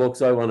 these are the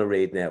books I want to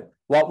read now.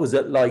 What was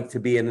it like to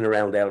be in and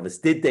around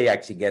Elvis? Did they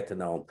actually get to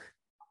know him?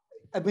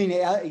 I mean,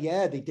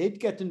 yeah, they did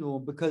get to know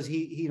him because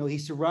he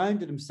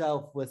surrounded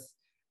himself with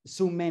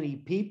so many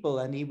people,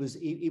 and he was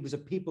a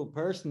people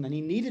person, and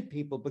he needed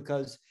people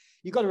because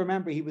you got to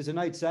remember he was an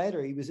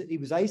outsider. He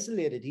was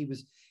isolated. He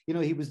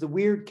was the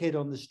weird kid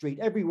on the street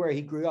everywhere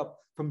he grew up,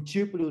 from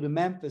Tupelo to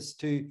Memphis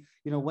to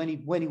when he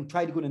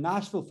tried to go to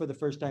Nashville for the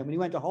first time, when he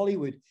went to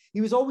Hollywood, he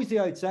was always the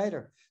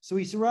outsider. So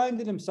he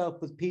surrounded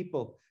himself with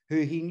people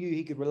who he knew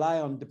he could rely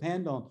on,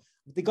 depend on.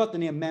 They got the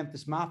name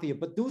Memphis Mafia,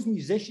 but those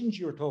musicians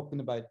you were talking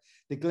about,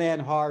 the Glenn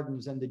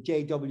Hardens and the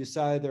J.W.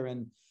 Souther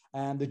and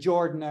the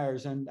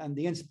Jordanaires and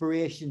the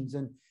Inspirations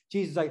and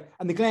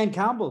and the Glenn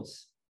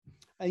Campbells,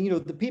 and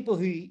the people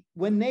who,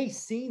 when they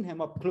seen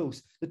him up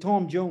close, the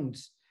Tom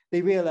Jones,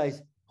 they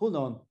realized, hold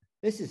on,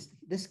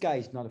 this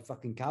guy's not a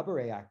fucking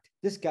cabaret act.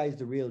 This guy's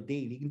the real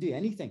deal. He can do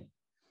anything.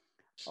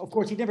 Of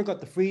course, he never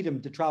got the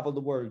freedom to travel the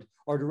world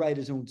or to write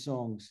his own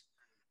songs.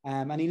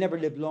 And he never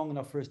lived long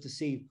enough for us to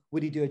see,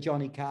 would he do a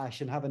Johnny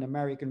Cash and have an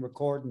American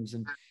recordings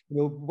and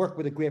work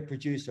with a great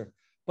producer.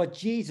 But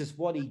Jesus,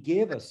 what he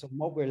gave us and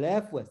what we're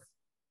left with,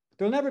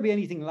 there'll never be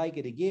anything like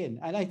it again.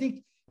 And I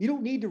think you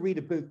don't need to read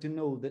a book to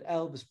know that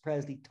Elvis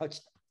Presley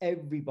touched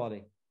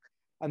everybody.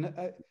 And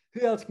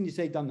who else can you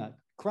say done that?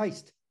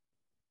 Christ.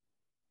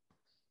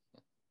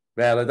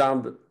 Well, I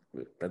don't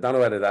know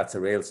whether that's a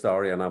real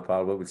story or not,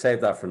 Paul, but we'll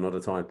save that for another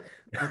time.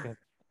 Okay.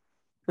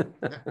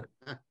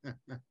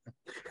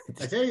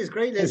 I tell you, it's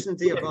great listening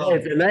to you, Paul.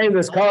 It's a name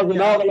that's caused an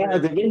awful lot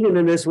of division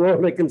in this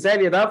world. I can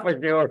tell you that for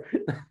sure.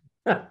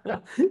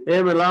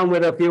 Him along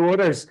with a few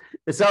others.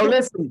 So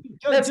listen,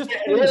 let's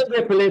get a little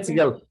bit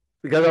political,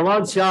 because I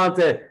want Sean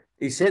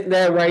he's sitting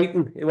there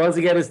waiting. He wants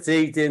to get his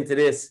teeth into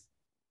this.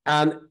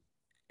 And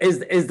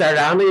is there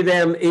any of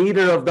them,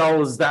 either of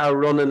those that are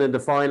running in the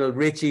final,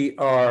 Richie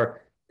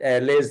or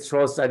Liz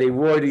Truss, are they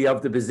worthy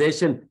of the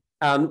position?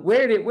 And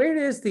where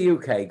is the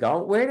UK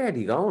going? Where are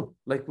they going?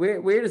 Like,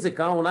 where does it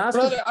go? And ask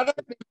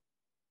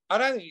I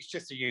don't think it's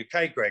just the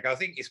UK, Greg. I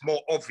think it's more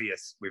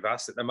obvious with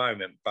us at the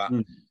moment. But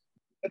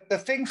the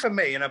thing for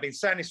me, and I've been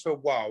saying this for a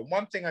while,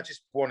 one thing I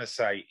just want to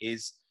say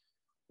is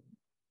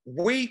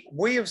we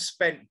have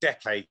spent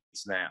decades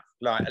now,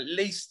 like at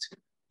least,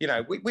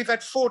 we've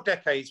had 4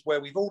 decades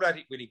where we've all had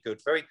it really good,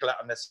 very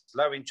gluttonous,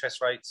 low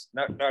interest rates,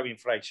 no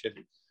inflation.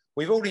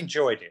 We've all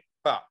enjoyed it.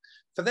 But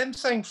for them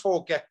saying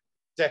 4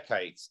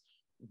 decades,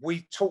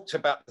 we talked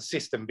about the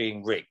system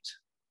being rigged.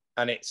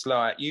 And it's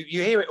like, you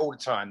hear it all the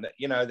time that,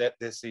 that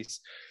there's this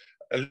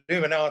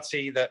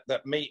Illuminati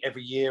that meet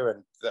every year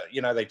and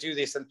that, they do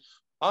this. And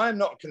I'm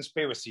not a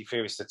conspiracy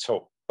theorist at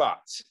all.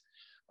 But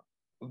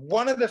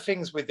one of the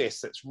things with this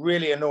that's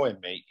really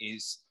annoying me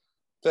is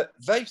that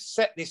they've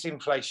set this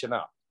inflation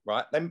up,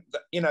 right?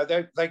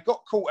 They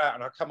got caught out,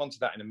 and I'll come on to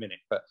that in a minute.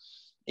 But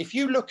if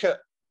you look at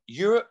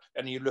Europe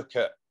and you look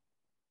at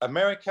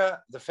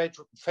America, the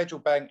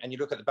federal bank, and you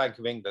look at the Bank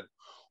of England,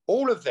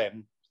 all of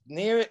them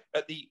near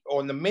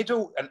on the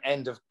middle and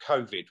end of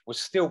COVID was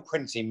still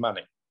printing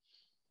money.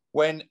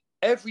 When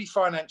every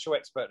financial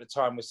expert at the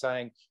time was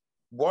saying,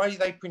 why are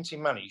they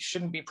printing money? You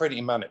shouldn't be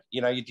printing money.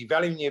 You're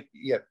devaluing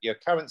your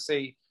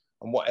currency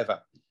and whatever.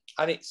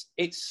 And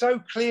it's so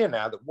clear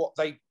now that what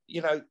they,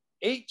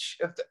 each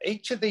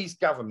of these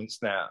governments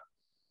now,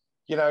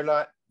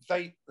 like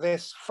they're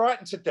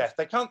frightened to death.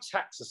 They can't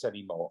tax us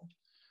anymore.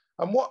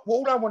 And what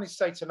all I wanted to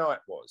say tonight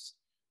was,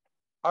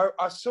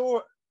 I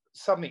saw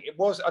something.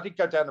 I did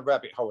go down the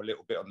rabbit hole a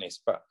little bit on this,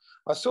 but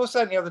I saw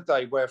something the other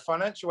day where a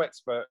financial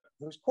expert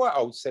who was quite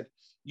old said,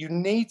 you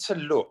need to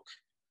look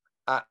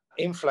at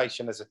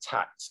inflation as a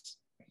tax,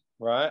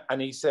 right?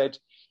 And he said,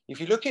 if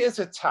you look at it as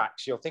a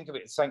tax, you'll think of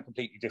it as something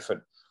completely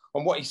different.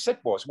 And what he said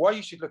was, why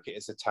you should look at it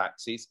as a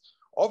tax is,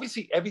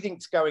 obviously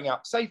everything's going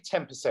up, say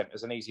 10%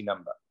 as an easy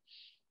number.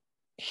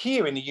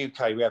 Here in the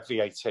UK, we have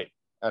VAT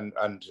and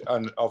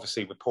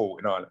obviously with Paul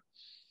in Ireland.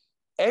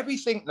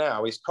 Everything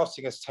now is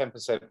costing us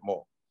 10%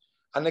 more.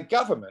 And the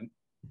government,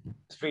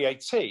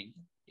 VAT,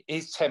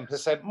 is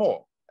 10%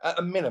 more at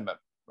a minimum,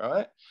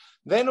 right?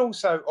 Then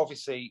also,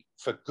 obviously,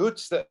 for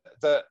goods that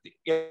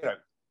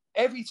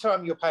every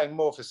time you're paying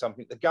more for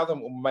something, the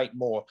government will make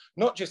more,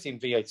 not just in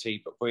VAT,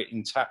 but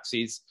in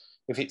taxes.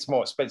 If it's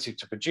more expensive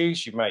to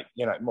produce, you make,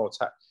 more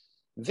tax.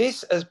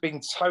 This has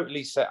been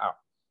totally set up.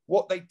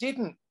 What they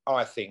didn't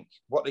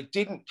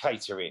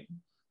cater in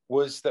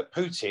was that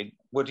Putin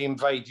would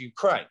invade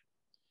Ukraine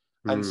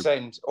and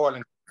send oil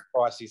and gas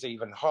prices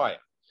even higher.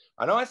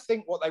 And I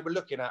think what they were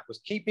looking at was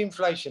keep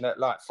inflation at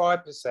like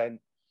 5%.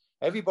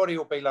 Everybody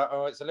will be like,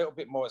 oh, it's a little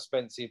bit more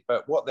expensive,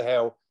 but what the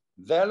hell?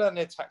 They'll earn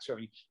their tax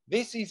revenue.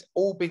 This has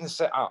all been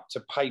set up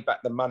to pay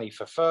back the money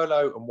for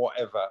furlough and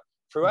whatever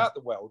throughout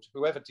the world,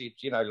 whoever did,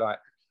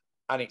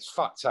 and it's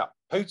fucked up.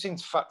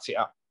 Putin's fucked it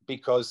up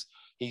because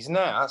he's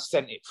now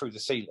sent it through the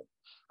ceiling.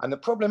 And the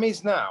problem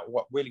is now,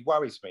 what really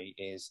worries me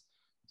is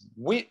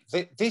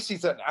this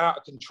is an out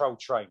of control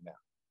train now.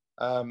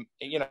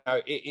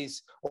 It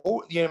is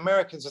all the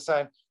Americans are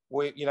saying,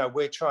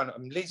 we're trying to,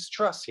 Liz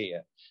Truss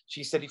here.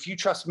 She said, if you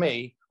trust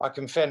me, I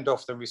can fend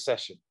off the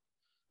recession.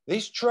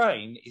 This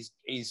train is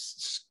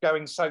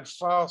going so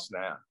fast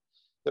now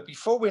that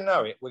before we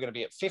know it, we're going to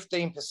be at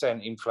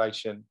 15%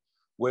 inflation.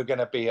 We're going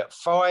to be at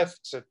 5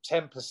 to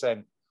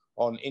 10%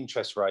 on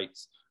interest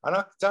rates. And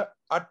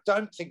I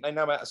don't think they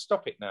know how to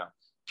stop it now,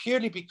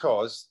 purely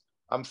because,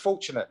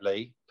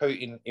 unfortunately,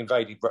 Putin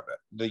invaded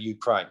the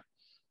Ukraine.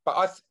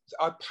 But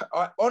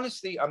I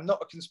honestly, I'm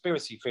not a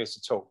conspiracy theorist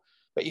at all.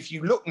 But if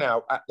you look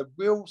now at the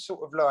real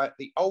sort of like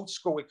the old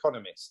school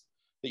economists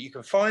that you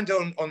can find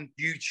on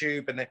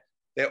YouTube, and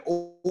they're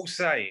all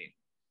saying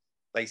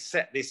they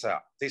set this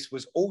up. This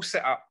was all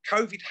set up.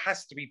 COVID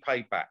has to be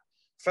paid back.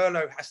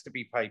 Furlough has to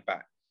be paid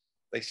back.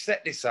 They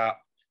set this up,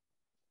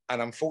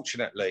 and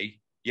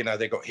unfortunately,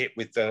 they got hit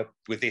with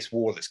this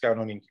war that's going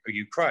on in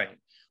Ukraine,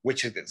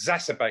 which has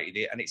exacerbated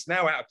it, and it's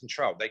now out of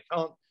control. They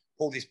can't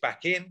pull this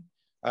back in.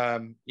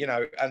 And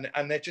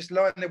they're just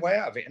lying their way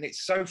out of it. And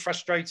it's so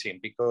frustrating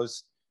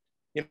because,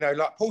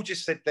 like Paul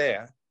just said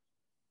there,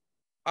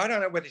 I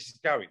don't know where this is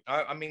going.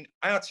 I mean,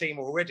 our team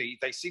already,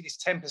 they see this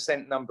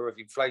 10% number of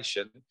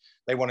inflation.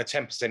 They want a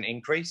 10%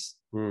 increase.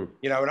 And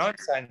I'm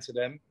saying to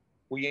them,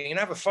 well, you can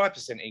have a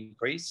 5%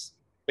 increase,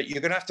 but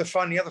you're going to have to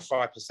fund the other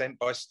 5%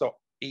 by stop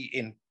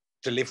eating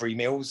delivery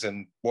meals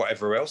and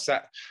whatever else.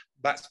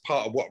 That's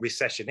part of what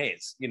recession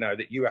is,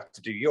 that you have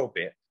to do your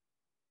bit.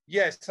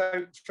 Yeah,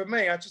 so for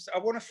me, I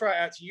want to throw it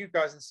out to you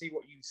guys and see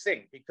what you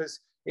think, because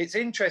it's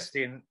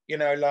interesting,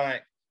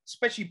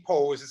 especially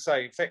Paul, as I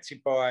say,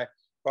 affected by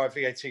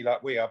VAT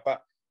like we are.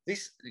 But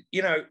this,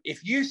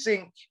 if you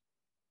think,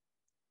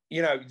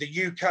 the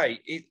UK,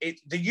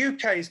 the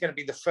UK is going to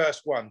be the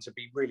first one to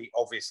be really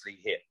obviously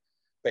hit.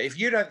 But if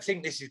you don't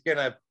think this is going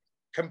to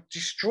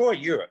destroy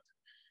Europe,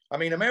 I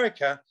mean,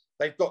 America,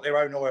 they've got their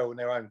own oil and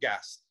their own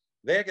gas.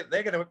 They're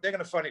going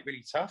to find it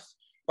really tough.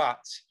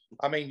 But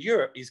I mean,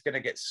 Europe is going to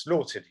get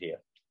slaughtered here,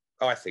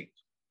 I think.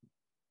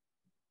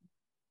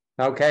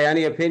 Okay,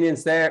 any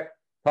opinions there,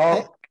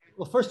 Paul?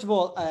 Well, first of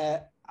all,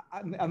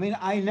 I mean,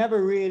 I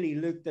never really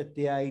looked at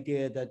the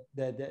idea that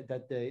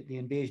the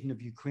invasion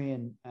of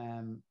Ukraine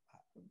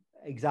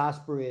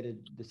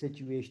exasperated the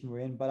situation we're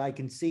in, but I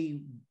can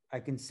see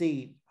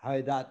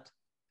how that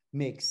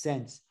makes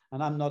sense.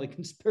 And I'm not a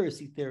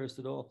conspiracy theorist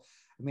at all.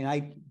 I mean,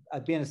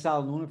 I've been a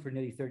salon owner for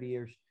nearly 30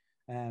 years.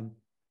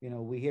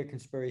 We hear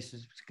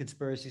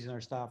conspiracies in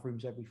our staff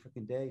rooms every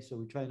freaking day, so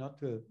we try not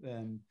to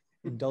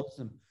indulge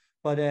them.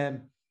 But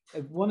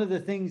one of the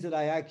things that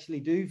I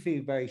actually do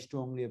feel very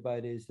strongly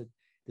about is that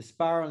the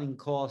spiraling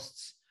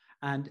costs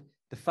and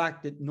the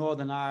fact that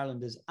Northern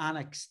Ireland is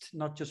annexed,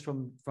 not just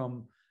from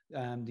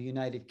the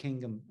United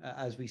Kingdom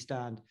as we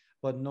stand,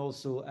 but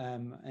also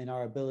in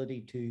our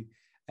ability to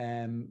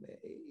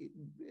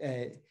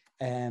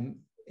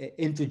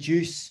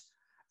introduce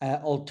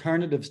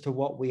alternatives to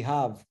what we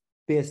have,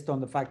 based on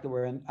the fact that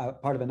we're in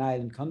part of an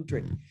island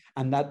country,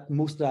 and that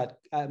most of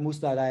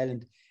that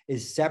island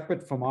is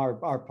separate from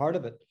our part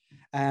of it.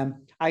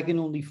 I can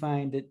only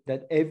find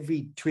that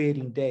every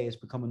trading day is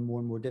becoming more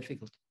and more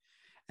difficult.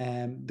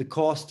 The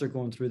costs are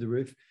going through the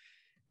roof.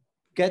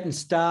 Getting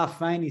staff,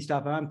 finding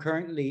staff.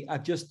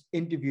 I've just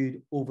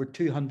interviewed over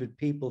 200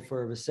 people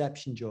for a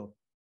reception job.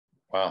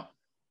 Wow.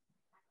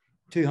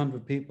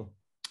 200 people.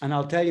 And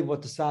I'll tell you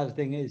what the sad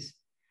thing is.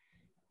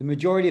 The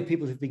majority of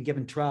people who've been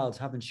given trials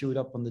haven't showed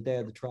up on the day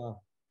of the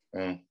trial.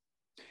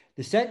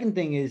 The second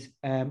thing is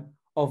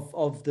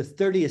of the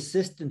 30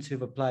 assistants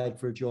who've applied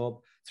for a job,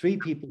 3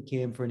 people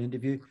came for an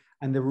interview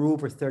and there were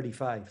over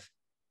 35.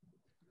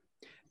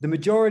 The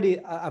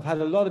majority, I've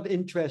had a lot of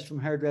interest from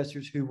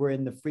hairdressers who were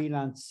in the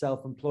freelance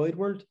self-employed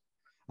world,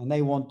 and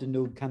they want to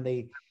know, can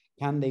they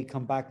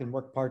come back and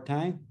work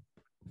part-time?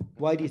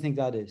 Why do you think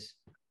that is?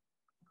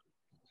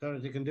 So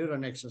they can do their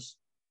nexus.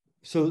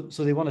 So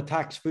they want a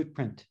tax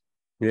footprint.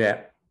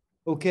 Yeah.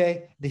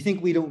 Okay. They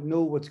think we don't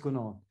know what's going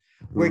on.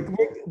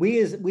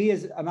 We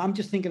as I'm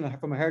just thinking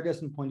from a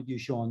hairdressing point of view,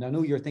 Sean. I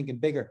know you're thinking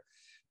bigger,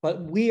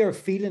 but we are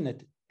feeling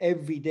it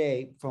every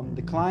day from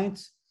the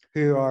clients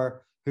who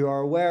are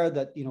aware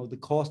that, you know, the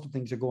cost of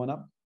things are going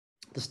up,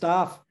 the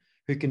staff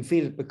who can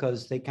feel it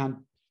because they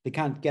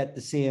can't get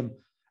the same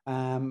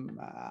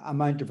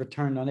amount of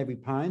return on every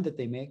pound that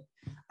they make,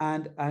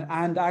 and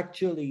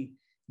actually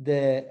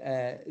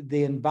the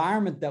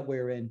environment that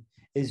we're in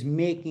is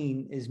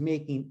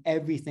making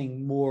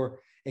everything more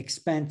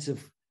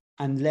expensive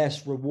and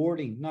less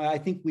rewarding. Now, I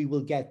think we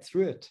will get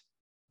through it,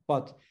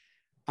 but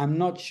I'm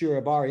not sure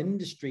if our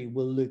industry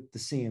will look the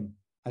same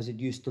as it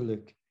used to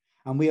look.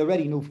 And we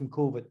already know from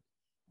COVID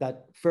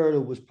that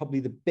furlough was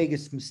probably the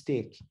biggest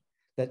mistake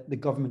that the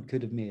government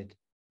could have made,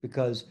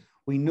 because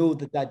we know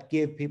that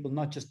gave people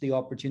not just the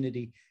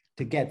opportunity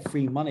to get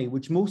free money,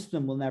 which most of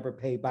them will never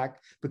pay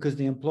back because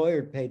the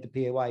employer paid the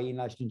PAYE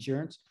national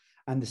insurance,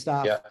 and the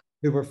staff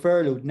who were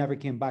furloughed never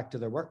came back to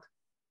their work.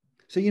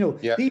 So, you know,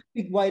 these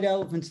big white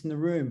elephants in the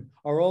room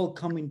are all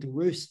coming to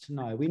roost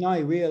now. We now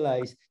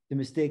realize the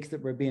mistakes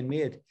that were being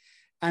made.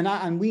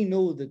 And we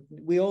know that,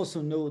 we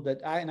also know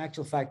that in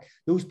actual fact,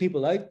 those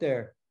people out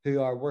there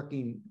who are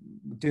working,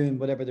 doing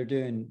whatever they're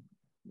doing,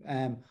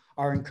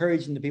 are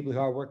encouraging the people who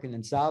are working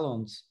in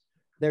salons.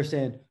 They're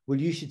saying, well,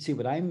 you should see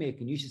what I'm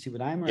making. You should see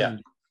what I'm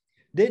earning.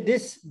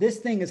 This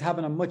thing is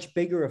having a much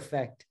bigger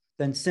effect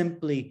than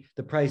simply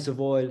the price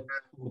of oil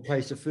or the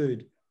price of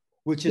food,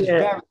 which is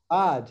very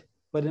bad.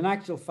 But in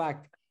actual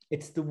fact,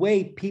 it's the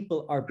way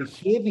people are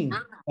behaving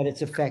that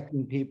it's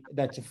affecting people,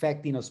 that's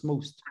affecting us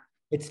most.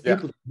 It's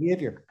people's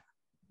behavior.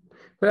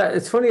 But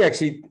it's funny,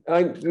 actually.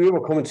 We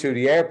were coming through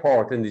the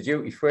airport in the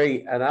duty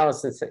free, and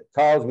Alison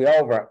calls me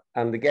over,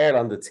 and the girl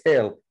on the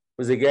till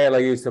was a girl I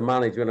used to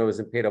manage when I was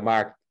in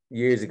Petermark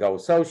years ago.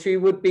 So she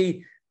would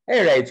be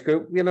her age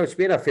group, you know, she'd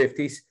be in her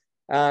 50s.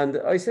 And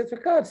I said, for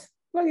God, how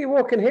long are you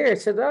working here?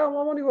 She said, oh,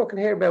 I'm only working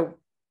here about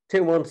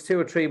 2 months, 2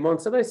 or 3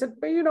 months. And I said,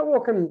 but you're not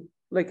working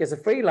like as a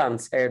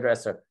freelance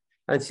hairdresser?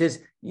 And she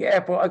says, yeah,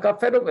 but I got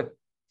fed up with,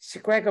 she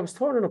said, Greg, I was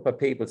turning up at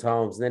people's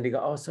homes, and then they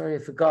go, oh, sorry, I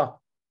forgot.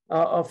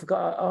 I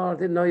forgot. Oh, I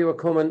didn't know you were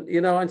coming,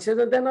 you know. And she said,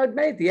 and then I'd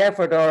made the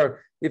effort,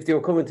 or if they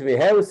were coming to my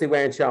house, they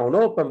weren't showing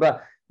up.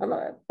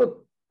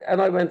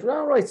 And I went,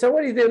 all right, so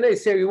what are you doing? They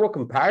say, you're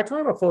working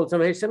part-time or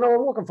full-time? He said, no,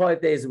 I'm working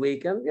 5 days a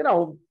week. And, you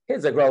know,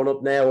 kids are grown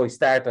up now.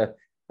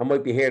 I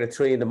might be here at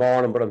 3 in the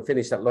morning, but I'm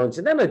finished at lunch.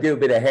 And then I do a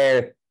bit of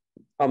hair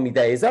on my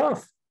days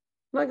off.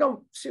 And I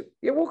go,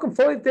 you're working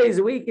 5 days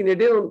a week and you're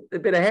doing a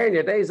bit of hair on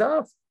your days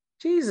off?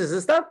 Jesus,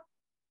 is that,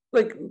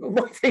 like,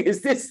 my thing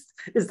is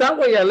that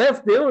what you're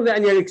left doing?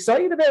 And you're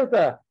excited about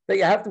that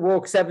you have to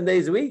work 7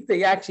 days a week, that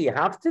you actually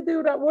have to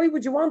do that? Why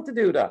would you want to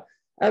do that?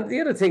 And the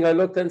other thing I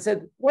looked at and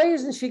said, why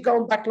isn't she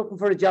going back looking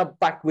for a job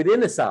back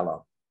within a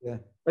salon? Yeah.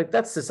 Like,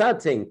 that's the sad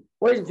thing.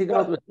 Why isn't she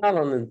going to a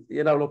salon and,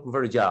 you know, looking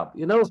for a job,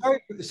 you know?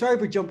 Sorry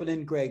for jumping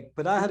in, Greg,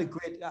 but I had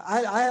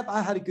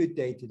a good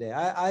day today.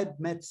 I'd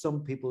met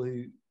some people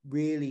who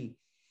really,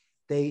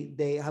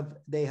 they have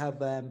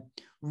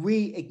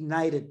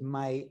reignited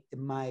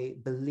my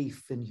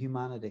belief in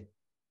humanity.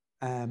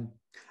 I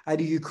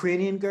had a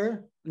Lithuanian girl,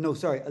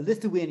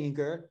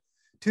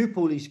 2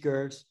 Polish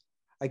girls,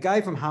 a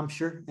guy from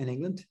Hampshire in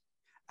England,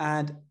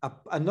 and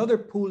another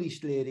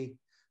Polish lady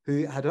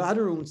who had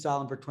her own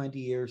salon for 20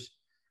 years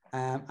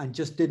and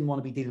just didn't want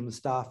to be dealing with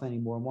staff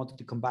anymore and wanted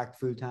to come back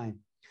full time.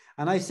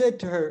 And I said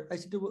to her,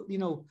 well, you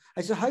know,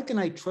 how can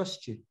I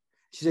trust you?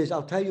 She says,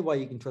 I'll tell you why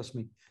you can trust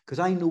me, because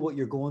I know what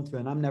you're going through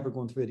and I'm never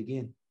going through it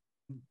again.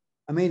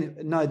 I mean,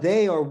 now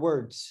they are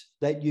words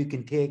that you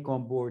can take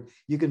on board.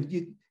 You can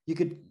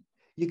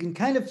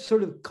kind of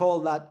sort of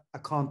call that a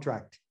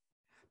contract,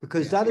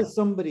 because that is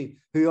somebody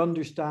who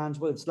understands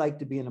what it's like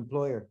to be an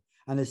employer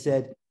and has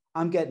said,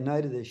 I'm getting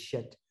out of this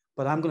shit,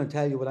 but I'm going to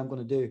tell you what I'm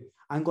going to do.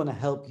 I'm going to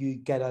help you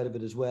get out of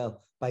it as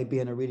well by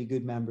being a really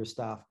good member of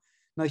staff.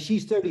 Now,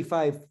 she's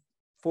 35,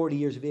 40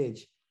 years of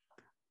age.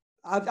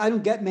 I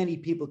don't get many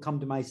people come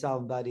to my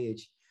salon that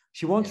age.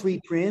 She wants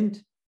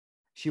retrained.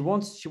 She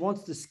wants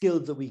the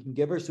skills that we can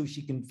give her so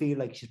she can feel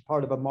like she's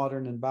part of a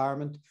modern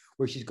environment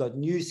where she's got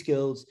new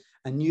skills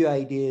and new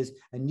ideas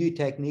and new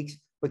techniques.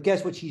 But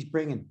guess what she's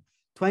bringing?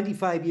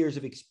 25 years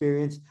of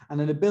experience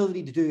and an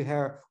ability to do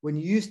hair when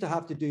you used to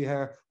have to do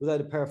hair without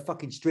a pair of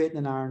fucking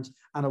straightening irons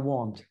and a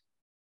wand.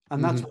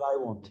 And that's what I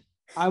want.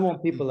 I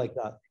want people like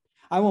that.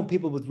 I want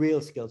people with real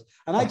skills.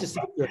 And I just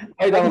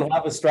I don't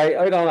have a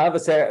straightening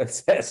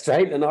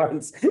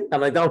irons,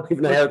 and I don't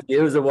even know how to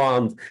use a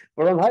wand.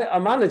 But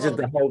I'm managing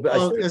the whole bit. I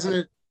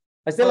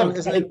still have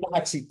clients who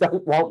actually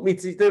don't want me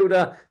to do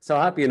that. So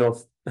happy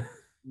enough.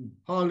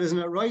 Paul, isn't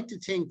it right to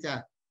think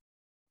that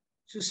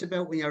just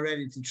about when you're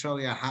ready to throw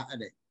your hat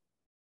at it,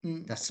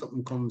 that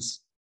something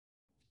comes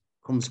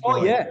Oh,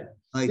 by yeah.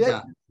 like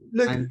that,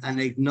 Look, and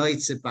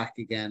ignites it back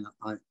again.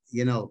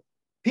 You know,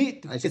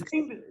 Pete,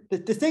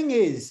 the thing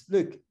is,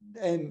 look,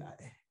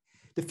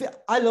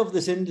 I love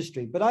this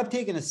industry, but I've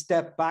taken a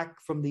step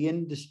back from the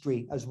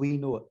industry as we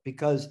know it,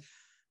 because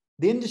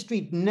the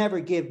industry never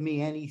gave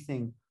me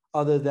anything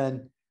other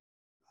than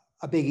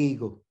a big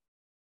ego.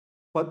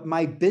 But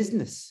my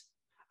business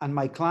and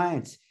my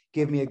clients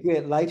gave me a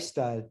great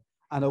lifestyle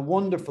and a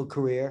wonderful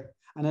career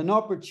and an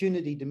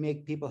opportunity to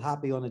make people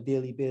happy on a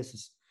daily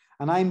basis.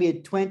 And I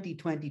made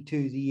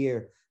 2022 the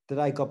year that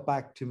I got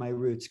back to my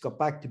roots, got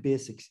back to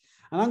basics.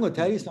 And I'm going to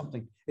tell you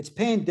something, it's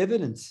paying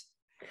dividends.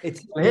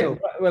 It's, well,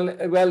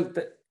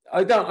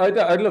 I'd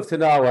love to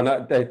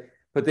know,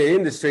 but the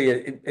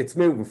industry, it's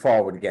moving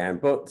forward again.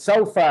 But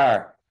so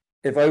far,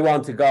 if I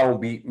want to go and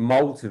be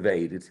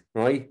motivated,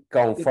 right,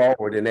 going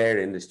forward in our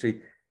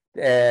industry,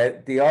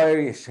 the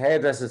Irish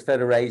Hairdressers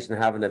Federation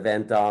have an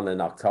event on in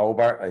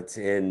October. It's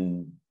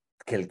in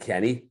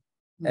Kilkenny.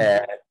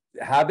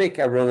 Havoc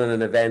are running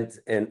an event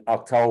in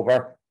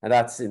October, and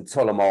that's in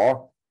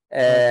Tullamore.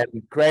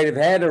 Creative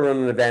Head are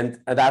running an event,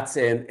 and that's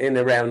in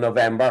around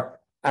November,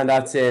 and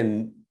that's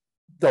in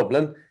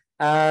Dublin.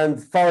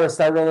 And Forest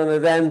are running an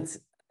event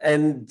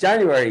in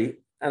January,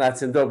 and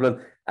that's in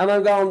Dublin. And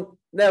I'm going,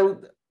 now,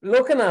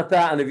 looking at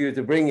that, and if you were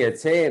to bring a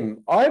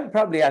team, I'm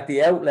probably at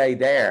the outlay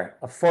there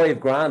of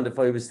 $5,000 if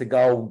I was to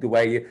go the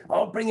way you,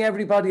 bring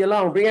everybody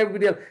along, bring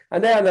everybody along.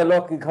 And then I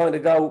look and kind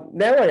of go,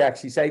 now I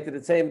actually say to the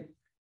team,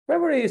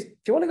 remember, do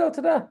you want to go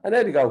to that? And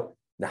then they go,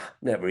 nah,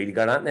 never really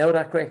got that now,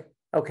 that quick.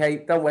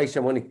 Okay, don't waste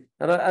your money.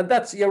 And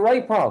that's, you're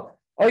right, Paul.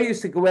 I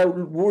used to go out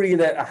worrying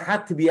that I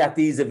had to be at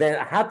these events,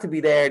 I had to be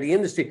there, the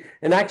industry.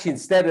 And actually,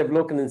 instead of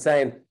looking and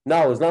saying,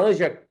 no, as long as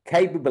you're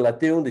capable of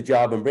doing the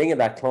job and bringing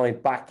that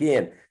client back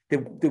in,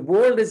 the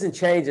world isn't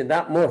changing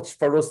that much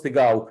for us to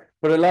go.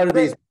 But a lot of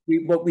these,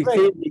 what we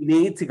feel we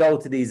need to go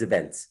to these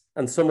events,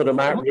 and some of them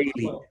aren't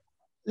really.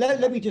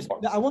 Let me just,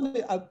 I want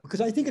to, because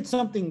I think it's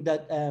something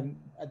that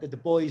that the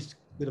boys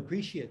will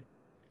appreciate.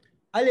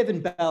 I live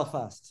in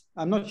Belfast.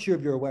 I'm not sure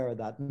if you're aware of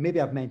that. Maybe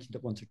I've mentioned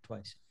it once or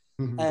twice.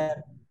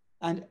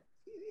 And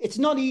it's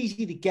not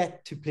easy to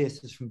get to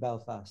places from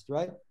Belfast,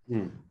 right?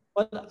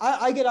 But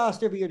I get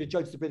asked every year to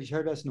judge the British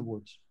Hairdressing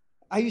Awards.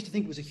 I used to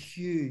think it was a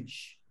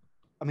huge,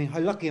 I mean, how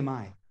lucky am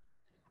I?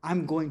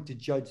 I'm going to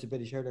judge the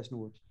British Hairdressing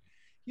Awards.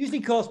 Usually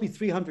costs me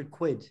 300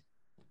 quid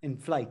in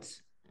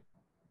flights.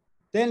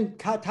 Then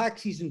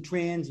taxis and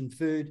trains and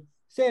food,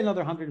 say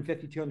another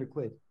 150, 200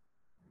 quid.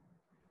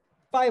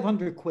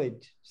 500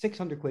 quid,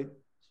 600 quid,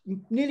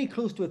 nearly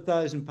close to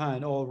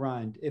 £1,000 all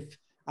round if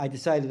I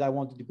decided I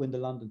wanted to go into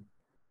London.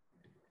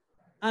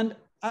 And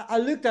I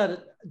looked at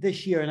it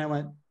this year and I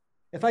went,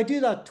 if I do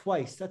that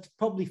twice, that's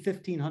probably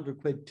 1,500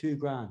 quid,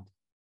 £2,000.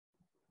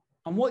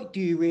 And what do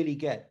you really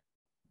get?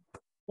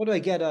 What do I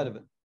get out of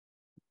it?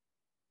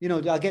 You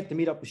know, I'll get to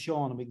meet up with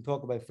Sean and we can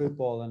talk about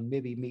football and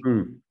maybe meet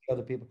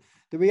other people.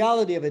 The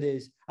reality of it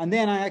is, and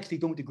then I actually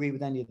don't agree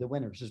with any of the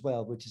winners as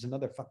well, which is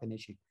another fucking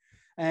issue.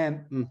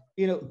 You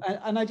know,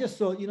 and I just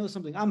thought, you know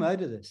something, I'm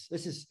out of this.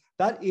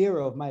 That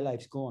era of my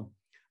life's gone.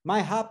 My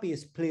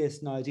happiest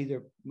place now is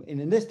either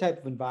in this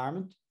type of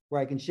environment where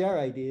I can share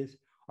ideas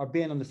or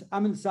being on this.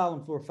 I'm in the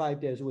salon floor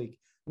 5 days a week,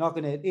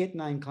 knocking out 8,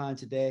 9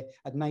 clients a day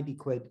at 90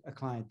 quid a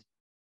client.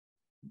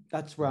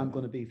 That's where I'm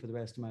going to be for the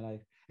rest of my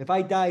life. If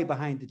I die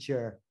behind the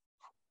chair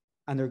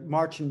and they're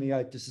marching me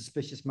out to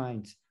suspicious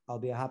minds, I'll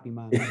be a happy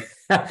man.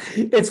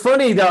 It's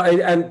funny though,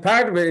 and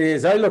part of it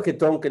is I look at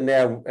Duncan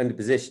now in the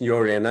position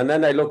you're in, and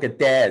then I look at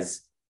Des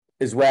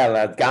as well,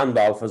 at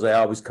Gandalf, as I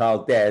always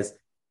call Des,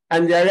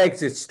 and their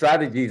exit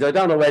strategies. I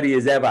don't know whether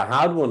he's ever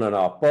had one or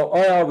not, but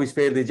I always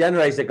feel the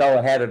generation that go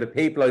ahead are the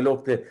people I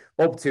look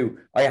up to.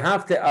 I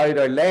have to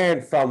either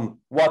learn from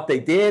what they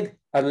did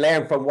and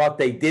learn from what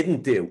they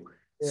didn't do.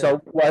 Yeah.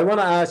 So I want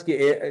to ask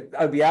you,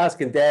 I'll be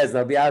asking Des and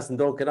I'll be asking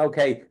Duncan,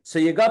 okay, so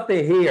you got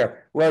to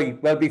here.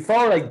 Well,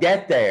 before I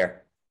get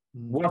there,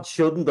 what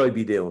shouldn't I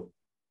be doing?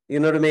 You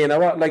know what I mean?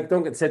 Like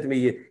Duncan said to me,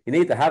 you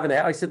need to have an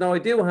exit. I said, no, I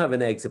do have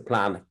an exit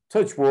plan.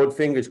 Touch wood,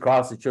 fingers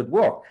crossed, it should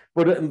work.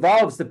 But it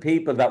involves the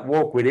people that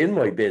work within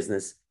my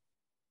business.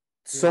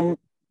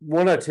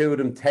 One or two of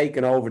them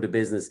taking over the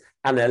business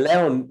and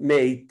allowing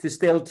me to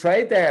still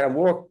trade there and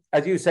work,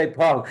 as you say,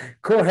 Paul,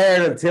 cut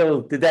hair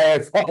until the day I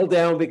fall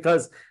down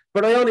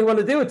but I only want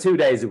to do it 2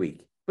 days a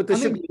week. But there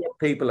should be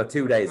people at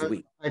 2 days a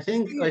week. I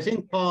think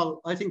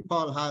Paul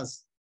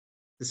has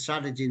the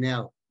strategy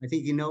now. I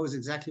think he knows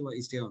exactly what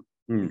he's doing.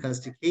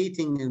 Because the key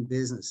thing in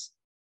business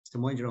is to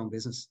mind your own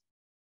business.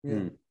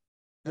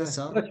 That's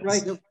all. That's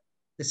right.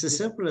 It's as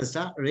simple as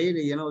that,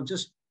 really. You know,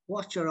 just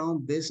watch your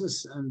own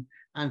business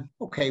and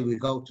okay, we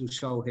go to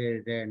show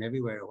here, there, and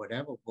everywhere or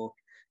whatever. But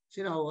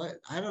you know,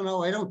 I don't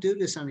know. I don't do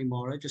this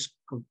anymore. I just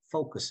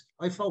focus.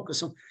 I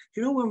focus on.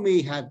 You know, when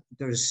we had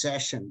the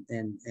recession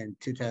in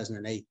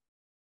 2008,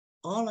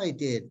 all I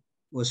did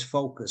was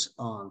focus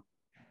on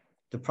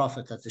the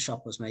profit that the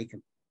shop was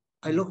making.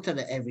 I looked at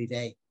it every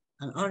day.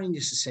 And Aaron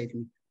used to say to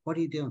me, what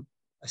are you doing?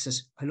 I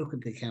says, I look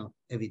at the account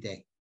every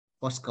day.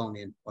 What's going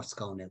in, what's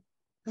going out.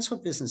 That's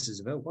what business is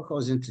about. What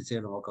goes into the till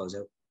and what goes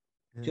out.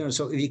 Yeah. You know,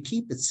 so if you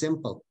keep it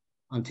simple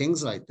on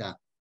things like that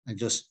and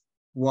just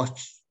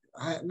watch,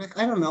 I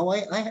don't know.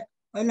 I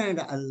learned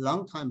that a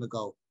long time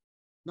ago,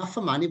 not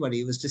from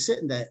anybody. It was to sit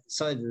in the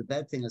side of the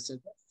bed thing. I said,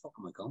 what the fuck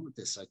am I going with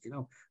this? Like, you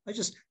know,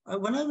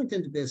 when I went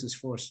into business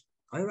first,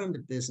 I ran the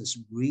business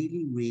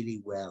really,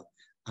 really well.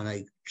 And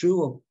I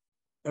drew up,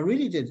 I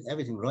really did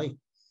everything right.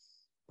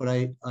 But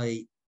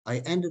I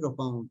ended up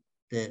on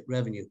the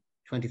revenue,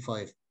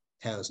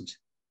 25,000.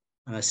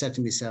 And I said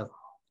to myself,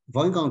 if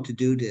I'm going to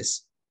do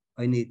this,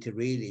 I need to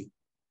really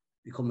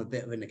become a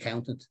bit of an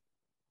accountant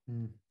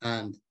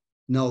and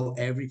know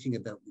everything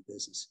about the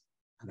business.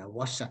 And I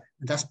watched that.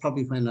 And that's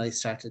probably when I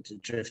started to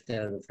drift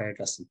out of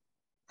hairdressing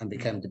and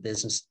became the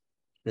business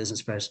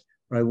person.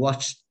 But I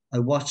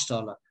watched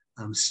all that.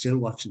 I'm still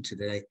watching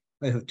today.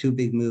 I have 2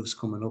 big moves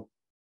coming up.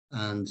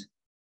 And,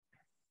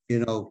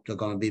 you know, they're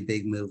going to be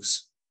big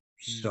moves.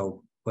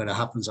 So when it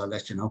happens, I'll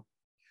let you know.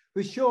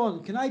 But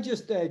Sean, can I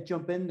just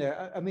jump in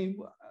there? I mean,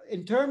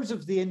 in terms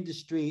of the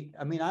industry,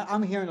 I mean,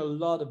 I'm hearing a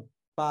lot of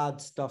bad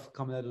stuff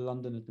coming out of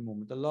London at the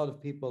moment. A lot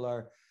of people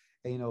are,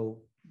 you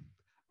know,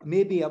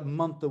 maybe a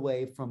month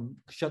away from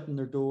shutting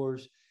their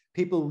doors.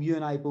 People you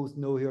and I both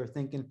know who are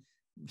thinking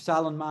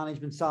salon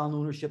management, salon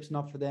ownership's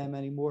not for them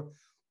anymore.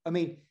 I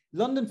mean,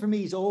 London for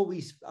me is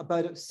always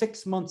about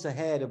 6 months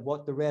ahead of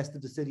what the rest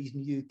of the cities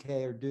in the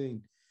UK are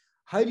doing.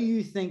 How do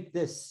you think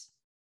this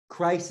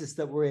crisis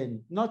that we're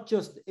in, not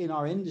just in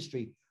our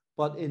industry,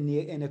 but in the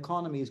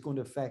economy, is going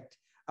to affect,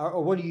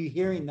 or what are you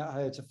hearing that how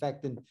it's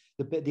affecting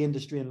the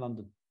industry in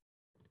London?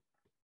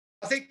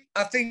 I think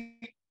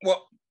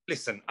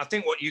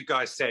what you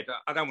guys said,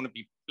 I don't want to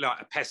be like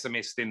a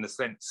pessimist in the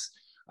sense,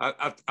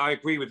 I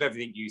agree with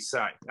everything you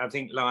say. I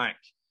think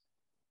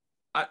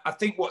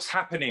what's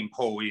happening,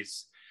 Paul,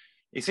 is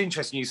it's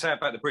interesting you say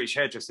about the British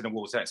Hairdressing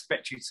Awards. They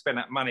expect you to spend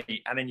that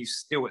money and then you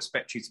still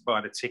expect you to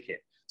buy the ticket.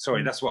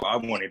 Sorry, that's what I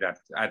wanted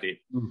added.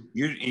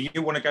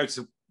 You want to go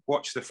to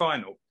watch the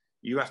final,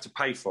 you have to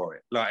pay for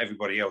it like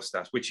everybody else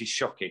does, which is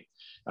shocking.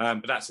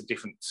 But that's a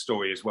different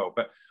story as well.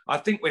 But I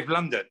think with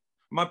London,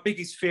 my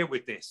biggest fear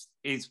with this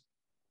is,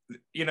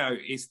 you know,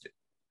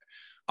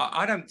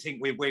 I don't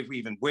think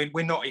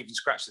we're not even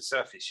scratched the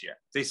surface yet.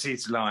 This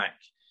is like,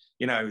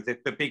 you know,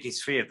 the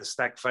biggest fear, the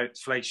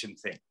stagflation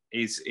thing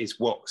is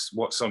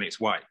what's on its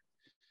way.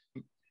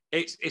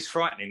 It's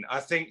frightening. I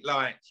think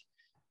like,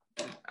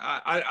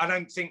 I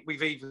don't think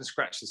we've even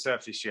scratched the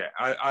surface yet.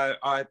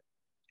 I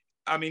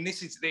mean,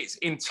 it's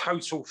in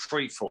total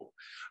free fall.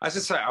 As I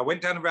say, I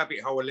went down a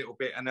rabbit hole a little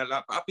bit, and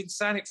I've been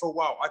saying it for a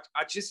while.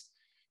 I just,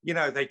 you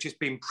know, they've just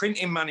been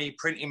printing money.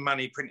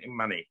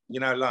 You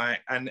know, like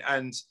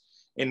and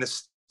in the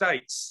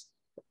States,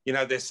 you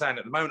know, they're saying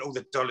at the moment all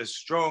the dollar's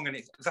strong, and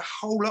the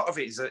whole lot of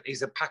it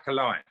is a pack of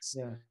lies.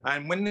 Yeah.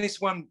 And when this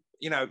one,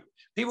 you know,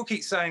 people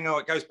keep saying, oh,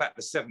 it goes back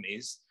to the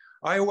 70s.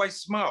 I always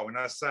smile and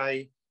I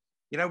say,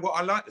 you know what,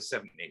 I like the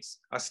 70s.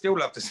 I still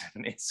love the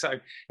 70s. So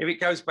if it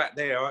goes back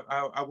there,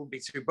 I wouldn't be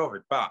too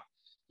bothered. But,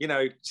 you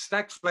know,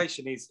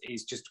 stagflation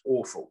is just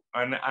awful.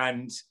 And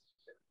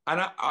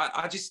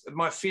I just,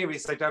 my fear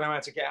is they don't know how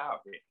to get out of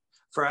it.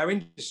 For our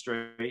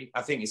industry,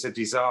 I think it's a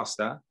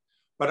disaster.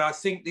 But I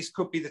think this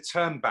could be the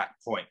turn back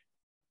point.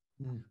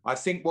 I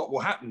think what will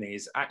happen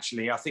is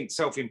actually, I think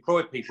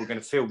self-employed people are going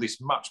to feel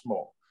this much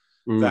more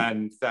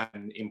than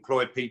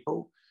employed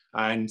people.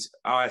 And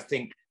I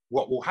think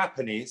what will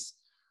happen is,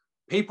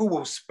 people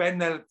will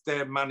spend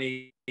their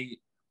money.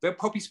 They'll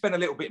probably spend a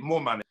little bit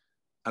more money,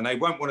 and they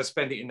won't want to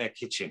spend it in their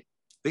kitchen.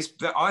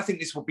 I think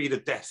this will be the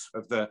death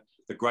of the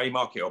grey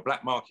market or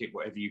black market,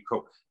 whatever you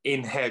call it,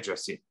 in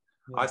hairdressing.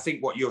 Yeah. I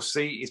think what you'll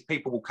see is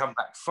people will come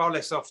back far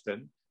less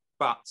often,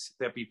 but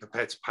they'll be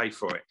prepared to pay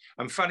for it.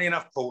 And funny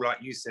enough, Paul, like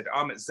you said,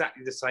 I'm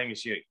exactly the same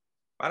as you.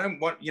 I don't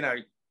want, you know,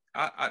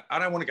 I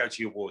don't want to go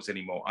to your awards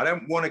anymore. I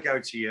don't want to go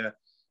to your,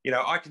 you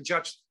know, I can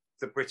judge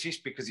the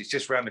British because it's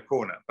just around the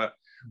corner, but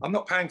I'm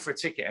not paying for a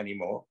ticket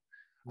anymore.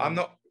 I'm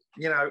not,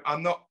 you know,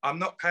 I'm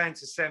not paying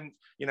to send,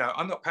 you know,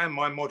 I'm not paying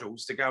my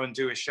models to go and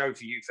do a show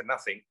for you for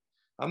nothing.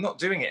 I'm not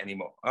doing it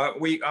anymore.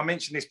 I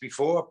mentioned this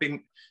before. I've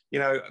been, you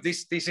know,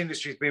 this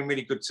industry has been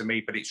really good to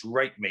me, but it's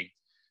raped me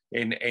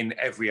in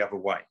every other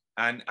way.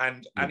 And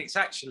it's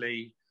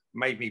actually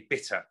made me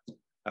bitter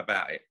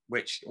about it,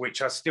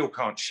 which I still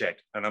can't shed,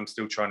 and I'm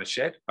still trying to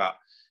shed. But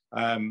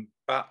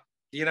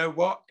you know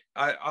what?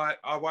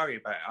 I worry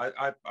about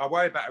it. I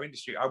worry about our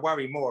industry. I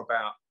worry more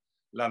about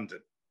London.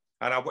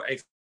 And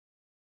if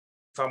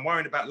I'm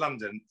worrying about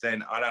London,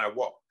 then I don't know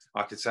what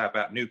I could say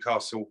about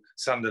Newcastle,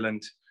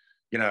 Sunderland,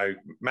 you know,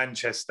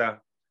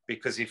 Manchester.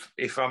 Because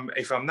if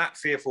I'm that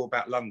fearful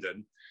about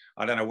London,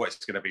 I don't know what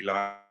it's going to be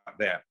like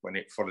there when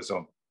it follows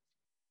on.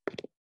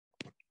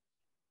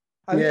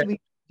 I mean,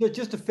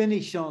 just to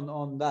finish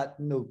on that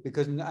note,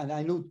 because and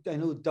I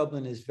know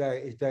Dublin is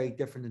very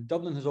different, and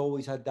Dublin has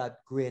always had that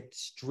great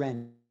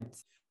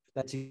strength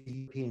that's a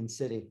European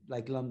city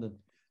like London.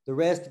 The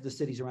rest of the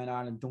cities around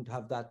Ireland don't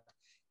have that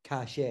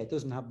cachet. It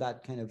doesn't have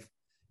that kind of,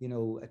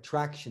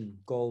 attraction.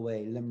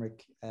 Galway,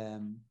 Limerick,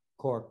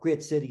 Cork,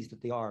 great cities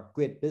that they are,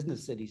 great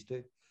business cities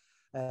too.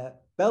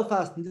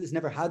 Belfast has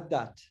never had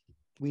that.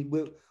 We've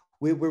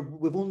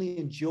only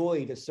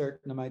enjoyed a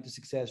certain amount of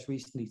success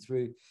recently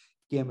through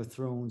Game of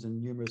Thrones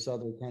and numerous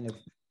other kind of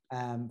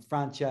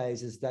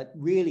franchises that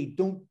really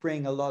don't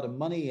bring a lot of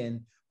money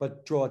in,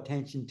 but draw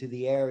attention to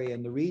the area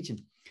and the region.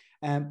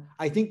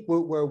 I think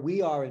where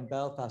we are in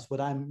Belfast,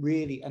 what I'm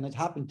really, and it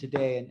happened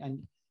today,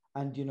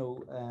 and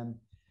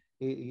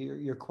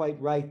you're quite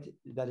right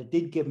that it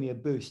did give me a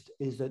boost,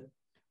 is that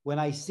when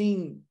I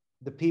seen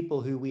the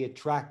people who we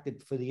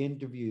attracted for the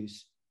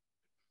interviews,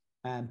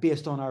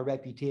 based on our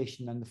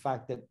reputation and the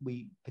fact that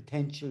we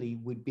potentially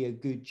would be a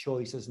good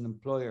choice as an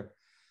employer,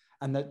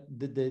 and that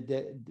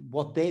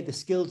the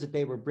skills that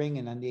they were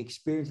bringing and the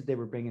experience that they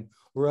were bringing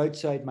were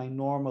outside my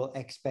normal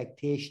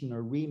expectation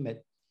or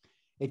remit,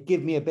 it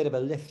gave me a bit of a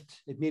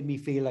lift. It made me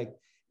feel like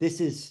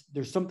there's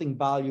something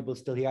valuable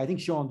still here. I think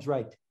Sean's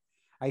right.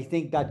 I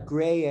think that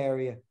gray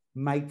area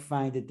might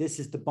find that this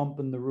is the bump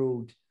in the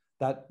road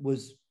that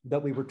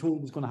we were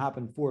told was going to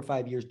happen 4 or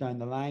 5 years down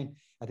the line.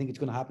 I think it's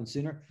going to happen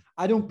sooner.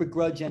 I don't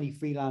begrudge any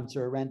freelancer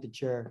or rented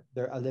chair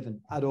they're a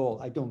living at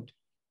all. I don't.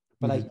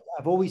 But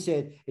I've always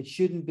said it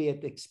shouldn't be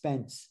at the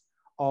expense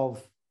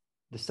of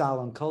the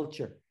salon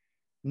culture.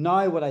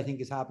 Now what I think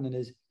is happening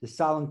is the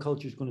salon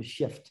culture is going to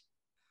shift.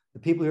 The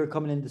people who are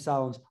coming into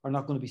salons are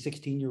not going to be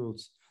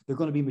 16-year-olds. They're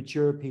going to be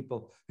mature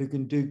people who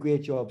can do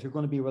great jobs, who are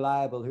going to be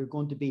reliable, who are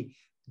going to be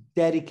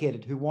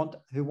dedicated, who want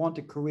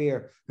a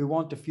career, who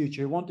want a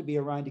future, who want to be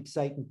around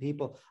exciting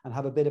people and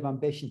have a bit of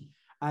ambition.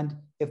 And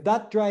if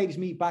that drives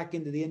me back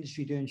into the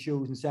industry doing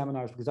shows and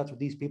seminars, because that's what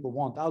these people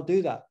want, I'll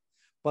do that.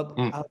 But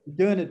I'll be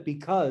doing it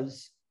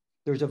because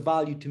there's a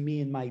value to me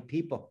and my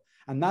people.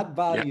 And that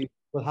value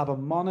will have a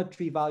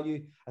monetary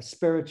value, a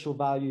spiritual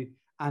value,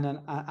 and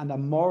a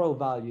moral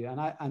value.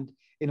 And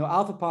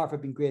Alpha Power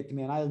have been great to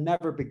me, and I'll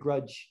never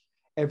begrudge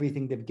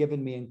everything they've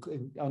given me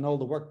and all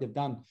the work they've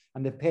done,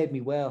 and they've paid me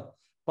well.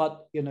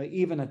 But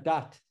even at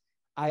that,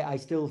 I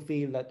still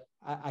feel that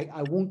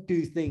I won't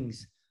do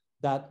things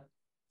that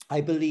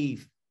I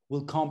believe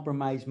will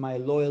compromise my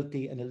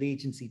loyalty and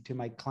allegiance to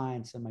my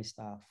clients and my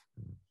staff.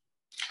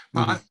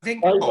 I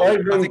think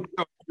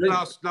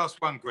last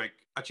one, Greg.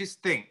 I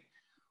just think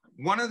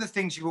one of the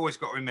things you've always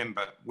got to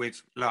remember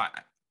with, like,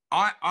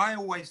 I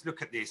always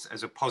look at this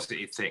as a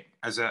positive thing,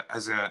 as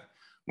a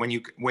when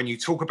you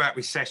talk about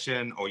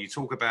recession, or you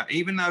talk about,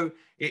 even though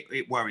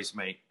it worries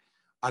me,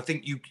 I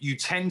think you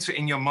tend to,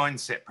 in your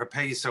mindset,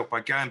 prepare yourself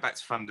by going back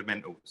to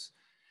fundamentals.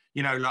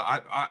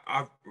 Like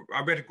I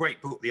read a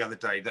great book the other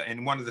day,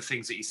 and one of the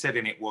things that he said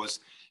in it was,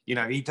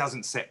 he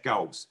doesn't set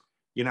goals.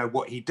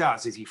 What he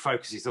does is he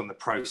focuses on the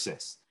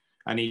process,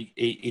 and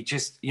he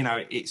just,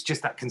 it's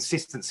just that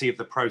consistency of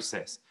the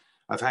process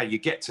of how you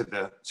get to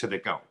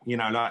the goal.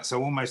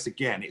 So almost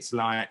again, it's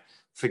like,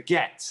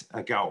 forget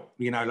a goal.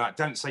 Like,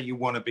 don't say you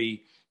want to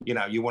be,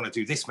 you want to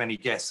do this many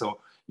guests, or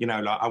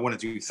like, I want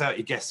to do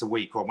 30 guests a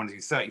week, or I want to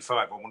do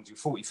 35, or I want to do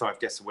 45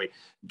 guests a week.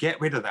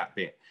 Get rid of that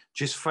bit.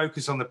 Just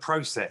focus on the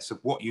process of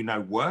what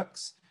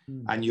works,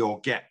 and you'll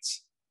get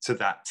to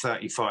that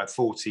 35,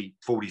 40,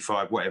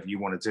 45, whatever you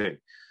want to do.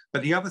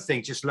 But the other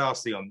thing, just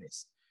lastly on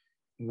this,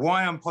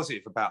 why I'm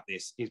positive about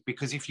this is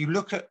because if you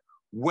look at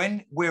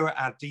when we're at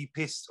our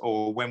deepest,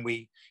 or when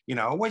we, I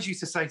always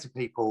used to say to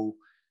people,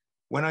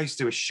 when I used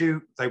to do a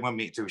shoot, they want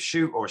me to do a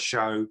shoot or a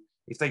show,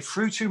 if they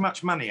threw too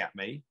much money at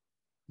me,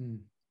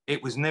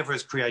 it was never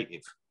as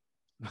creative.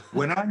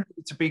 When I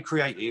needed to be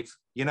creative,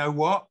 you know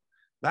what?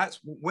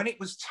 That's when it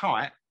was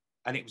tight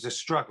and it was a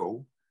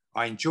struggle.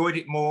 I enjoyed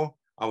it more.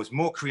 I was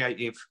more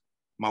creative.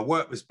 My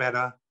work was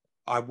better.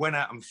 I went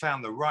out and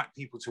found the right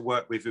people to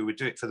work with who would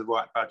do it for the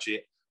right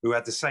budget, who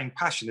had the same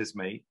passion as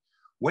me.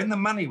 When the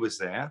money was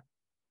there,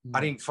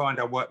 I didn't find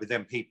I worked with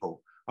them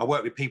people. I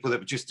worked with people that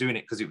were just doing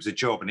it because it was a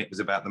job and it was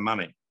about the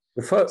money.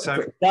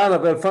 So,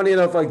 Dan, funny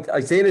enough, I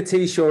seen a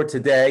T-shirt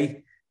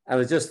today, and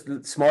I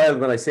just smiled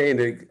when I seen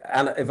it.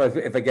 And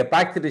if I get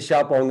back to the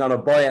shop, I'm going to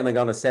buy it and I'm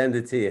going to send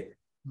it to you,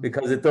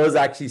 because it does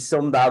actually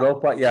sum that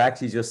up, what you're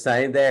actually just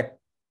saying there.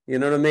 You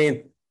know what I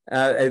mean?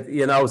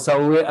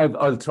 So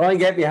I'll try and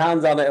get my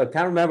hands on it. I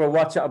can't remember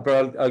what shop,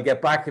 but I'll get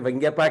back. If I can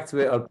get back to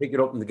it, I'll pick it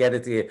up and get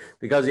it to you,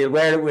 because you'll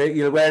wear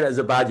it as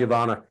a badge of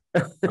honor.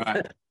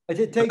 Right. That's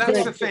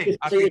the thing.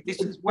 I think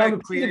this is where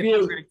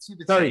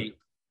creativity.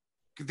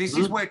 This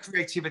is where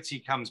creativity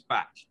comes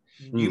back.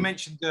 You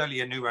mentioned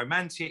earlier New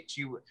Romantics.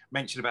 You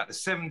mentioned about the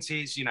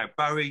 70s.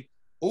 Bowie.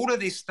 All of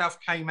this stuff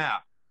came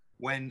out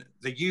when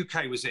the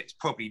UK was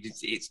probably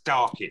its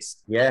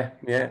darkest. Yeah.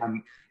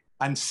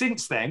 And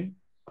since then,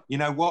 you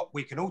know what?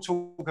 We can all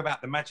talk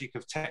about the magic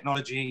of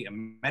technology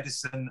and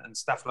medicine and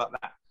stuff like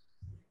that.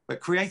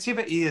 But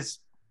creativity is,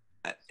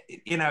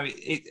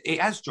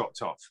 it has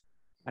dropped off,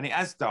 and it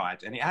has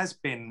died, and it has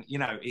been,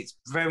 it's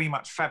very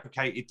much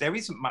fabricated. There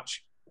isn't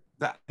much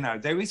that,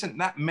 there isn't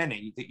that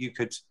many that you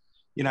could,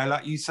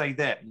 like you say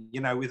there,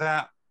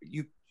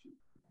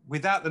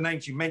 without the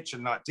names you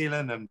mentioned, like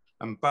Dylan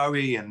and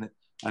Bowie and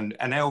And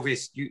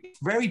Elvis, it's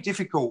very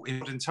difficult in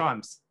modern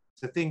times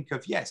to think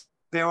of, yes,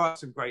 there are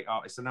some great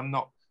artists, and I'm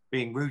not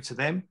being rude to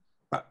them,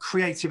 but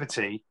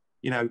creativity,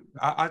 you know,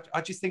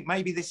 I just think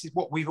maybe this is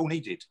what we've all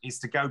needed, is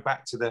to go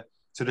back to the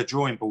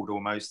drawing board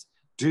almost,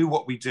 do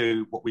what we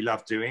do, what we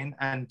love doing,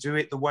 and do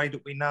it the way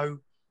that we know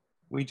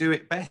we do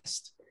it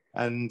best.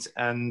 And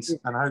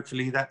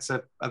hopefully that's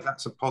a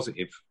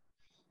positive.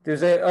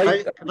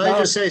 Can I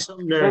just say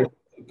something there?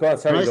 Go on,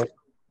 sorry.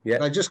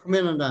 I just come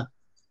in on that.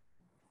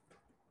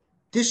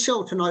 This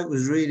show tonight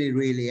was really,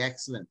 really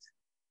excellent.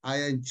 I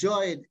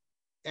enjoyed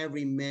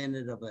every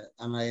minute of it,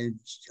 and I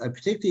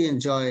particularly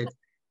enjoyed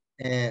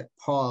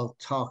Paul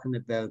talking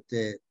about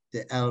the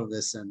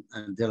Elvis and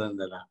Dylan and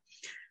that.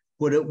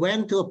 But it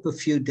went up a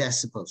few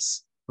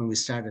decibels when we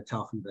started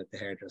talking about the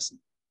hairdressing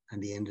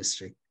and the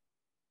industry.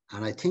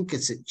 And I think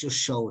it just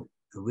showed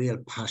a real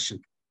passion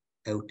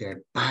out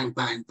there, bang,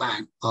 bang,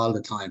 bang, all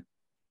the time.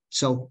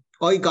 So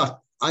I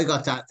got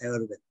that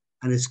out of it.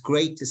 And it's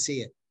great to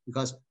see it,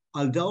 because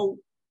although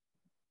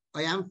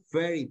I am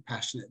very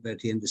passionate about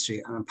the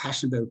industry, and I'm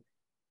passionate about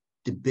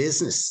the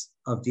business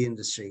of the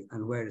industry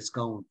and where it's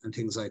going and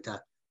things like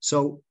that.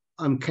 So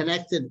I'm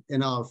connected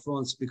in all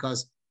fronts,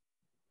 because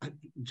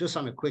just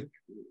on the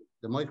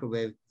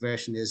microwave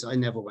version is I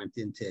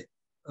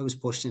was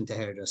pushed into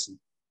hairdressing.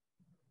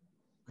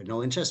 I had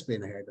no interest in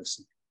being a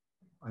hairdresser.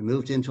 I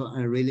moved into it and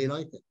I really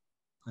liked it.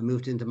 I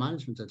moved into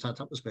management. I thought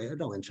that was great. I had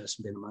no interest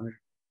in being a manager.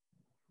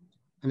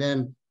 And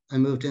then I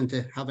moved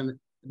into having a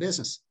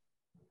business.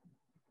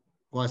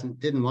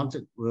 Didn't want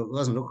it.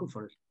 Wasn't looking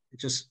for it. It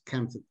just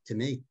came to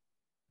me.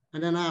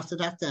 And then after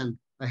that, then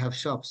I have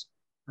shops.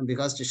 And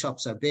because the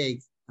shops are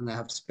big and I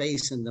have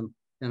space in them,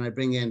 then I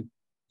bring in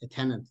a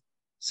tenant.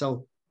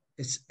 So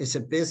it's a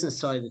business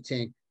side of the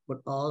thing, but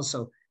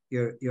also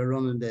you're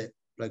running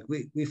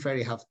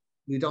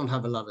we don't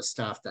have a lot of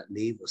staff that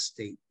leave us.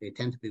 They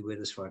tend to be with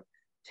us for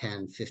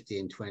 10,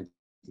 15, 20,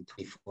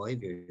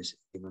 25 years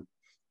even,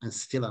 and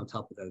still on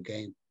top of their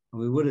game.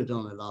 And we would have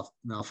done an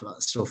awful lot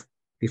of stuff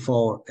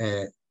before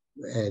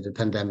the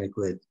pandemic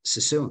with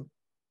Sassoon.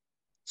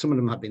 Some of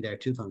them have been there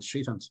 2 times,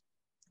 3 times.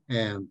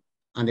 And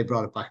they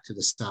brought it back to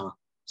the salon.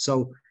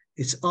 So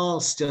it's all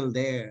still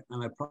there,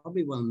 and I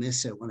probably will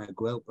miss it when I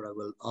go out, but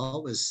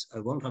I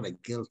won't have a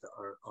guilt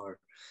or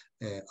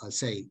I'll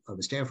say I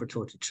was there for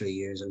 33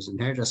 years. I was in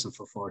hairdressing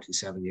for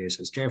 47 years.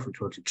 I was there for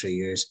 33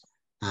 years,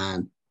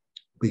 and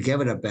we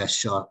gave it our best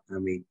shot,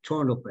 and we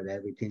turned up at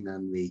everything,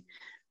 and we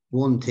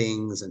won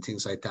things and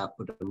things like that.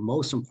 But the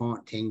most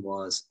important thing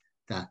was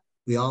that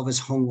we always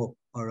hung up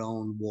our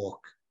own work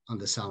on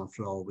the salon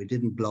floor. We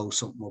didn't blow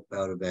something up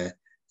out of a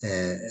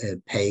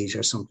page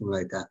or something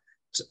like that.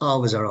 It's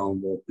always our own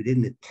work. We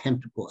didn't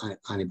attempt to put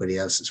anybody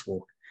else's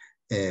work.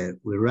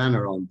 We ran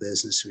our own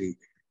business.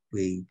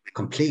 We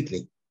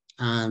completely,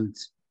 and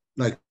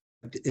like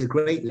a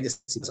great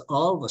legacy.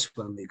 All of us,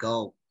 when we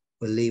go,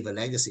 will leave a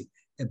legacy.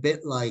 A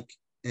bit like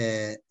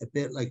was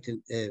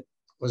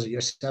it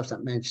yourself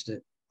that mentioned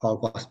it, Paul?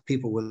 What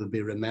people will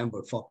be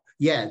remembered for?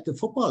 Yeah, the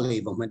football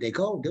leave them when they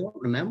go. They won't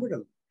remember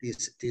them.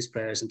 These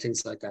players and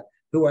things like that.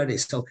 Who are they?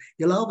 So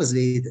you'll always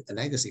leave a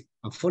legacy.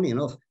 And funny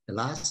enough, the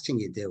last thing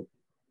you do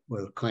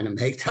will kind of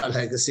make that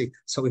legacy.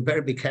 So we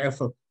better be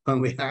careful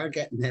when we are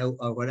getting out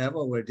or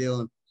whatever we're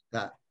doing,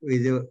 that we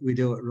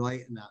do it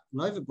right and that.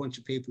 And I have a bunch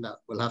of people that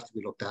will have to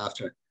be looked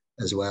after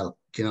as well,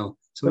 you know.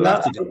 So we'll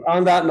have to do it.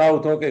 On that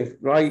note, okay,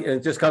 right,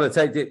 and just kind of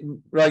take it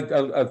right.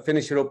 I'll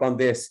finish it up on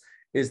this.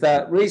 Is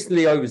that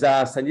recently I was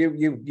asked, and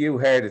you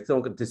heard it,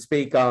 Duncan, to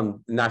speak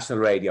on national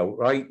radio.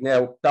 Right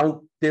now,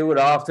 don't do it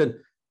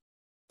often.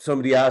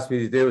 Somebody asked me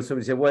to do it.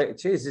 Somebody said, "Well,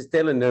 Jesus,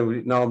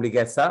 Dylan normally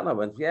gets that." And I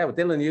went, "Yeah, well,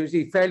 Dylan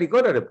usually fairly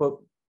good at it," but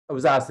I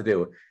was asked to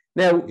do it.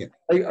 Now, yeah.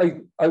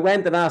 I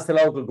went and asked the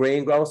local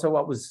greengrocer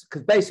because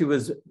basically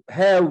was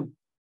how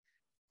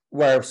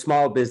were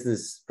small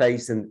business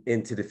facing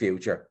into the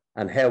future,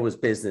 and how was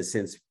business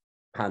since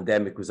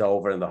pandemic was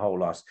over and the whole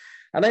lot.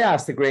 And I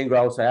asked the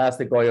greengrocer, I asked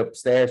the guy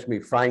upstairs from me,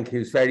 Frank,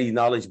 who's very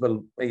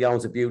knowledgeable. He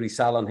owns a beauty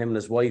salon, him and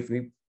his wife. And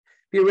he'd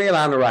be a real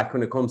anorak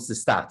when it comes to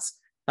stats.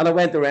 And I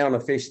went around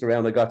and fished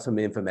around. I got some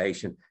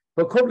information.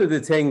 But a couple of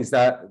the things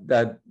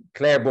that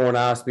Claiborne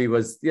asked me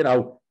was, you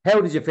know, how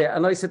did you feel?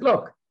 And I said,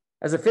 look,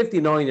 as a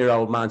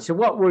 59-year-old man, so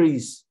what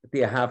worries do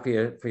you have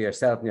for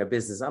yourself and your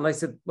business? And I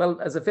said,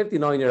 well, as a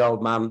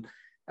 59-year-old man,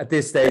 at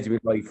this stage of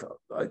my life,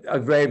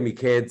 I've raised my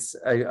kids.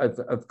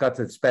 I've got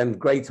to spend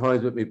great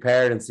times with my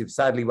parents who've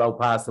sadly well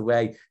passed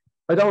away.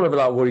 I don't have a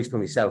lot of worries for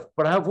myself,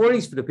 but I have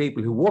worries for the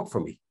people who work for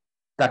me.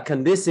 That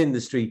can this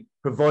industry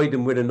provide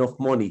them with enough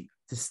money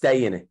to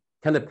stay in it?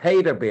 Can they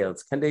pay their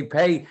bills? Can they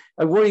pay?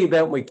 I worry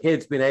about my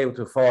kids being able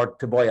to afford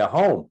to buy a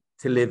home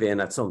to live in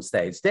at some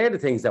stage. They're the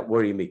things that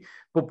worry me.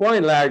 But by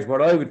and large,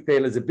 what I would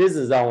feel as a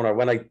business owner,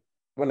 when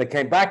I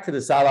came back to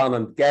the salon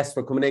and guests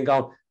were coming in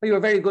going, oh, you were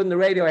very good in the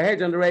radio. I heard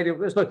you on the radio.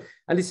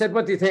 And he said,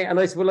 what do you think? And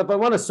I said, well, if I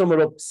want to sum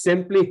it up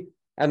simply,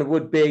 and it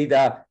would be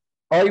that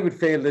I would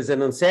feel there's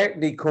an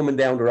uncertainty coming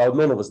down the road.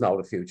 None of us know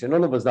the future.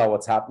 None of us know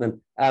what's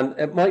happening. And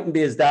it mightn't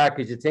be as dark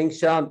as you think,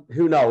 Sean.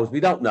 Who knows? We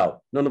don't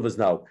know. None of us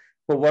know.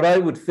 But what I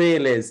would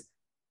feel is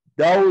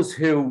those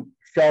who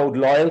showed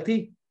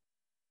loyalty,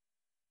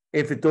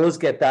 if it does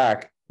get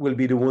dark, will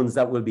be the ones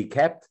that will be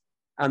kept.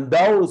 And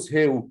those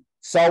who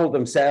sold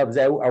themselves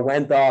out or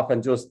went off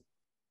and just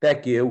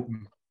deck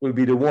you will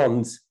be the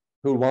ones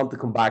who want to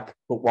come back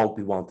but won't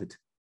be wanted.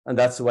 And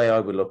that's the way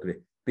I would look at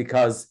it,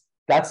 because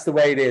that's the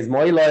way it is.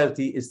 My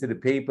loyalty is to the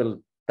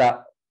people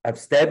that have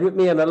stayed with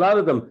me. And a lot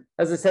of them,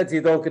 as I said to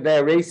you, Duncan,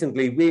 there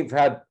recently, we've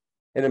had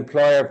an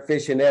employer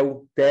fishing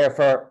out there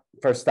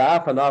for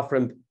staff and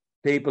offering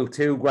people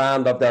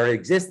 $2,000 of their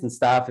existing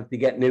staff if they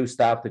get new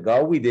staff to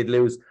go. We did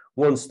lose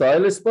one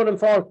stylist, but in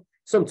fact,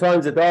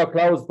 sometimes the door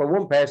closed for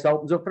one person,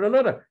 opens up for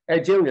another. Our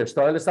junior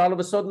stylist, all of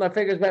a sudden, our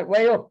figures went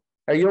way up.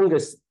 Our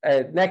youngest,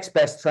 next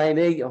best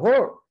trainee,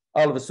 her,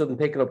 all of a sudden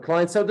picking up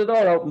clients. So the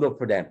door opened up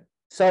for them.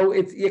 So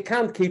you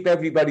can't keep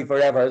everybody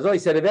forever. As I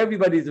said, if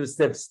everybody was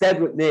to stayed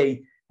with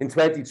me in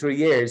 23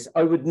 years,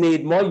 I would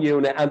need my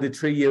unit and the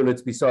 3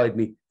 units beside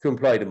me to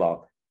employ them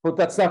all. But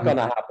that's not going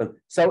to happen.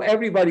 So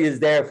everybody is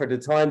there for the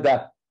time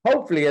that,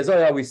 hopefully, as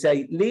I always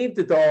say, leave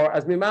the door.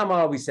 As my mum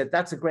always said,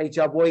 that's a great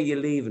job. Why are you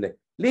leaving it?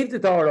 Leave the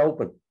door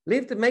open.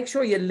 Make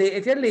sure you leave.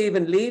 If you're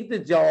leaving, leave the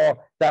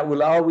door that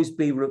will always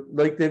be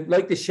like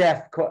the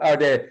chef or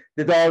the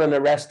door in a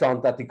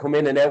restaurant that they come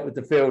in and out with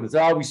the food. It's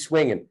always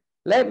swinging.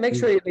 Make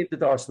sure you leave the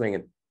door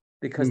swinging,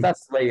 because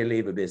that's the way you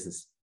leave a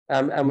business.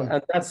 And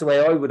that's the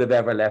way I would have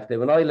ever left it.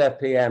 When I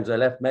left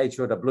PMs, made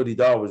sure the bloody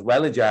door was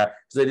well ajar,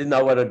 because I didn't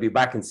know whether I'd be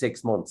back in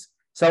 6 months.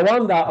 So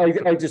on that,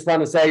 I just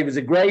want to say it was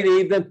a great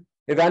evening.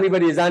 If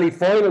anybody has any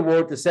final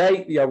word to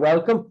say, you're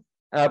welcome.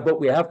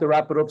 But we have to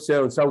wrap it up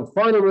soon. So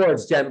final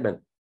words, gentlemen.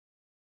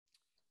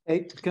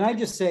 Hey, can I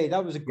just say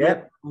that was a great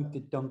point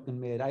that Duncan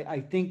made.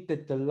 I think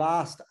that the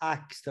last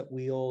acts that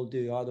we all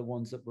do are the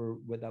ones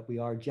that we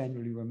are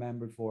generally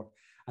remembered for.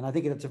 And I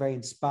think that's a very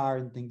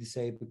inspiring thing to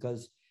say,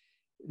 because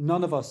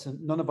none of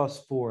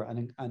us four,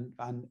 and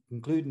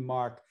including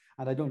Mark,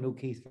 and I don't know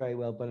Keith very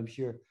well, but I'm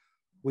sure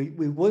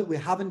we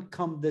haven't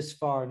come this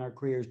far in our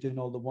careers doing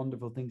all the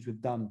wonderful things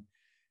we've done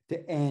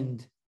to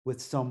end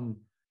with some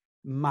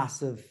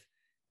massive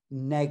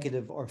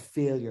negative or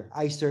failure.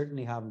 I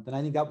certainly haven't. And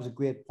I think that was a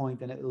great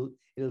point. And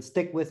it'll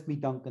stick with me,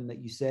 Duncan, that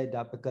you said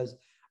that, because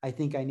I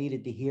think I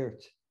needed to hear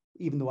it,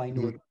 even though I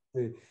know it's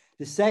true.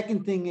 The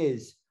second thing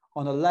is,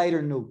 on a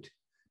lighter note,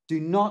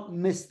 do not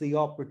miss the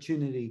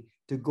opportunity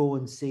to go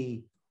and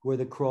see Where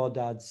the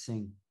Crawdads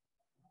Sing.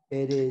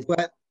 It is.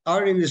 Well,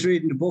 Irene is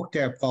reading the book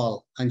there,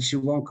 Paul, and she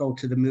won't go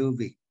to the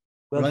movie.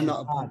 Well, I'm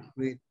not a book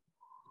reader.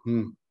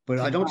 But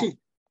I don't think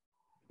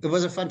it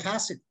was a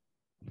fantastic.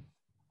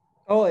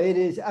 Oh, it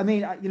is. I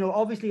mean,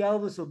 obviously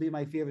Elvis will be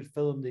my favorite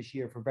film this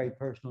year for very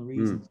personal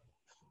reasons.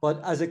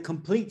 But as a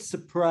complete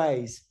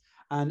surprise,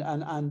 and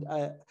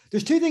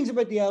there's two things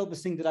about the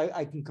Elvis thing that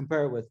I can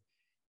compare it with.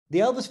 The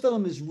Elvis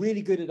film is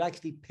really good at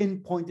actually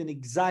pinpointing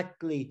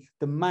exactly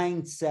the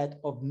mindset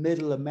of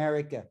middle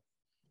America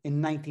in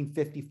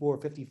 1954,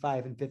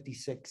 55, and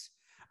 56,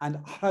 and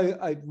how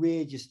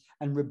outrageous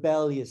and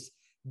rebellious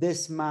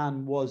this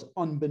man was,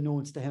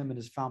 unbeknownst to him and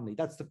his family.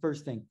 That's the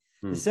first thing.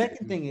 The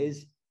second thing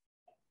is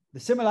the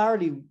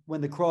similarity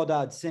when the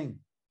Crawdads Sing,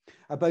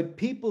 about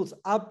people's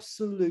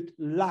absolute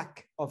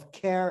lack of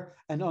care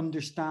and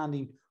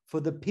understanding for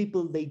the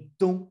people they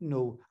don't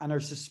know and are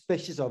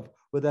suspicious of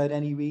without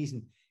any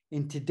reason.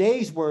 In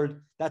today's world,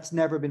 that's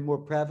never been more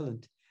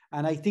prevalent.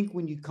 And I think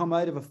when you come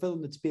out of a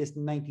film that's based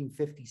in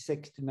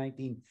 1956 to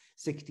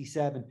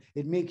 1967,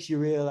 it makes you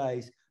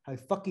realize how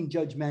fucking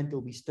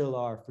judgmental we still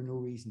are for no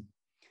reason.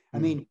 I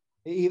mean,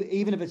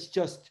 even if it's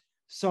just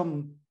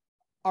some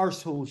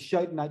arsehole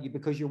shouting at you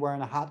because you're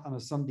wearing a hat on a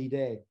Sunday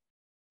day.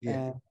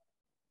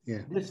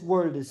 This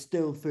world is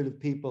still full of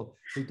people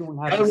who don't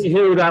have... Tell me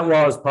who that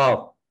was,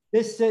 Paul.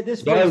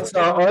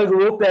 I'll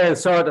go up there and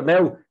sort them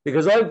out,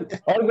 because I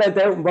went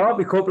out and bought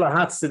me a couple of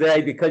hats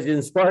today because you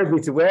inspired me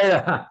to wear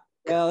a hat.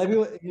 Well,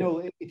 everyone,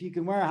 if you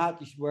can wear a hat,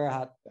 you should wear a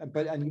hat,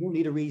 and you don't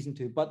need a reason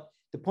to. But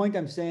the point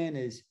I'm saying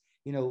is,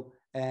 the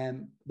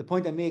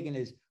point I'm making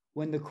is,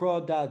 when the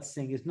Crawdads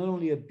Sing is not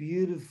only a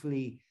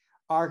beautifully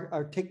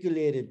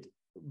articulated,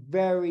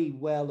 very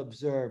well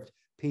observed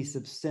piece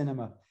of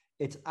cinema,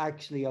 it's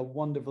actually a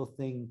wonderful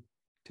thing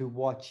to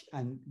watch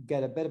and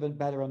get a bit of a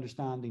better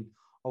understanding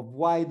of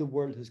why the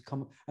world has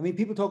come. I mean,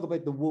 people talk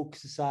about the woke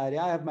society.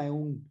 I have my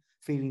own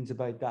feelings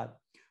about that.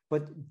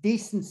 But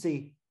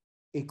decency,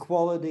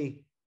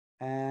 equality,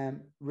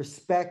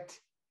 respect,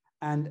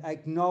 and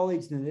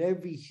acknowledging that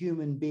every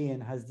human being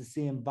has the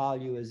same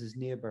value as his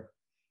neighbor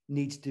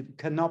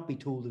cannot be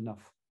told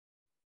enough.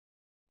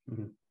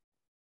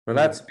 Well,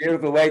 that's a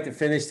beautiful way to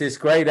finish this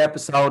great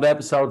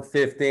episode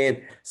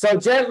 15. So,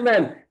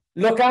 gentlemen,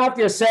 look after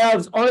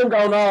yourselves. I'm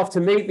going off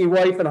to meet my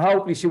wife, and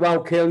hopefully she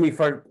won't kill me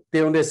for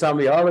doing this on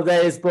my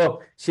holidays,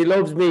 but she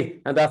loves me,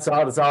 and that's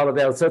all it's all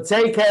about. So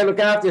take care, look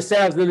after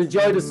yourselves, and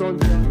enjoy the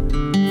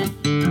sunshine.